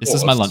 lunch. This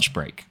was my lunch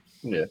break.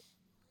 Yeah.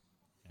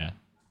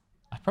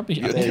 I probably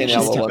You got Yeah, a 10 she's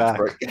hour back.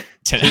 lunch break.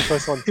 Keep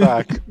us on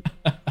track.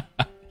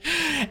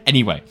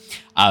 Anyway,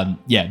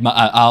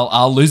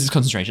 I'll lose his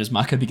concentration as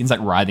Marco begins like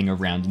writhing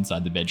around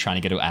inside the bed,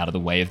 trying to get out of the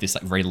way of this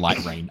like very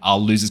light rain.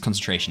 I'll lose his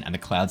concentration, and the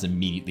clouds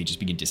immediately just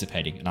begin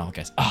dissipating. And I'll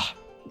go, I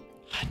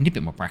need a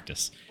bit more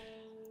practice.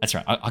 That's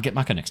right. I'll get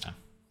Marco next time.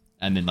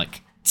 And then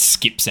like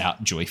skips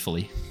out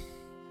joyfully.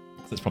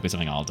 That's probably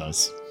something Al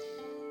does.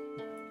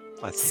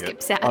 I see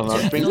it. Skips out. I don't know,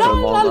 it's been so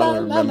long, I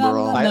don't remember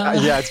all.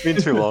 Yeah, it's been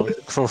too long.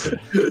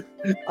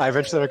 I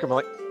eventually look at him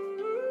like,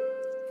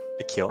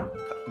 Akil?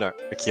 No,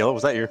 Akil,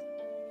 was that you?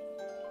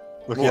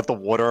 Looking at the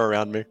water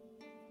around me.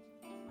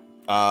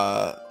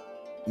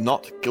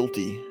 Not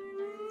guilty.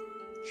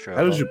 Sure,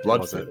 How does your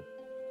blood was feel?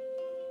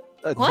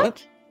 it?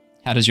 What?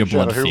 How does your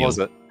Sure, blood who feel? was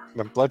it?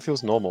 My blood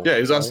feels normal. Yeah,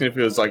 he was asking if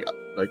it was like,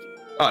 oh,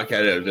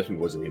 okay, no, it definitely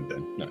wasn't him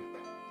then. No.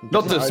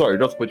 Not to, sorry,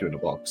 not to put you in a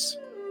box.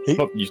 He-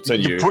 Not you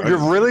said you. You're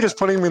really just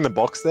putting him in the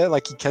box there.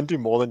 Like he can do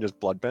more than just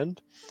bloodbend.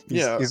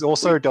 Yeah, He's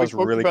also we does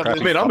talked really about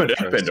crappy. I mean, I'm an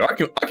cover shows.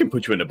 earthbender. I can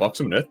put you in a box.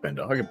 I'm an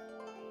earthbender. I can.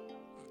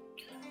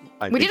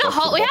 We had a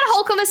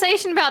whole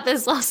conversation about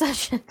this last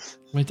session.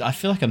 Wait, I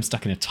feel like I'm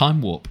stuck in a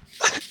time warp.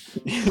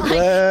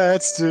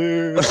 Let's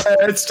do.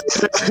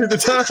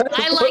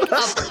 I like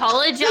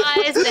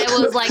apologized. There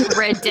was like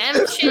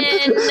redemption,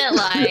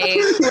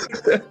 like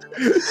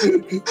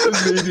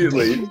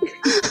Immediately.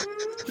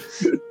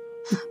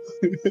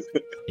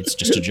 It's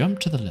just a jump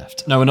to the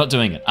left. No, we're not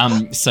doing it.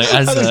 So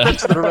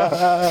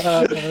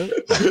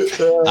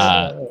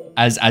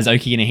as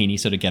Oki and Ahini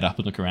sort of get up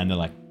and look around, they're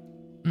like,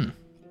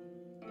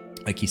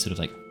 Oki sort of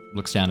like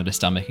looks down at her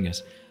stomach and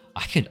goes,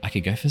 I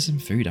could go for some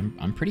food.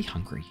 I'm pretty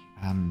hungry.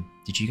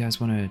 Did you guys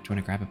want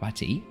to grab a bite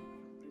to eat?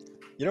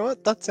 You know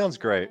what? That sounds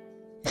great.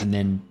 And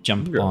then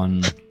jump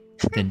on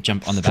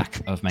the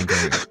back of Mango,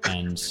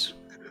 and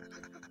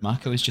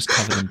Marco is just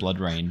covered in blood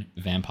rain,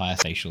 vampire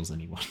facials.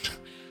 Anyone?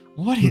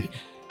 What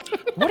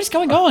is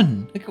going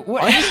on? Like,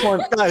 what? I just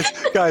want,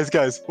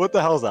 Guys, what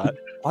the hell's that?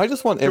 I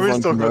just want Can we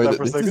everyone just to talk about know that that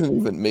for a this second? isn't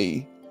even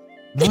me.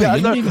 No, Yeah,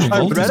 you're not even I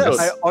involved in read it. this.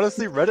 I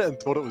honestly read it and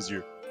thought it was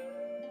you.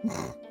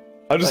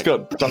 I just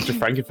got Dr.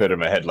 Frankenfurter in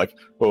my head, like,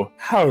 well,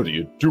 how do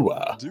you do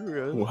that?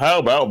 Do Well, how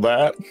about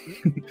that?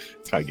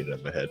 Can't get it out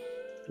of my head.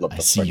 Love I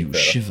the see you Frankenfurter.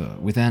 shiver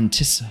with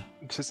anticipation.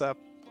 Just a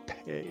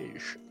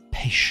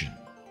page.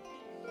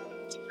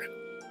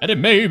 And it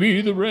may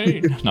be the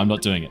rain. No, I'm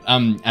not doing it.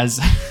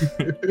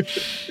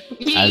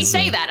 you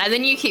say that and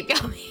then you keep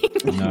going.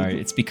 No,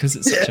 it's because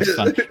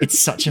it's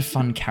such a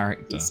fun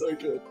character. It's so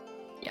good.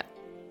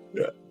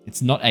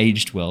 It's not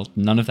aged well.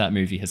 None of that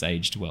movie has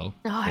aged well.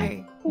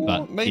 No.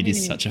 But it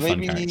is such a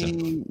fun character.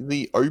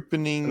 The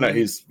opening. No,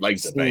 his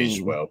legs have aged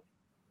scene. well.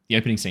 The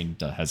opening scene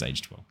has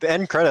aged well. The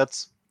end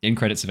credits. The end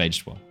credits have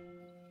aged well.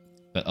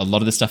 But a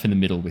lot of the stuff in the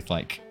middle with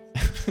like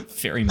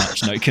very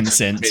much no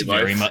consent,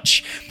 very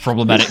much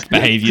problematic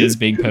behaviors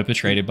being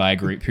perpetrated by a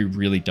group who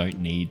really don't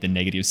need the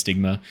negative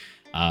stigma.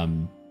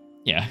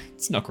 Yeah,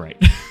 it's not great.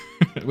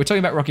 We're talking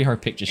about Rocky Horror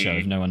Picture Show,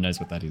 if no one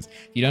knows what that is.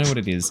 If you don't know what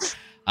it is,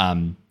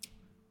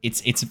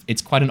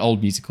 it's quite an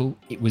old musical.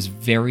 It was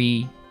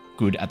very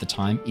good at the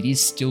time. It is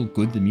still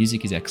good. The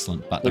music is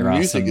excellent, but The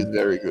music is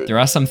very good. there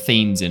are some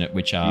themes in it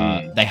which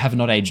are they have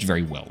not aged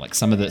very well. Like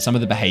some of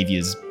the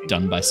behaviors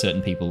done by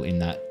certain people in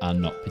that are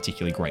not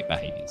particularly great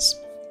behaviors.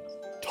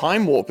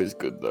 Time Warp is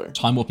good though.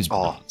 Time Warp is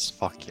Oh, brilliant.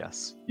 fuck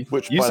yes.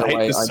 Which, You used by to the hate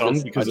way, this I song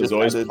just- because I it was just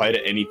always added- played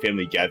at any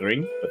family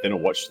gathering, but then I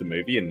watched the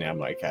movie and now I'm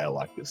like, okay, I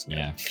like this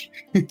now.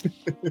 Yeah.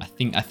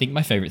 I think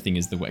my favorite thing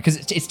is the way, because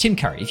it's Tim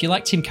Curry. If you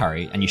like Tim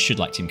Curry, and you should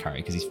like Tim Curry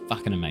because he's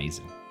fucking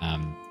amazing.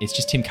 It's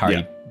just Tim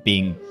Curry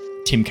being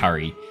Tim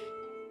Curry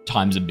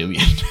times a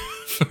billion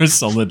for a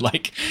solid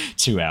like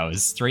 2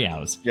 hours, 3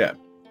 hours. Yeah.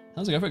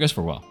 How's it go? It goes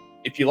for a while.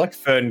 If you like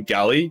Fern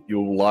Gully,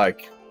 you'll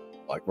like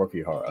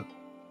Rocky Horror.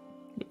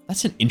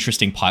 That's an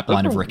interesting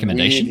pipeline of That's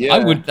recommendation. weird, I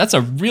yeah. would. That's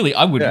a really.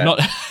 I would Yeah.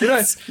 not. You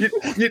know,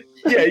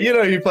 you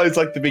know who plays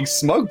like the big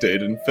smug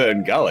dude in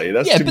Fern Gully?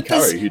 That's Tim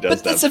Curry who does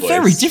but that's that a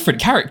very different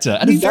character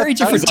and a very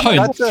different tone.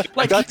 That's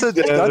Like-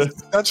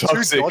 two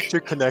Toxic. dots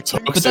you're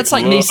connecting. But that's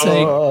like me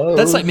saying.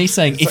 That's like me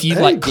saying if you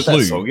like good that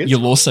Clue, song is.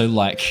 you'll also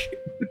like.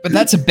 But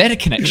that's a better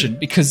connection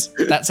because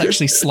that's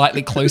actually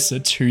slightly closer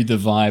to the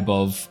vibe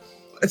of.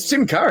 It's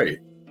Tim Curry.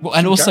 Well,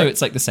 and also Curry.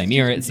 it's like the same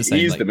era. It's the same.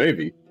 He is Like, the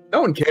movie. No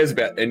one cares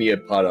about any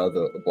part of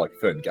like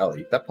Fern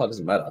Gully. That part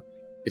doesn't matter.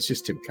 It's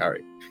just Tim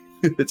Curry.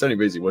 That's the only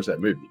reason you watch that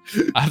movie.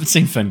 I haven't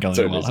seen Fern Gully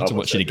So in a while. it is. I'll have to I'll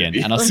watch watch it that again,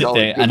 movie. and I'll sit Fern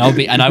there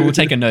Gully. and I will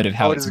take a note of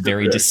how Oh, it's it is a good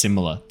very movie.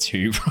 dissimilar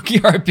to Rocky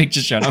Horror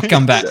Picture Show. And I'll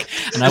come back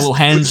and I will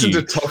hand Listen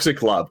you to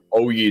Toxic Love.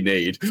 All you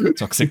need.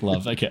 Toxic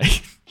Love. Okay,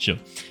 sure.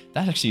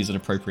 That actually is an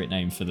appropriate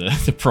name for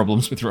the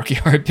problems with Rocky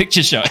Horror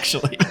Picture Show.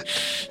 Actually,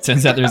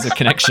 turns out there is a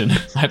connection.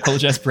 I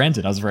apologize,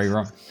 Brandon. I was very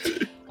wrong.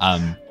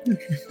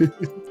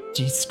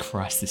 Jesus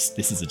Christ,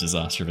 this is a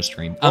disaster of a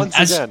stream. Once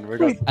again, we're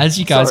going. As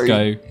you guys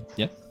Sorry. go,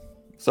 yep,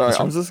 Sorry, That's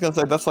I right. was just gonna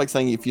say that's like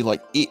saying if you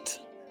like it,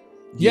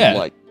 Yeah. you'd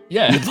like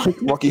yeah, you'd like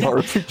Rocky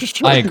Horror Picture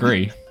Show. I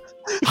agree.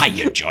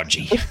 Hiya,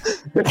 Georgie.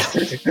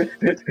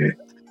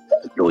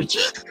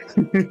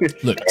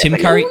 Look,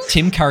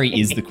 Tim Curry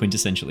is the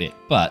quintessential it,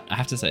 but I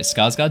have to say,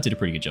 Skarsgård did a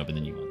pretty good job in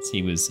the new ones.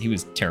 He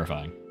was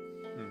terrifying.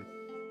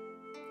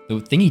 The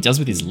thing he does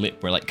with his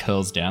lip, where it like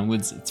curls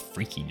downwards, it's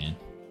freaky, man.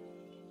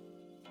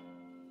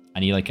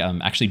 And he like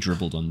actually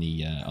dribbled on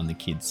the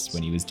kids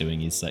when he was doing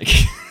his like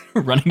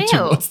running Ew.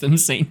 towards them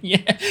scene. Yeah,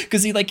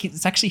 because he like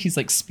it's actually his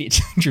like spit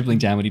dribbling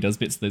down when he does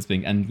bits of those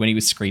things. And when he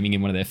was screaming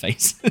in one of their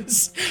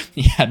faces,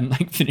 he hadn't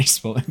like finished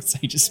swallowing, so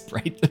he just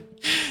sprayed them.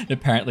 And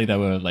apparently they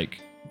were like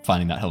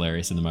finding that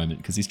hilarious in the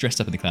moment because he's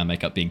dressed up in the clown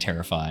makeup, being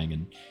terrifying,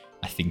 and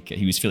I think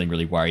he was feeling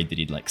really worried that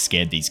he'd like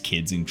scared these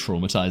kids and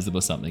traumatized them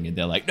or something. And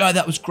they're like, "No,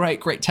 that was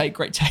great take."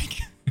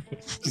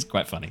 It's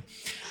quite funny.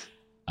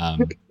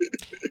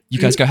 You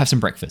guys go have some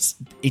breakfast.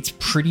 It's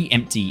pretty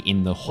empty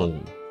in the hall,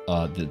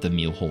 the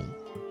meal hall.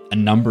 A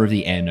number of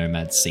the air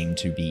nomads seem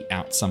to be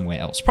out somewhere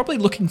else, probably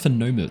looking for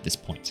Noma at this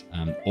point,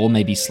 or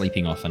maybe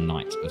sleeping off a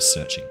night of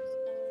searching.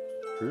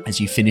 As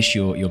you finish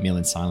your meal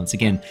in silence,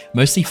 again,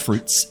 mostly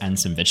fruits and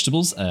some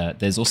vegetables.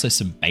 There's also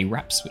some bay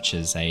wraps, which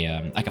is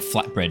a like a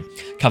flatbread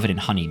covered in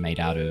honey made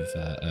out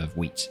of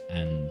wheat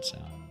and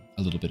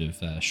a little bit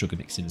of sugar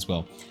mixed in as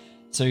well.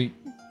 So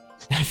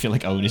I feel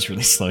like Owen is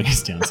really slowing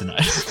us down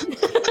tonight.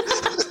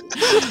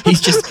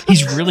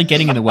 He's really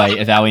getting in the way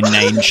of our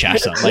inane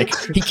chatter. Like,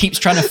 he keeps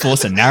trying to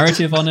force a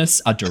narrative on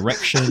us, a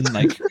direction.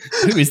 Like,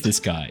 who is this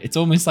guy? It's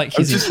almost like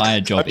his entire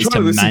job is to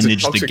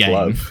manage the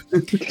game.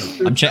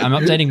 I'm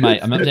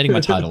updating my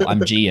title.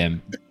 I'm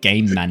GM,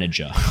 game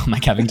manager. I'm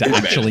like having to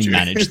actually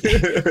manage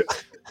things.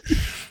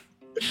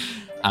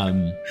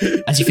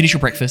 As you finish your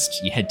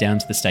breakfast, you head down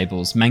to the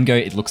stables. Mango,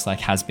 it looks like,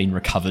 has been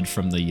recovered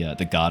from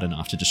the garden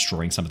after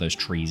destroying some of those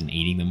trees and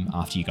eating them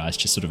after you guys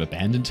just sort of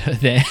abandoned her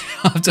there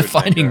after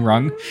finding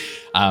Rung.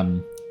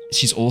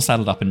 She's all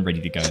saddled up and ready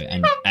to go.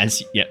 And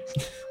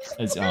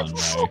oh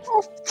no.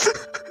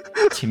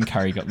 Tim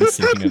Curry got me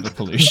sinking over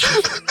pollution.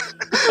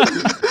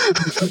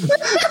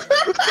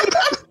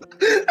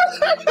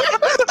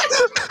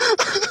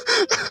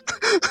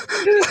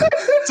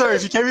 Sorry,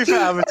 if you came here for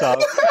Avatar,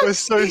 we're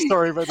so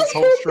sorry about this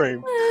whole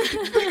stream.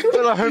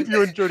 But I hope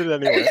you enjoyed it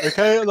anyway,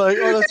 okay? Like,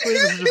 honestly,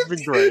 this has just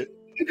been great.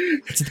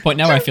 It's at the point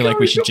now where I feel like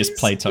we should just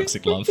play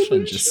Toxic Love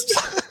and just...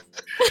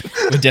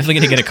 We're definitely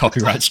going to get a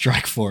copyright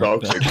strike for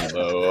it. Toxic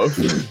Love.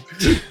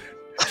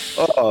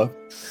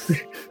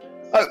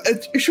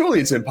 Surely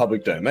it's in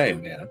public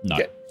domain now. No.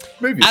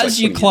 Movies As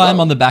like you climb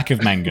on the back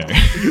of Mango,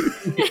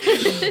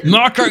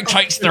 Marco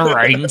takes the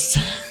reins.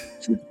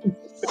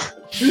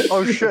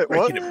 Oh shit,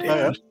 what? Breaking him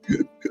Oh,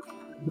 yeah.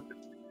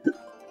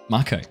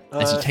 Marco,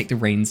 as you take the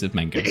reins of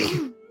Mango,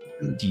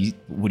 what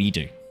do you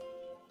do?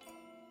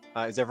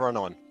 Is everyone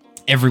on?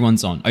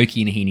 Everyone's on.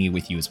 Oki and Ahini are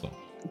with you as well.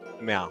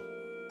 Meow.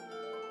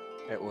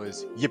 It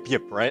was yip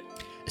yip, right?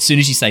 As soon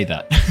as you say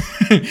that,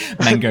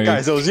 Mango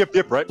Guys, it was yip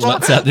yip, right?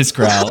 lets out this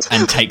growl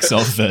and takes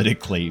off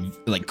vertically,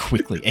 like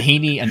quickly.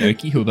 Ahini and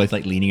Oki, who are both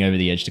like leaning over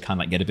the edge to kind of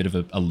like get a bit of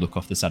a look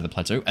off the side of the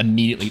plateau,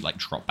 immediately like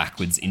drop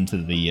backwards into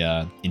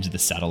the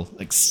saddle,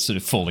 like sort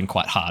of falling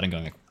quite hard and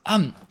going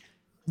like,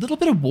 little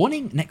bit of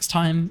warning next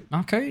time,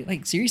 Marco.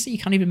 Like seriously, you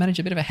can't even manage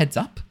a bit of a heads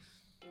up.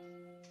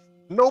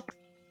 Nope.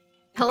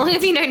 How long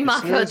have you known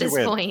Marco snooze, at this you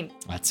win. point?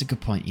 That's a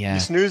good point. Yeah, You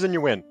snooze and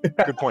you win.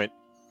 Good point.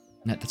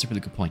 no, that's a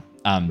really good point.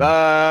 Don't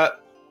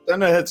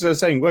know how the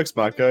saying works,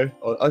 Marco.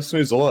 I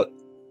snooze a lot.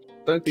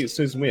 Don't think it's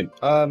snooze and win.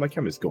 My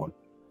camera's gone.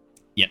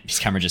 Yep, his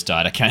camera just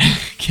died. I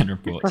can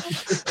report.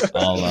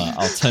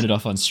 I'll turn it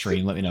off on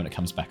stream. Let me know when it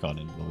comes back on,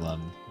 and we'll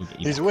get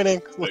you. He's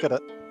winning. Look at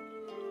it.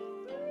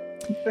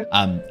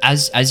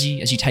 As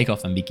you take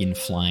off and begin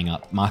flying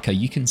up, Marco,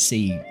 you can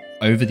see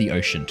over the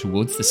ocean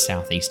towards the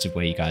southeast of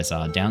where you guys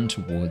are, down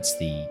towards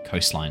the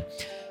coastline,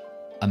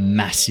 a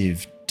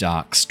massive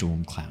dark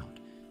storm cloud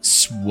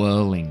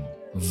swirling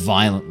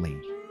violently,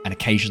 and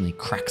occasionally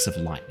cracks of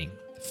lightning,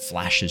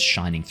 flashes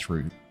shining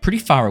through. Pretty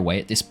far away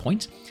at this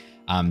point,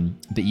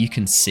 but you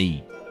can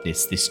see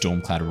this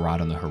storm cloud right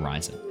on the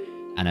horizon.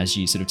 And as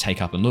you sort of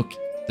take up and look,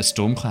 the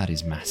storm cloud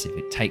is massive.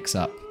 It takes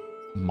up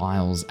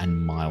miles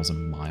and miles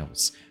and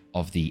miles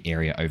of the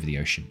area over the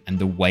ocean, and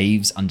the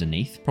waves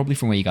underneath, probably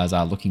from where you guys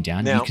are looking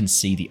down, Now, you can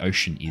see the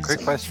ocean is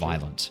quick question.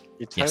 violent.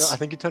 I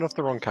think you turned off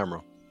the wrong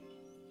camera.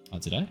 Oh,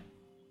 did I?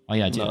 Oh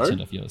yeah, I did. No. I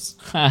turned off yours.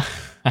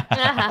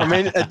 I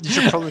mean, you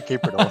should probably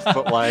keep it off,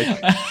 but like,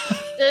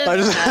 I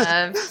just-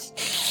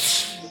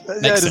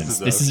 Makes sense.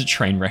 This is a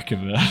train wreck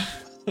of a.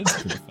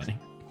 That's pretty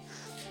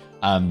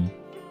funny.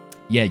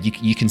 Yeah,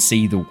 you can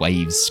see the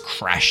waves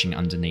crashing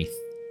underneath.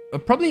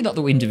 Probably not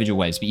the individual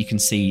waves, but you can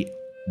see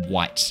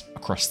white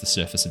across the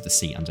surface of the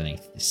sea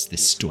underneath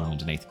this storm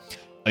underneath.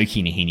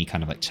 Oki and Ahini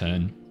kind of like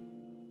turn,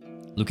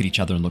 look at each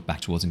other, and look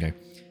back towards and go,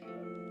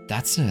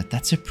 "That's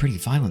a pretty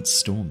violent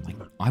storm. Like,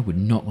 I would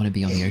not want to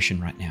be on the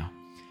ocean right now."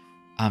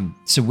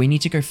 So we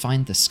need to go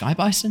find the sky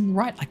bison,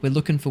 right? Like, we're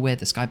looking for where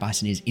the sky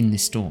bison is in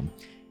this storm.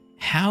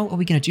 How are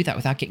we going to do that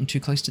without getting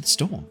too close to the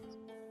storm?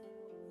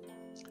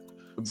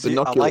 See,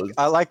 Binoculars.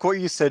 I like what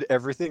you said.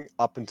 Everything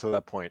up until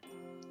that point.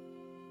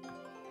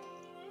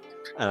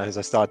 And as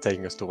I start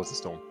taking us towards the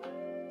storm.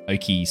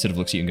 Oki sort of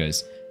looks at you and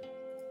goes,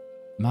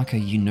 "Marco,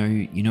 you know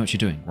what you're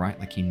doing, right?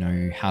 Like, you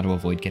know how to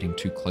avoid getting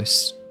too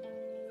close.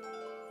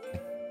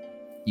 Like,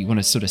 you want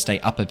to sort of stay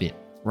up a bit,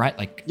 right?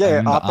 Like, I Yeah,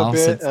 remember up a Al bit,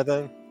 said- and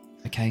then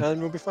okay,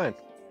 we'll be fine.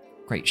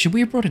 great. Should we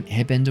have brought an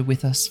airbender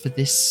with us for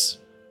this?"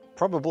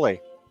 Probably,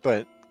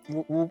 but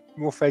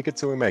we'll fake it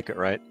till we make it,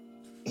 right?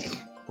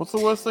 What's the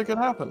worst that could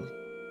happen?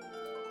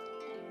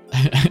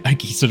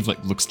 Oki sort of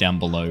like looks down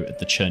below at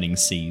the churning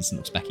seas and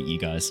looks back at you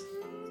guys.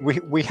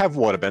 We have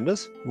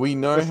waterbenders. We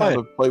know We're how fine.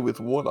 to play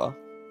with water.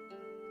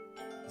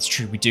 It's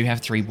true, we do have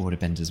 3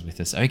 waterbenders with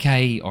us.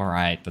 Okay,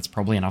 alright, that's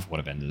probably enough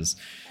waterbenders.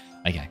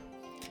 Okay.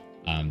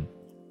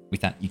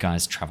 With that, you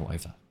guys travel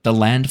over. The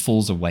land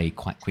falls away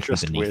quite quickly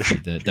Just beneath wish. you.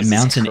 The Jesus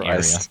mountain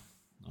Christ.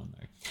 area. Oh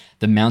no.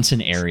 The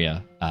mountain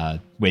area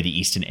where the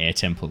Eastern Air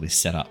Temple is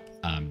set up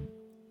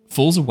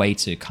falls away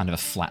to kind of a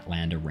flat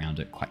land around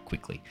it quite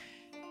quickly.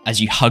 As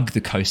you hug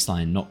the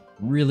coastline, not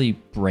really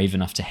brave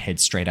enough to head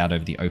straight out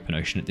over the open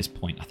ocean at this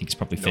point, I think it's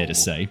probably fair to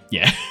say.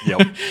 Yeah.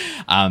 Yep.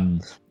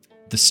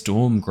 The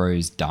storm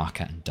grows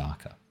darker and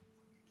darker.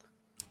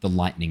 The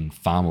lightning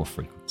far more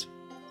frequent.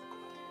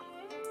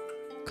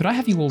 Could I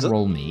have you all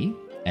roll me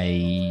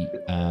a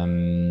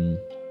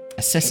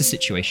assess a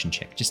situation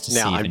check just to see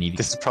if any of you...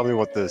 This is probably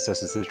what the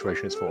assessor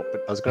situation is for,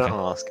 but I was going to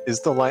ask, is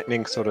the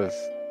lightning sort of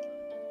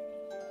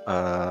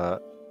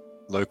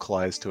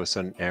localized to a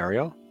certain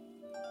area?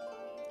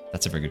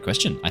 That's a very good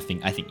question. I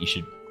think you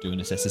should do an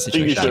assess the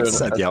think you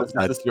situation.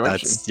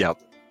 should. Yep.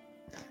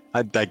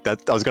 I like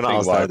that. I was going to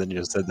ask that, then you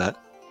just said that.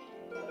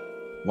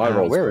 My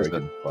roll's where very is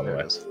good, by the There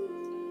way. it is.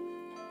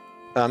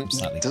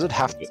 Slightly Does it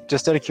have?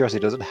 Just out of curiosity,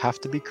 does it have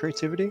to be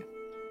creativity?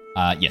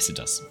 Yes, it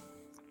does.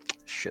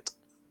 Shit.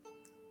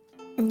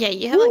 Yeah,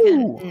 you have like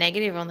a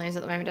negative on those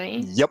at the moment, don't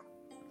you? Yep.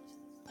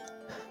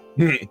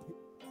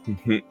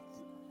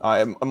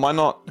 I might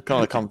not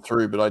kind of come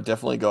through, but I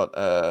definitely got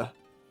a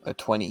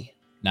 20.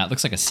 Now it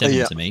looks like a 7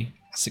 yeah. to me.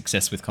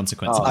 Success with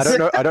consequences. I don't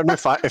know. I don't know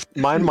if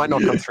mine might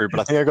not come through, but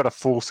I think I got a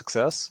full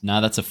success. No,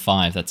 that's a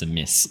 5. That's a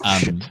miss.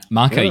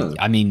 Marco,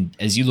 I mean,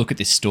 as you look at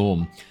this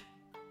storm,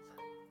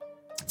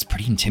 it's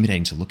pretty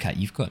intimidating to look at.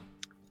 You've got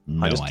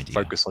no I just idea.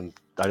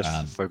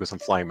 focus on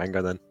flying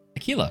mango then.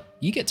 Akila,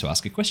 you get to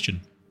ask a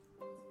question.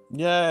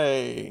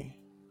 Yay!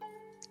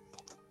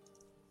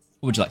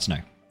 What would you like to know?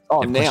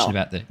 Oh, You have a now. question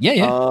about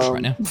the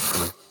right now.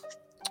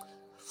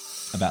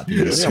 About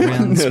the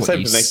surrounds, what Save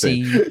you for next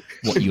see,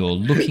 what you're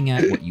looking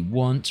at, what you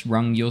want.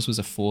 Rung, yours was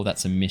a 4,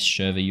 that's a miss.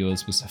 Sherva,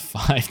 yours was a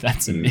 5,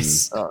 that's a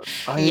miss.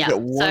 Yeah, so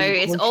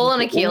it's all on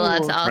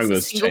Akila to ask a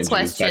Rango's single changing his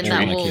question that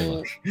battery.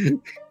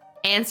 will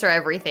answer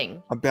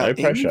everything. About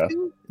No pressure.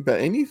 anything? About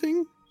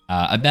anything?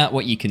 About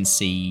what you can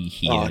see,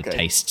 hear, Oh, okay.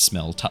 taste,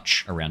 smell,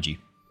 touch around you.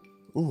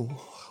 Ooh,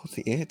 what's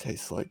the air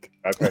taste like?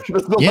 No pressure.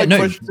 That's not Yeah, my no,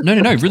 question.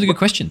 no. Really good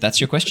question. That's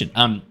your question.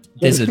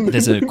 There's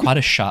a quite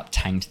a sharp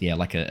tang to the air,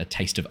 like a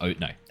taste of oat.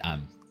 No,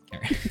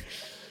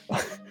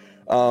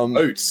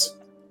 Oats.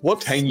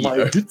 What's Tangy my-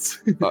 oats.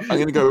 I'm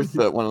gonna go with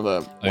one of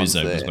the ones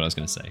ozone there. is what I was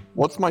going to say.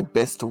 What's my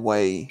best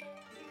way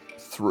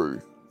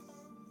through?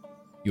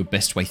 Your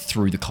best way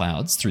through the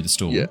clouds, through the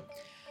storm. Yeah.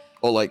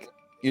 Or like,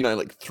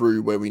 like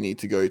through where we need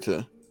to go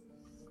to.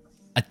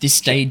 At this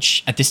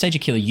stage,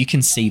 Akila, you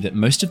can see that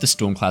most of the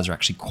storm clouds are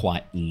actually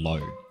quite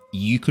low.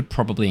 You could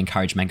probably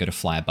encourage Mango to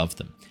fly above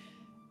them.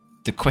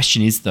 The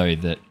question is, though,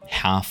 that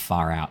how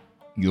far out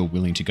you're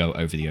willing to go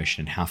over the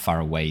ocean and how far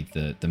away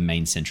the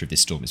main center of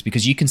this storm is.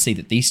 Because you can see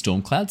that these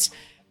storm clouds,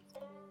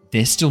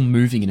 they're still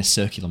moving in a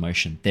circular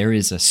motion. There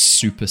is a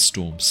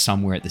superstorm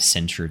somewhere at the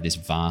center of this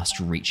vast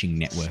reaching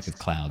network of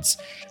clouds.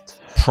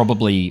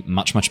 Probably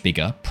much, much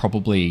bigger,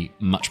 probably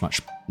much, much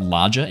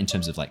larger in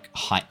terms of like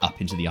height up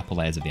into the upper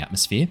layers of the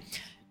atmosphere.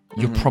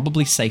 You're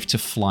probably safe to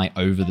fly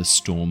over the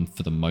storm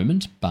for the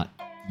moment, but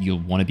you'll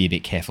want to be a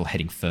bit careful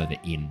heading further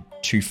in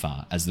too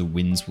far, as the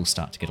winds will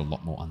start to get a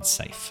lot more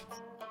unsafe.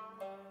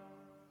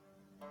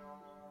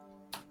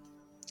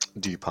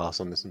 Do you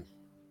pass on this?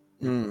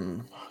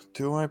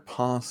 Do I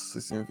pass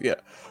this? Yeah.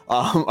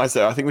 I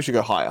say I think we should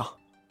go higher.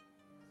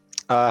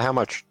 How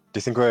much? Do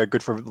you think we're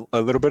good for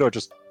a little bit, or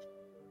just?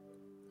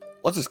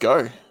 Let's just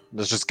go.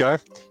 Let's just go.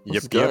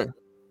 Let's go.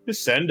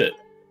 Just send it.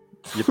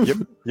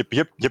 Yep.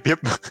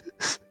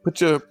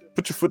 Put your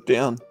foot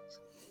down.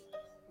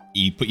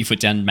 You put your foot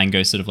down,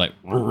 Mango sort of like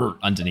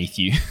underneath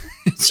you.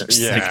 It's just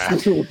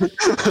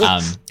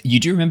Yeah. you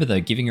do remember though,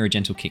 giving her a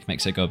gentle kick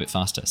makes her go a bit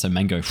faster. So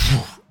Mango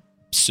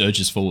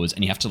surges forwards,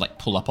 and you have to like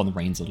pull up on the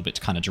reins a little bit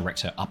to kind of direct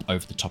her up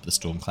over the top of the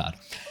storm cloud.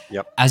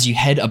 Yep. As you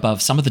head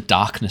above, some of the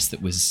darkness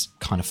that was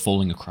kind of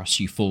falling across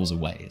you falls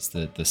away as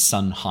the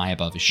sun high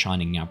above is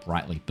shining now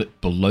brightly.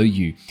 But below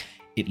you,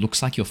 it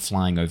looks like you're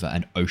flying over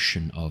an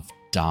ocean of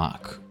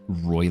dark,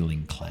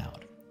 roiling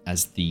cloud.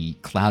 As the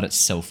cloud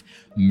itself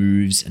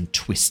moves and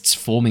twists,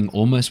 forming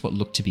almost what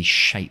look to be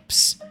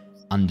shapes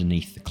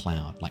underneath the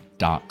cloud, like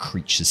dark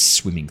creatures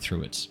swimming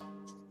through it.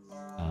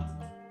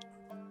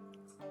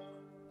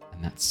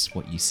 And that's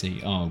what you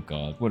see. Oh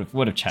god,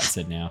 what have chat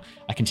said now?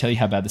 I can tell you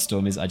how bad the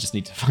storm is. I just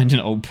need to find an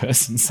old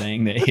person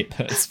saying their hip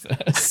hurts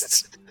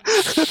first.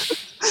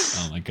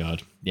 Oh my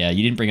god. Yeah,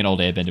 you didn't bring an old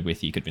airbender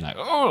with you. You could be like,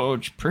 oh,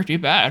 it's pretty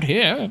bad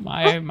here.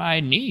 My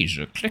knees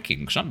are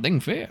clicking something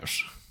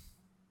fierce.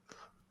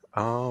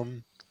 But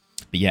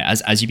yeah,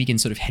 as you begin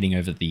sort of heading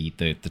over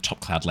the top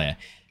cloud layer,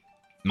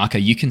 Marco,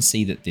 you can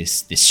see that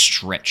this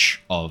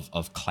stretch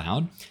of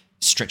cloud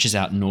stretches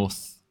out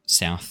north,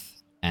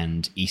 south,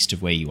 and east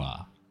of where you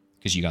are,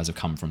 because you guys have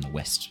come from the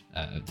west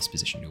of this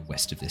position, or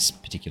west of this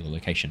particular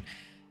location.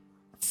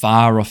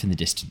 Far off in the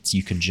distance,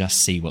 you can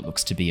just see what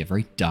looks to be a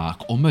very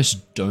dark,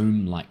 almost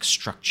dome-like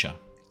structure.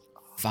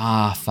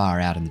 Far, far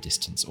out in the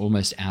distance,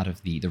 almost out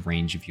of the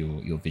range of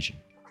your vision.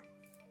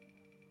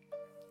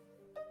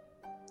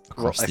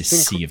 Across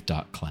this sea of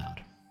dark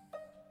cloud.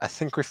 I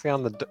think we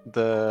found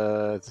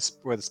the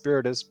where the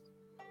spirit is.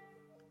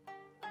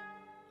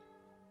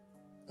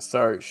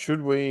 So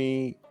should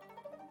we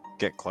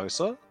get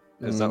closer?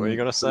 Is that what you're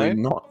gonna say?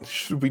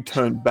 Should we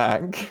turn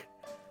back?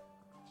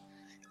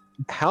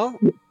 How?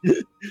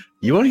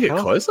 You want to get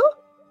closer?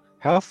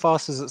 How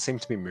fast does it seem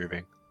to be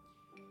moving?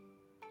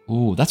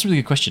 Oh, that's a really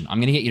good question. I'm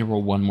going to get you to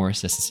roll one more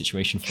assess the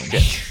situation for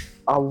me.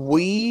 Are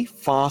we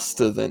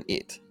faster than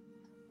it?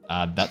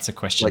 That's a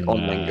question Like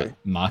on Mango.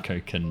 Marco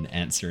can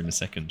answer in a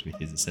second with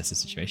his assess the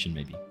situation,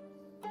 maybe.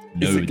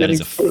 No, that is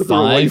a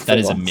 5. That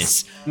is a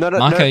miss. No,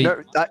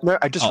 Marco, no.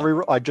 I just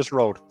I just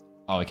rolled.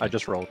 Oh, okay. I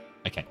just rolled.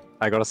 Okay.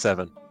 I got a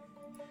 7.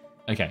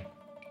 Okay.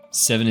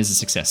 7 is a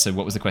success. So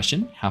what was the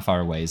question? How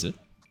far away is it?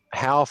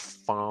 How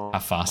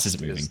fast is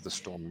it moving? the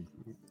storm?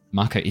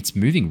 Marco, it's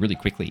moving really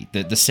quickly.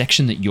 The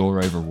section that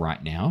you're over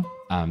right now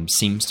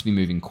seems to be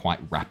moving quite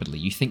rapidly.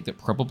 You think that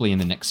probably in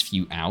the next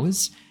few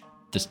hours,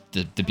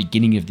 the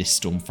beginning of this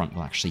storm front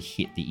will actually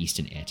hit the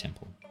Eastern Air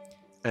Temple.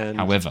 And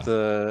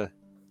however,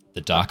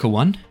 the darker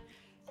one,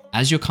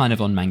 as you're kind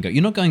of on Mango,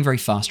 you're not going very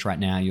fast right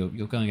now.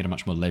 You're going at a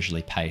much more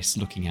leisurely pace,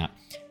 looking at.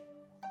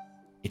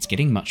 It's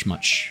getting much,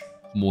 much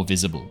more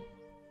visible,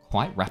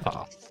 quite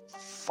rapidly.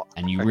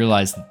 And you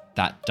realize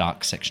that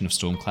dark section of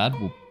storm cloud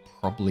will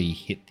probably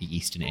hit the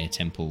Eastern Air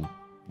Temple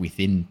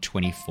within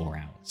 24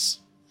 hours.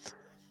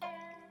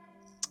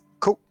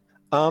 Cool.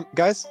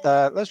 Guys,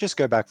 let's just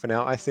go back for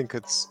now. I think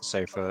it's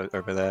safer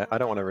over there. I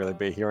don't want to really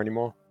be here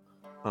anymore.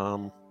 We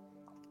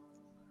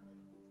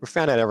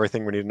found out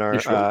everything we need to know.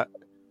 Sure?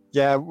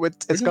 Yeah,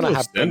 it's going to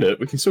happen.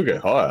 We can still go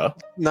higher.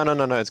 No.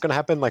 It's going to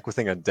happen like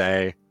within a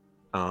day.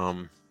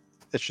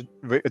 It's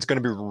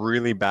going to be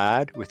really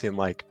bad within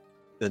like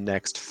the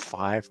next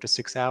 5 to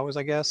 6 hours,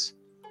 I guess.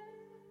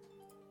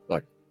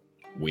 Like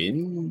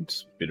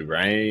wind, bit of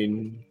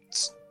rain,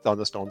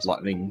 thunderstorms,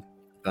 lightning,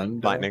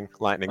 thunder. Lightning,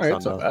 thunder.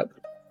 That's not bad.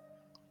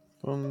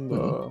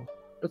 Thunder.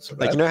 That's not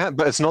Like, bad. you know how,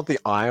 but it's not the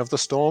eye of the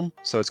storm,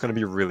 so it's going to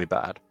be really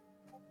bad.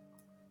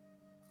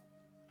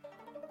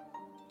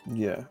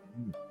 Yeah.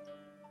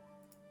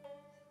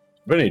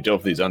 But any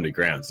job for these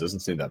undergrounds doesn't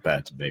seem that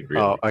bad to me,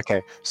 really. Oh,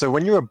 okay. So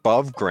when you're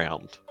above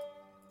ground,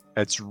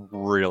 it's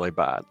really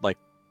bad. Like,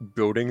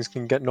 buildings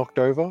can get knocked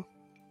over,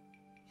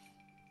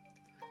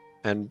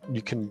 and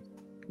you can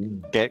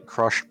get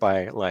crushed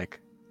by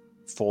like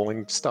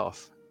falling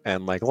stuff,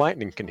 and like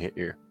lightning can hit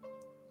you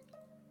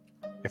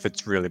if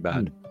it's really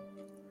bad.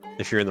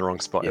 If you're in the wrong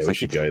spot. Yeah, if we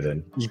should go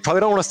then. You probably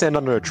don't want to stand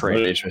under a tree.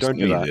 Not interested Don't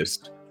do in that. this.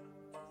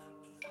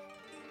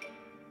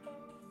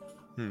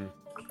 I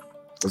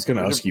was going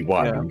to ask you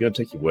why. Yeah. But I'm going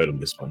to take your word on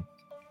this one.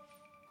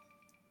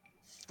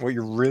 What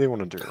you really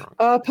want to do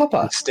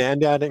Papa. is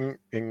stand out in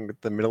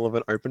the middle of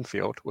an open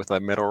field with a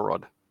metal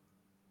rod.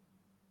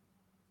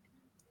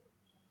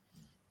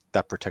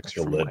 That protects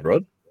you A from lead lightning.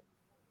 rod?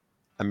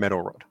 A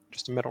metal rod.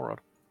 Just a metal rod.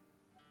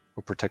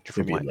 Will protect you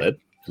from Could be lightning. lead.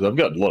 Because I've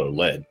got a lot of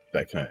lead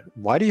back home.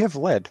 Why do you have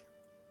lead?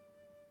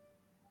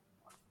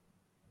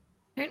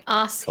 Don't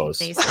ask Cause-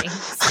 these things.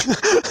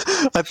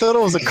 I thought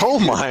it was a coal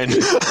mine.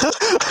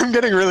 I'm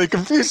getting really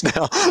confused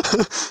now.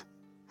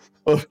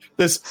 Well,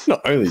 there's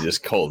not only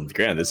just coal in the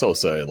ground, there's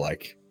also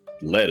like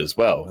lead as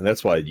well. And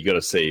that's why you got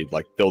to see,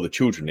 like, all the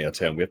children in our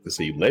town, we have to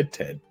see Lead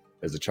Ted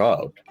as a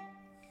child.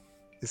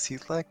 Is he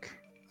like...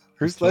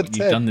 Who's You've Lead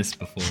Ted? done this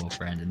before,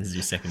 Brandon. This is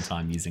your second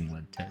time using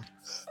lead Ted.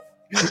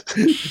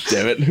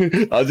 Damn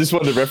it. I just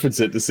wanted to reference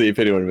it to see if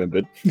anyone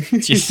remembered.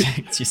 It's your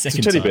It's a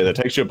second teddy time. bear that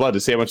takes your blood to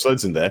see how much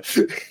lead's in there.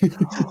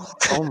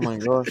 Oh my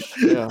gosh,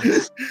 yeah.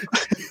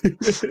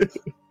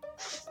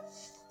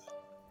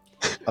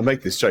 I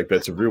make this joke, but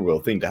it's a real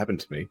world thing to happen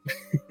to me.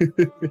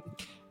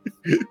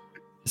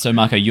 So,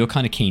 Marco, you're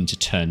kind of keen to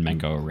turn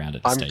Mango around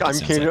at this stage. I'm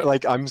keen,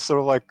 I'm sort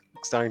of like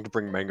starting to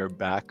bring Mango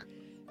back.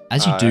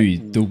 As you do,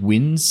 the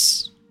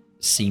winds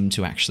seem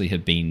to actually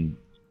have been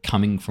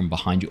coming from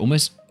behind you,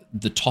 almost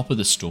the top of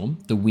the storm.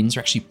 The winds are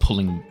actually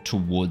pulling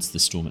towards the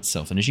storm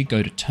itself. And as you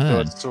go to So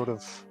turn, it's sort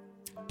of...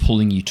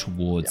 pulling you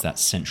towards that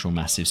central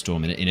massive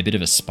storm in a bit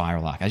of a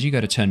spiral arc. As you go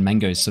to turn,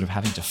 Mango's sort of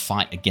having to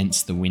fight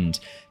against the wind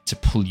to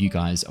pull you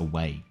guys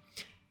away.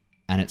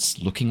 And it's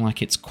looking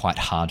like it's quite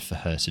hard for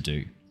her to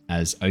do.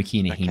 As Oki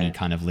and Ahini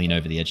kind of lean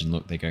over the edge and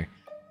look, they go,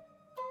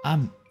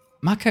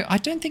 Marco, I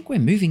don't think we're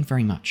moving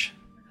very much.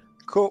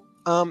 Cool.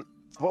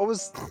 What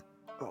was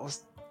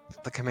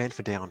the command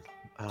for down?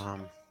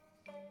 Wow.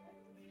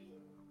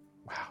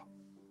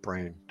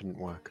 Brain didn't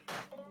work.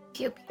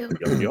 Pew, pew.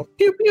 Yup.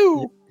 Pew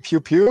pew!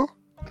 Pew pew?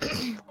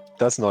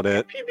 That's not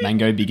it.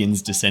 Mango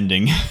begins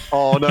descending.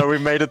 Oh no, we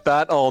made it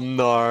that? Oh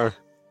no.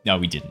 No,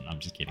 we didn't. I'm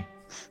just kidding.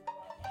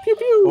 Pew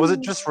pew! Was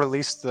it just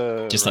release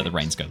the... Just let the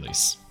reins go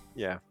loose.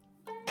 Yeah.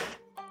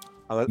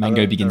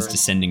 Mango begins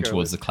descending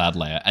towards the cloud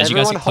layer. As you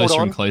guys get Everyone hold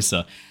closer and on.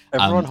 closer,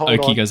 Everyone hold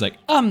Oki on. goes like,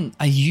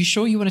 are you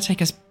sure you want to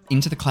take us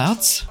into the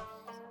clouds?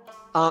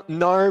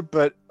 No,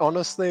 but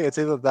honestly, it's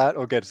either that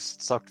or get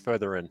sucked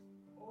further in.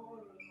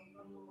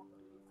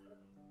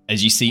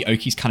 As you see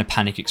Oki's kind of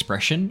panic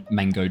expression,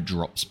 Mango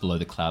drops below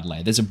the cloud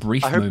layer. There's a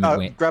brief I hope- moment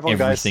where grab on,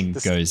 guys. everything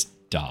This- goes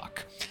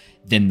dark.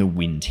 Then the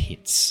wind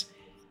hits,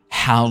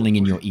 howling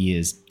in your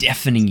ears,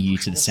 deafening you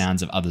to the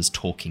sounds of others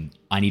talking.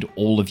 I need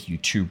all of you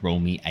to roll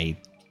me a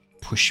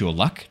push your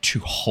luck to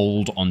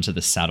hold onto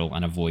the saddle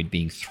and avoid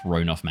being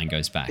thrown off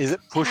Mango's back. Is it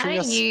How pushing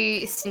are us?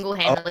 you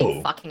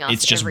single-handedly fucking us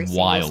It's just every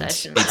single wild.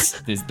 session?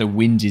 The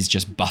wind is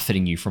just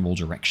buffeting you from all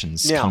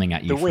directions, Now, coming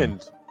at you. the from,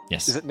 wind.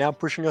 Yes. Is it now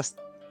pushing us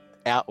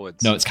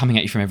outwards? No, it's coming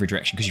at you from every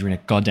direction because you're in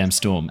a goddamn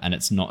storm and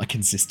it's not a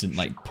consistent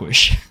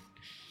push.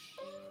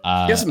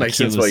 I guess it makes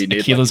sense why you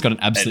need Akila's got an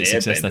absolute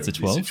an success. airbender That's a in these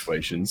 12.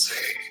 situations.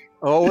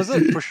 Oh, was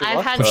it? Push your I've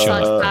luck? had Push your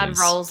such luck. bad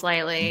rolls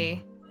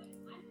lately.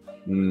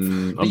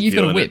 But you've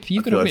got a whip.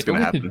 You've got a whip. A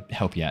whip would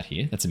help you out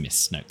here. That's a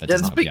miss. No, that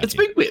doesn't help you out It's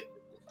here. big whip.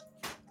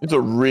 It's a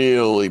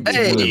really big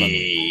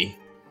Hey.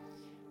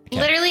 Okay.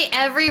 Literally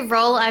every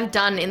roll I've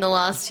done in the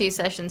last 2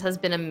 sessions has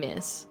been a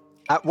miss.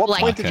 At what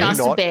Like, point did just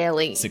you not?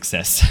 barely.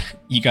 Success.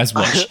 You guys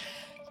watch.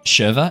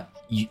 Sherva,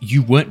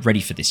 you weren't ready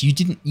for this. You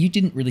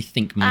didn't really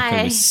think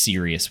Marco was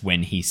serious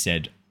when he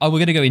said, "Oh, we're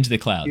going to go into the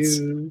clouds."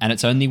 And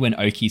it's only when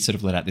Oki sort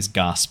of let out this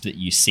gasp that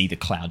you see the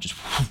cloud just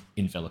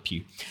envelop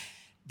you.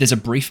 There's a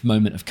brief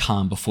moment of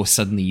calm before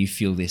suddenly you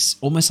feel this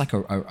almost like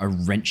a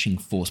wrenching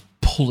force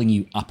pulling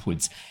you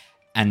upwards.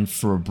 And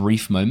for a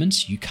brief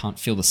moment, you can't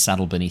feel the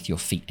saddle beneath your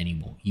feet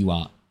anymore. You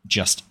are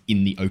just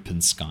in the open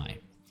sky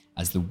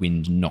as the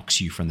wind knocks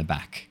you from the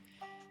back.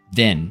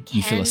 Then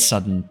you feel a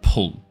sudden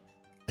pull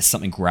as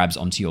something grabs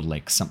onto your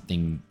leg,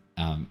 something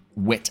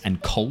wet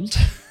and cold.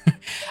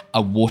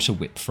 A water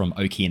whip from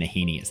Oki and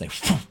Ahini as they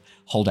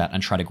hold out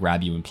and try to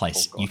grab you in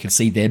place. You can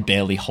see they're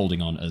barely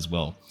holding on as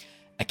well.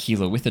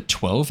 Akila, with a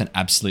 12, an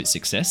absolute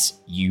success,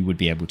 you would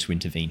be able to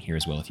intervene here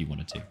as well if you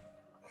wanted to.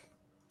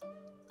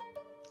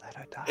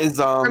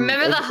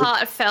 Remember the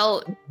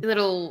heartfelt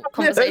little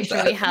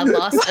conversation we had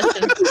last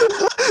session?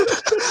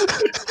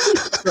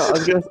 No, I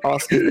was going to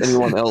ask if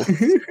anyone else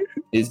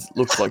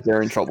looks like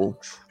they're in trouble.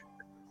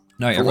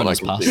 No, everyone else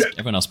passed.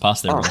 Everyone else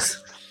passed their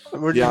rolls.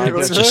 Yeah,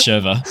 It's just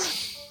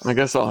Sherva. I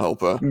guess I'll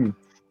help her.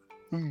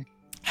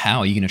 How?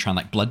 Are you going to try and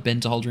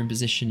bloodbend to hold her in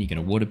position? Are you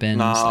going to waterbend?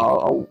 Nah,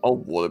 I'll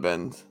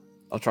waterbend.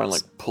 I'll try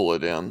and pull her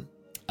down.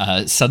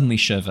 Suddenly,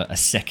 Sherva, a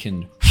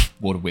second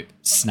water whip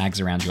snags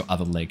around your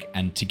other leg,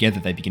 and together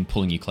they begin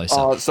pulling you closer.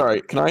 Oh,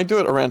 sorry. Can I do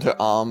it around her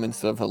arm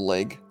instead of her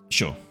leg?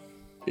 Sure.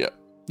 Yeah.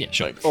 Yeah,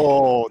 sure.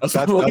 Oh, that's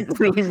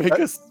really make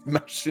us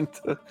smash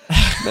into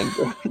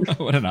Mango.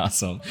 What an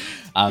arsehole.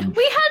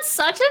 We had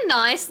such a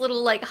nice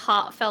little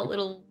heartfelt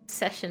little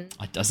session.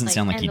 It doesn't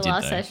sound like you did, though.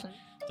 Session.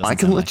 I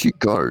can let you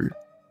go.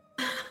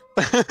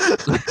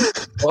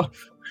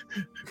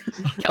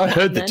 I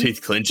heard the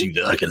teeth clenching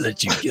that I can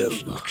let you go.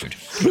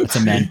 It's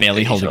a man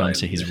barely holding on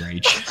to his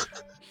rage.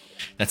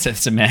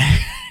 That's a man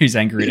who's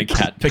angry at a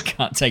cat but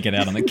can't take it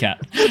out on the cat.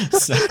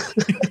 So.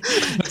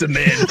 It's a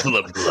man full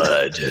of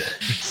blood.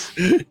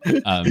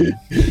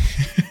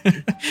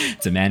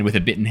 It's a man with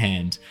a bitten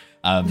hand.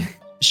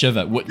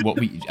 Shiva,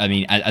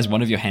 as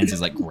one of your hands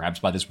is like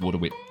grabbed by this water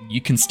whip,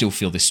 you can still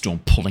feel this storm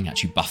pulling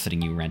at you,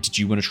 buffeting you around. Did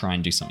you want to try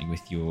and do something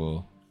with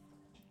your...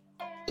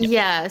 Yep.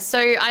 Yeah, so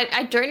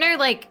I don't know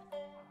like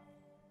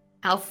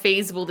how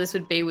feasible this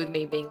would be with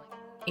me being like,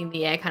 in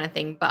the air kind of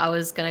thing, but I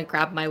was gonna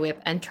grab my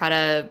whip and try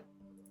to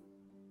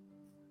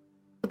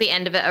put the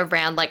end of it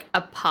around like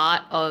a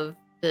part of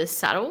the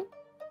saddle.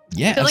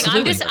 Yeah, so like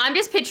absolutely. I'm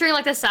just picturing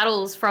like the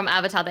saddles from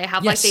Avatar. They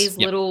have like these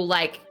little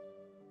like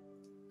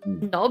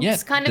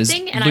knobs kind of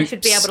thing, and I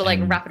should be able to like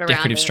wrap it around.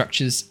 Decorative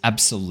structures,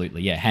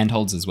 absolutely. Yeah,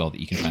 handholds as well that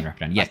you can try and wrap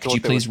it around. Yeah, could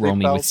you please roll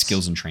me with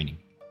skills and training?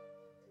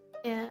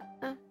 Yeah.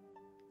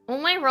 All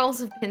my rolls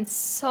have been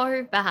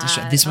so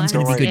bad. This one's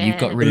going to be good. You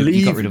got rid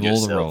of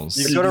all the rolls.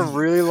 You've got a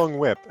really long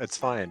whip. It's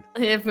fine.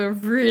 I have a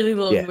really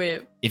long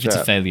whip. If it's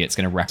a failure, it's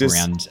going to wrap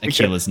around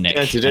Akila's neck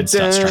and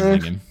start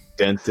strangling him.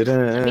 Let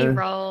me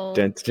roll.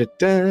 That's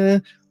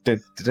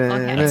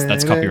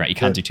copyright. You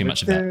can't do too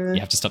much of that. You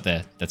have to stop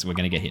there. We're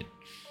going to get hit.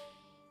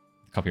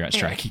 Copyright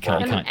strike. You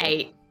can't.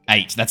 8.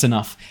 8. That's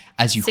enough.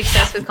 As you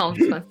success with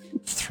consequence.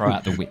 Throw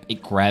out the whip,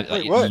 it grabs.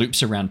 It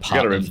loops around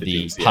part of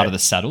the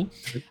saddle.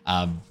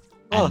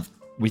 And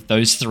with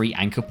those 3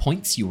 anchor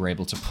points, you were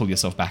able to pull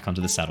yourself back onto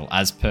the saddle.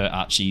 As per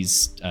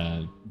Archie's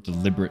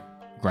deliberate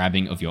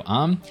grabbing of your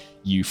arm,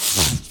 you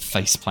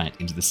face plant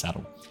into the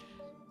saddle.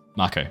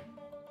 Marco,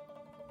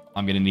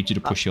 I'm going to need you to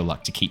push your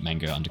luck to keep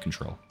Mango under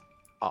control.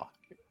 Oh,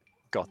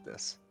 got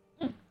this.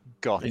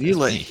 Got it. You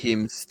let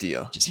him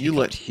steer. You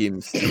let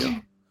him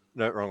steer.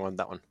 No, wrong one.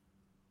 That one.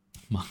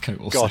 Marco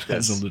also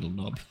has a little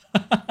knob.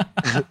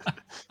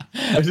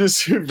 I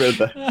just read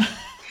that.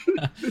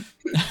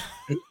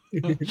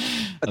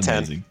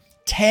 Amazing.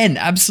 10,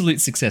 absolute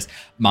success.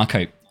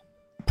 Marco,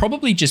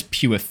 probably just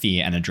pure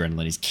fear and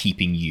adrenaline is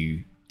keeping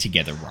you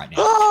together right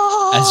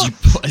now.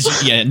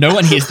 As you, no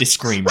one hears this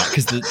scream, right?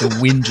 Because the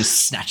wind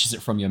just snatches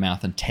it from your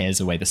mouth and tears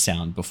away the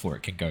sound before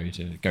it can go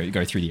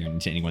through the air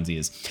into anyone's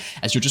ears.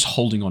 As you're just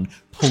holding on,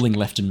 pulling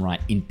left and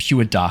right in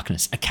pure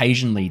darkness.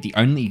 Occasionally, the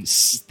only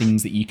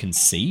things that you can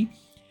see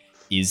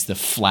is the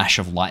flash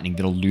of lightning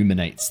that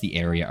illuminates the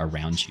area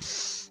around you.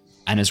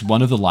 And as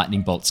one of the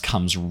lightning bolts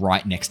comes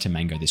right next to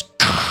Mango, this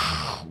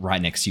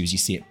right next to you, as you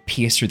see it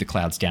pierce through the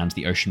clouds down to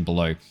the ocean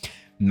below,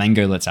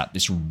 Mango lets out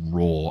this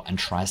roar and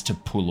tries to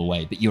pull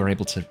away, but you're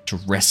able to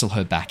wrestle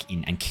her back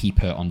in and keep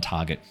her on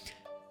target.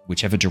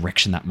 Whichever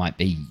direction that might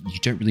be, you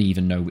don't really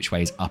even know which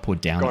way is up or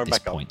down at this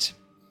point.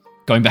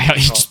 Going back out,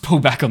 you just pull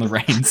back on the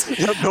reins.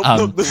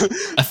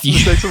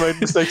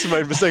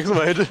 Mistakes were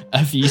made.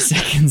 A few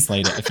seconds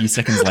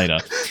later,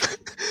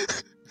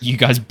 you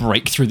guys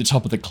break through the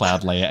top of the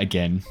cloud layer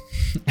again.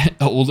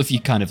 All of you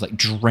kind of like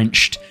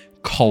drenched,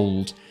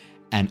 cold,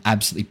 and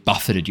absolutely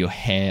buffeted, your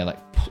hair like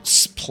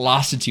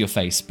plastered to your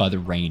face by the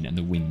rain and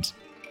the wind.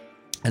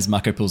 As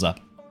Marco pulls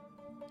up.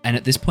 And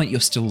at this point, you're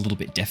still a little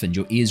bit deafened.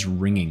 Your ears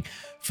ringing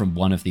from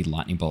one of the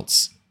lightning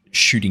bolts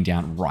shooting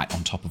down right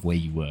on top of where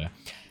you were.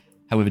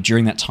 However,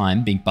 during that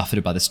time, being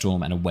buffeted by the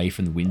storm and away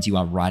from the winds, you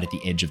are right at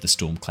the edge of the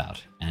storm cloud.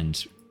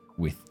 And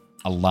with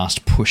a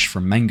last push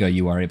from Mango,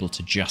 you are able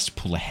to just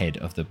pull ahead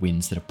of the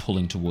winds that are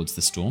pulling towards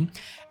the storm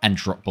and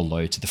drop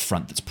below to the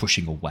front that's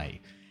pushing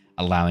away,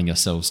 allowing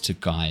yourselves to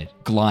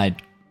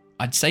glide,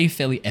 I'd say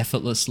fairly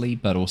effortlessly,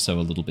 but also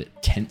a little bit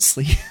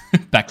tensely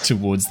back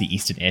towards the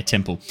Eastern Air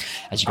Temple,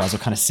 as you guys will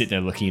kind of sit there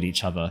looking at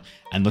each other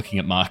and looking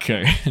at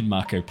Marco, and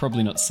Marco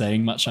probably not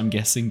saying much, I'm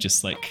guessing,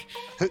 just like...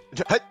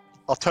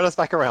 I'll turn us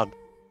back around.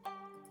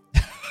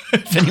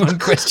 If anyone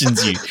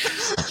questions you,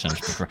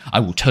 I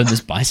will turn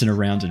this bison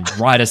around and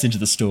ride us into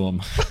the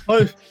storm.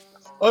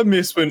 I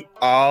miss when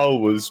Al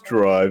was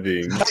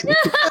driving.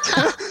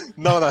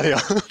 No.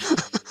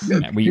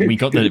 Yeah, we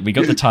got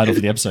the title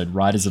for the episode.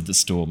 Riders of the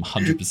Storm.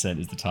 100%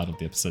 is the title of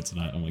the episode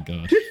tonight. Oh my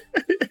god.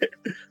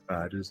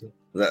 Riders.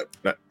 The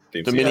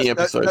mini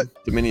episode.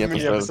 The mini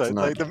episode.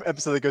 Like the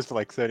episode that goes for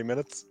like 30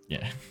 minutes.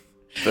 Yeah.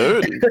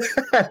 30.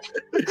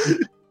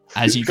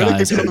 As you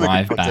guys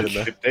arrive back.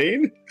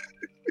 15?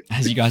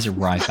 As you guys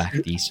arrive back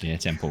at the Eastern Air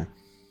Temple,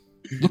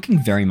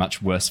 looking very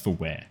much worse for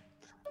wear,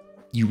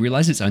 you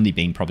realize it's only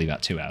been probably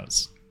about 2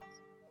 hours.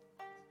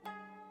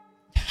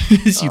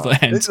 As you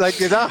land. It's like,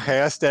 is our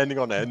hair standing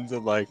on end?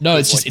 And like, no,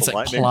 it's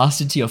like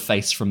plastered to your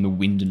face from the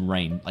wind and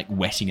rain, like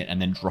wetting it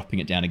and then dropping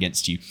it down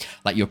against you.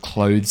 Like your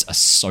clothes are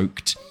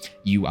soaked,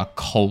 you are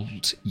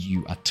cold,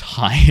 you are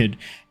tired,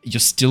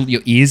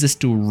 your ears are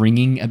still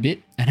ringing a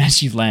bit. And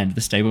as you land,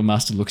 the stable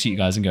master looks at you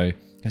guys and goes,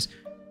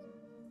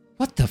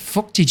 "What the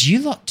fuck did you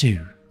lot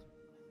do?"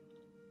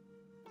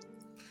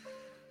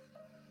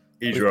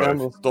 He drove.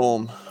 The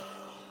storm.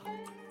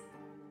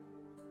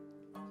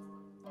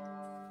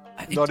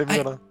 Not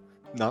even gonna.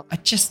 No. I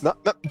just. No.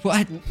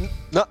 What?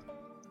 No.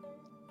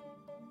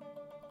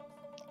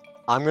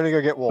 I'm gonna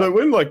go get warm. So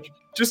when like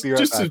Just, Be right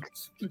just back.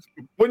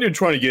 when you're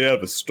trying to get out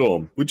of a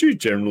storm, would you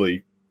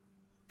generally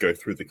go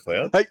through the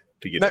cloud Hey,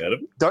 to get no, out of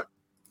it?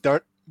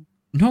 Don't.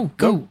 No,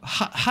 go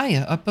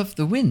higher above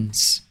the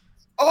winds.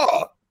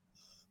 Oh,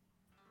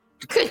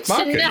 Good to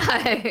Marketing.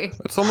 know.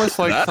 It's almost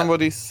like That-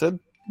 somebody said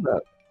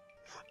that.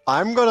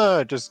 I'm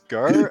gonna just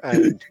go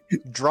and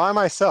dry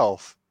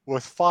myself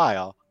with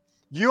fire.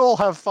 You all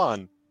have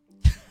fun.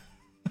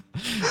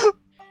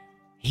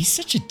 He's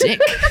such a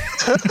dick.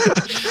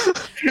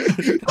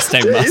 Stay He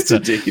is a master.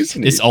 dick,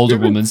 isn't he? This older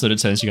woman sort of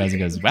turns to you guys and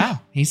goes,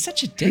 "Wow, he's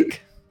such a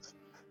dick."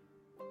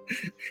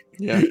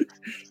 Yeah.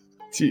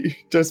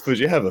 Don't suppose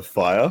you have a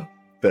fire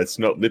that's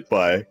not lit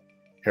by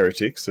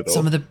heretics at all?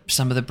 Some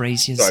of the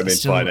braziers Sorry, I are meant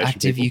still Fire Nation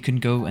active. people. You can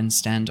go and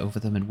stand over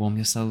them and warm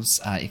yourselves.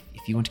 If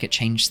you want to get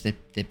changed,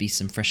 there'd be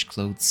some fresh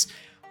clothes,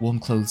 warm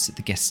clothes at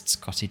the guest's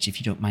cottage. If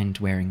you don't mind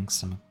wearing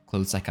some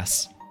clothes like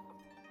us.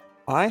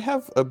 I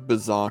have a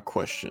bizarre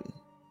question.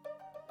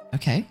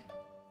 Okay.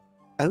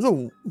 As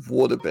a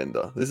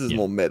waterbender, this is Yeah.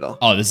 more meta.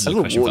 Oh, this is As a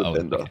a question for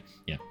waterbender. okay.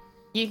 Yeah.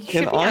 You Can should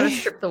be able I- to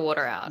strip the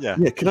water out. Yeah.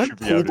 Yeah, can you I should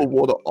be pull able the to-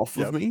 water off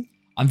Yep. of me?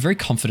 I'm very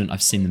confident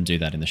I've seen them do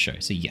that in the show.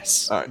 So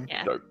yes. Alright,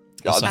 Yeah. dope.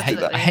 Yeah, Also, I'll I do hate,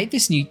 that. I hate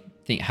this new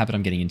habit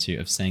I'm getting into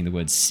of saying the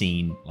word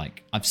 "seen."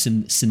 Like I've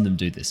seen them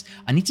do this.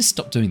 I need to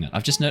stop doing that. I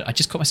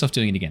just caught myself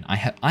doing it again.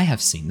 I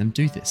have seen them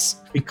do this.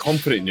 Be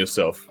confident in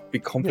yourself. Be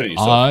confident in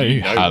yourself.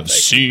 You know what they can do.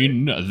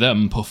 seen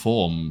them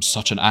perform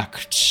such an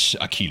act,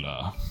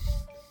 Aquila.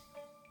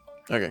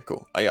 Okay,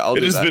 cool. I'll It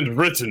do has that. been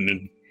written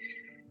in.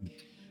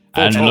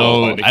 And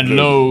foretold by the gloom.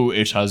 lo,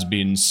 it has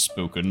been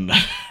spoken.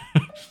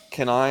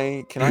 Can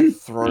I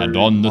throw and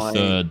on the my,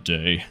 third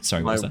day,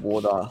 sorry, what my was that?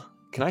 water?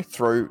 Can I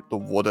throw the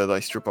water that I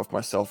strip off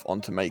myself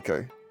onto Mako?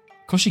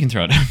 Of course you can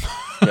throw it.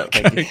 Yeah,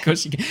 thank you. Of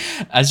course you can.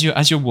 As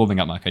you're warming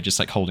up, Marco, just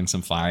like holding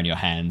some fire in your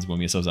hands,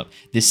 warming yourselves up.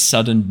 This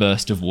sudden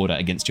burst of water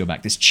against your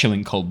back, this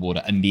chilling cold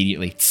water,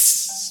 immediately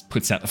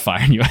puts out the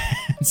fire in your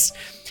hands.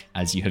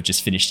 As you have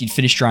just finished, you'd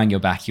finished drying your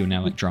back. You're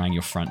now like drying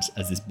your front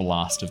as this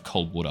blast of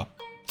cold water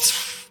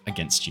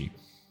against you.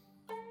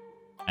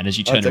 And as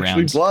you turn It's actually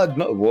around, blood,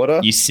 not water.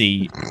 you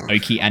see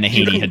Oki and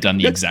Ahini had done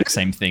the exact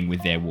same thing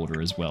with their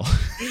water as well.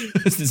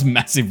 As this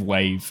massive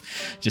wave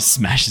just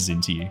smashes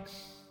into you.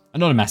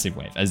 Not a massive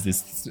wave, as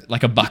this,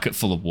 like a bucket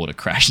full of water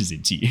crashes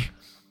into you.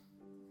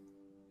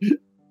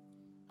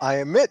 I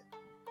admit,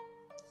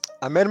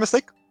 I made a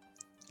mistake.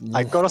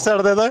 I got us out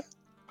of there though.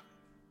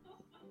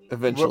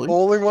 Eventually. We're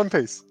all in one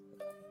piece.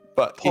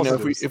 But you know,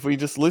 Positives. if we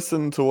just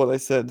listen to what I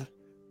said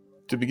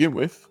to begin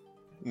with,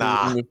 we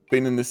Nah. wouldn't have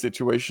been in this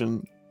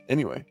situation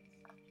anyway.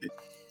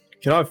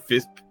 Can I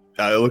fist?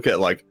 I look at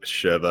like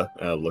Sherva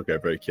and I look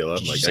over at Killer.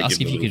 Did you Like just I ask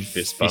give if him a you little could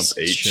fist bump fist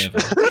each.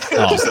 Sherva?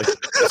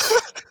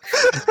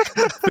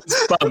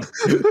 Fist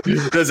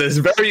bump. There's this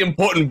very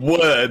important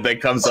word that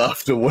comes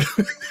afterward.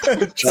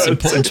 It's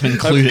important to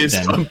include it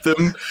then. Bump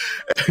them.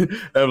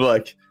 I'm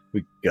like,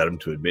 we got him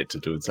to admit to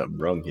doing something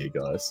wrong here,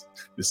 guys.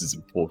 This is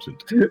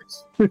important.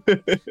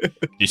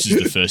 This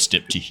is the first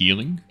step to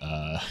healing.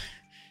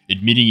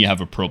 Admitting you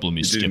have a problem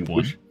is You step didn't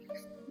one. wish-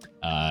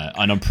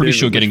 And I'm pretty didn't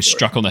sure wish getting for it.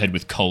 struck on the head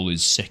with coal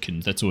is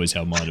second. That's always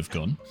how mine have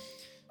gone.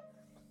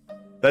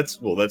 That's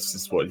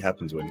just what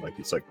happens when like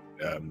it's like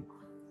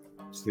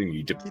thing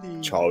you dip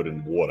a child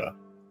in water,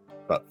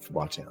 but for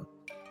my town.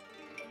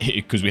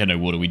 Because we had no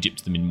water, we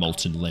dipped them in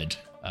molten lead.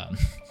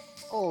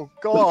 Oh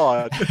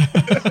god.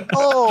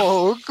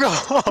 Oh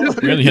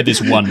god. We only had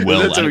this one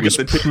well, That's how and we it got was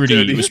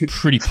the dirty-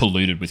 pretty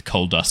polluted with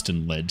coal dust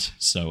and lead.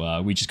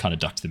 So we just kind of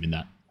ducked them in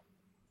that.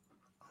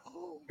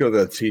 Got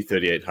the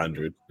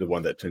T3800, the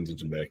one that turns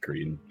into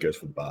mercury and goes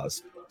for the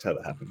bars. That's how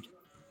that happened.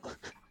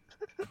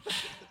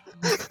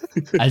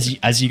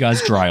 As you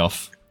guys dry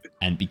off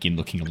and begin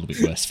looking a little bit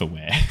worse for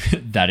wear,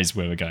 that is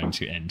where we're going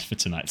to end for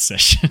tonight's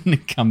session.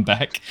 Come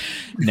back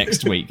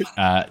next week.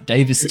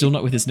 Dave is still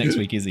not with us next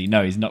week, is he?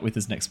 No, he's not with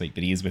us next week,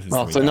 but he is with us.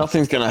 Oh, the so week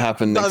nothing's gonna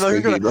happen next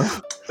week gonna-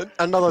 either.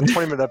 Another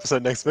 20-minute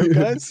episode next week,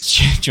 guys.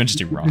 after. Do you want to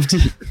do raft?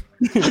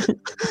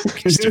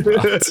 Just do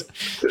raft.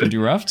 Do you want to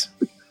do raft?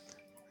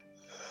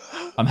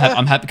 I'm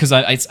happy because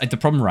the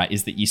problem, right,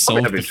 is that you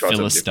solved happy the to try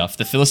filler something stuff.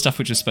 The filler stuff,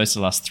 which was supposed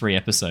to last 3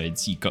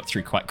 episodes, you got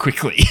through quite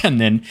quickly,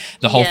 and then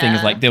the whole thing of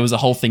Yeah. like there was a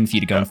whole thing for you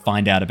to go and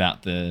find out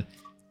about the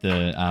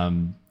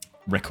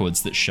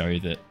records that show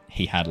that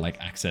he had like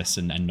access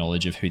and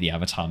knowledge of who the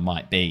Avatar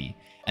might be.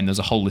 And there was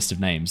a whole list of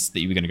names that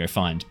you were going to go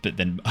find, but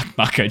then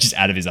Marco just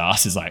out of his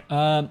ass is like,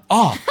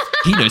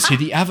 he knows who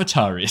the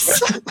Avatar is.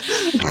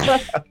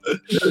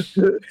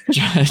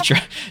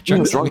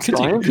 Drunk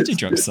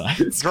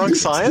science. Drunk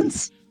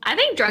science? I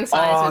think drunk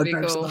science would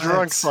be cool.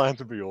 Drunk science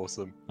would be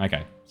awesome.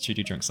 Okay, should we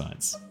do drunk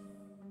science?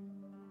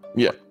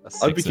 Yeah.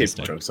 I'd be Six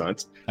keen Thursday. for drunk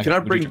science. Okay, Can I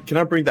we'll do bring drunk- Can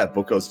I bring that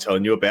book I was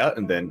telling you about,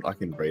 and then I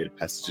can read a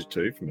passage or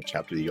two from a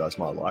chapter you guys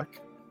might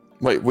like?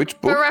 Wait, which For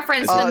book?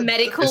 reference, Uh, the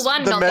medical It's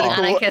one, the not medical-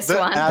 the anarchist the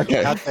one.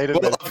 Okay. Outdated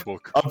Well, medical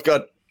book.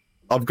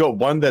 I've got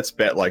one that's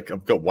about like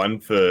I've got one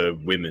for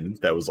women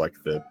that was like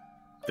the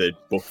the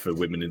book for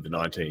women in the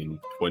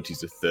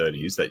 1920s or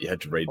 30s that you had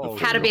to read before.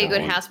 How to be a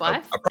good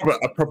housewife.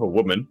 A proper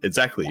woman,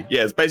 exactly.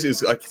 Yeah, it's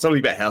basically like something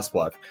about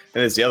housewife.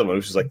 And there's the other one,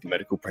 which is like the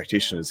medical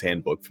practitioner's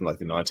handbook from like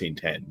the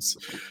 1910s.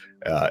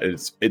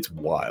 It's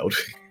wild.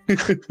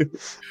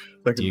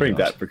 I can bring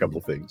that for a couple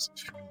of things.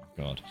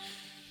 God,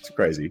 it's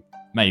crazy.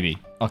 Maybe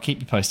I'll keep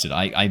you posted.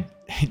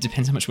 It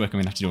depends how much work I'm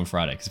gonna have to do on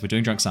Friday, because if we're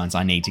doing drunk science,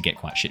 I need to get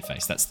quite shit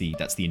faced. That's the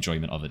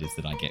enjoyment of it, is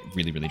that I get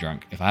really, really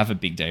drunk. If I have a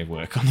big day of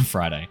work on the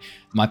Friday,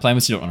 my plan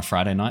was to do it on a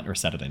Friday night or a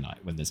Saturday night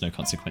when there's no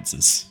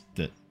consequences.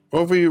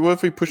 What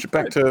if we push it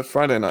back to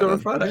Friday night?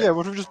 Yeah,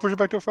 what if we just push it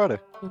back to a Friday?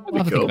 I'll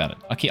have a think about it.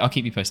 I'll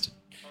keep you posted.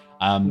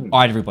 All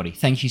right, everybody.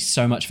 Thank you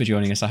so much for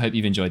joining us. I hope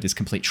you've enjoyed this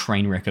complete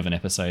train wreck of an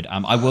episode.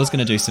 I was going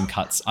to do some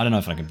cuts. I don't know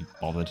if I can be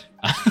bothered.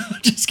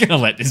 I'm just going to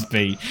let this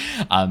be.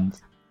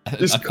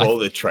 Just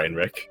call it train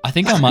wreck. I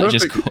think I might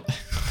just call.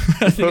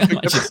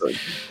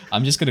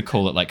 I'm just going to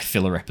call it like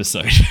filler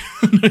episode.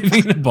 I'm not even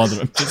going to bother.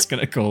 I'm just going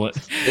to call it.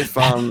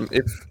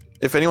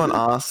 If anyone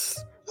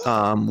asks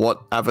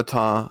what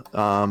Avatar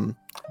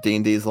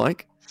D&D is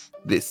like,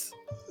 this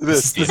is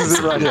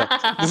it right here.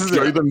 This is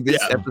show them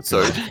this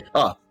episode.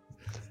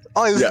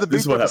 This is the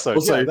big episode.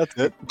 Also, yeah, that's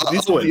it.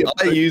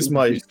 I use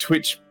my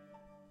Twitch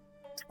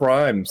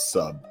Prime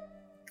sub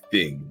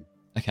thing.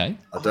 Okay.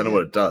 I don't know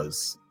what it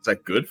does. Is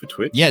that good for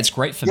Twitch? Yeah, it's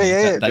great for me.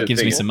 Yeah, that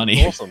gives me some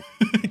money. Awesome.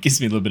 It gives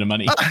me a little bit of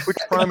money. Twitch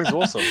Prime is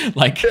awesome.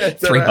 Like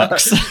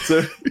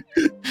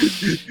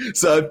 $3.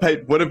 So I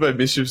paid one of my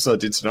mischiefs I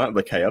did tonight. I'm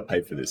like, hey, I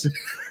paid for this.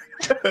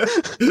 So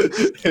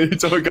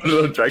I got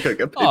it on track.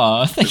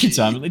 Oh, thank you,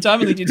 Timely.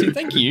 Timely did too.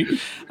 Thank you.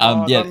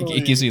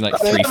 It gives me like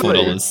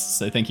 $3-4.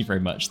 So thank you very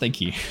much. Thank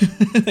you.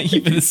 Thank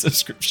you for the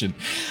subscription.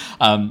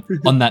 On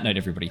that note,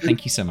 everybody,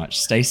 thank you so much.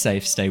 Stay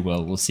safe, stay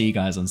well. We'll see you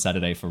guys on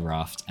Saturday for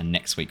Raft and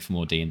next week for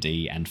more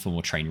D&D and for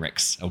more train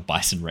wrecks or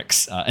bison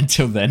wrecks.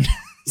 Until then,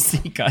 see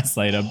you guys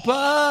later.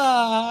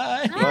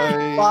 Bye.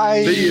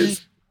 Bye. See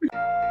yous.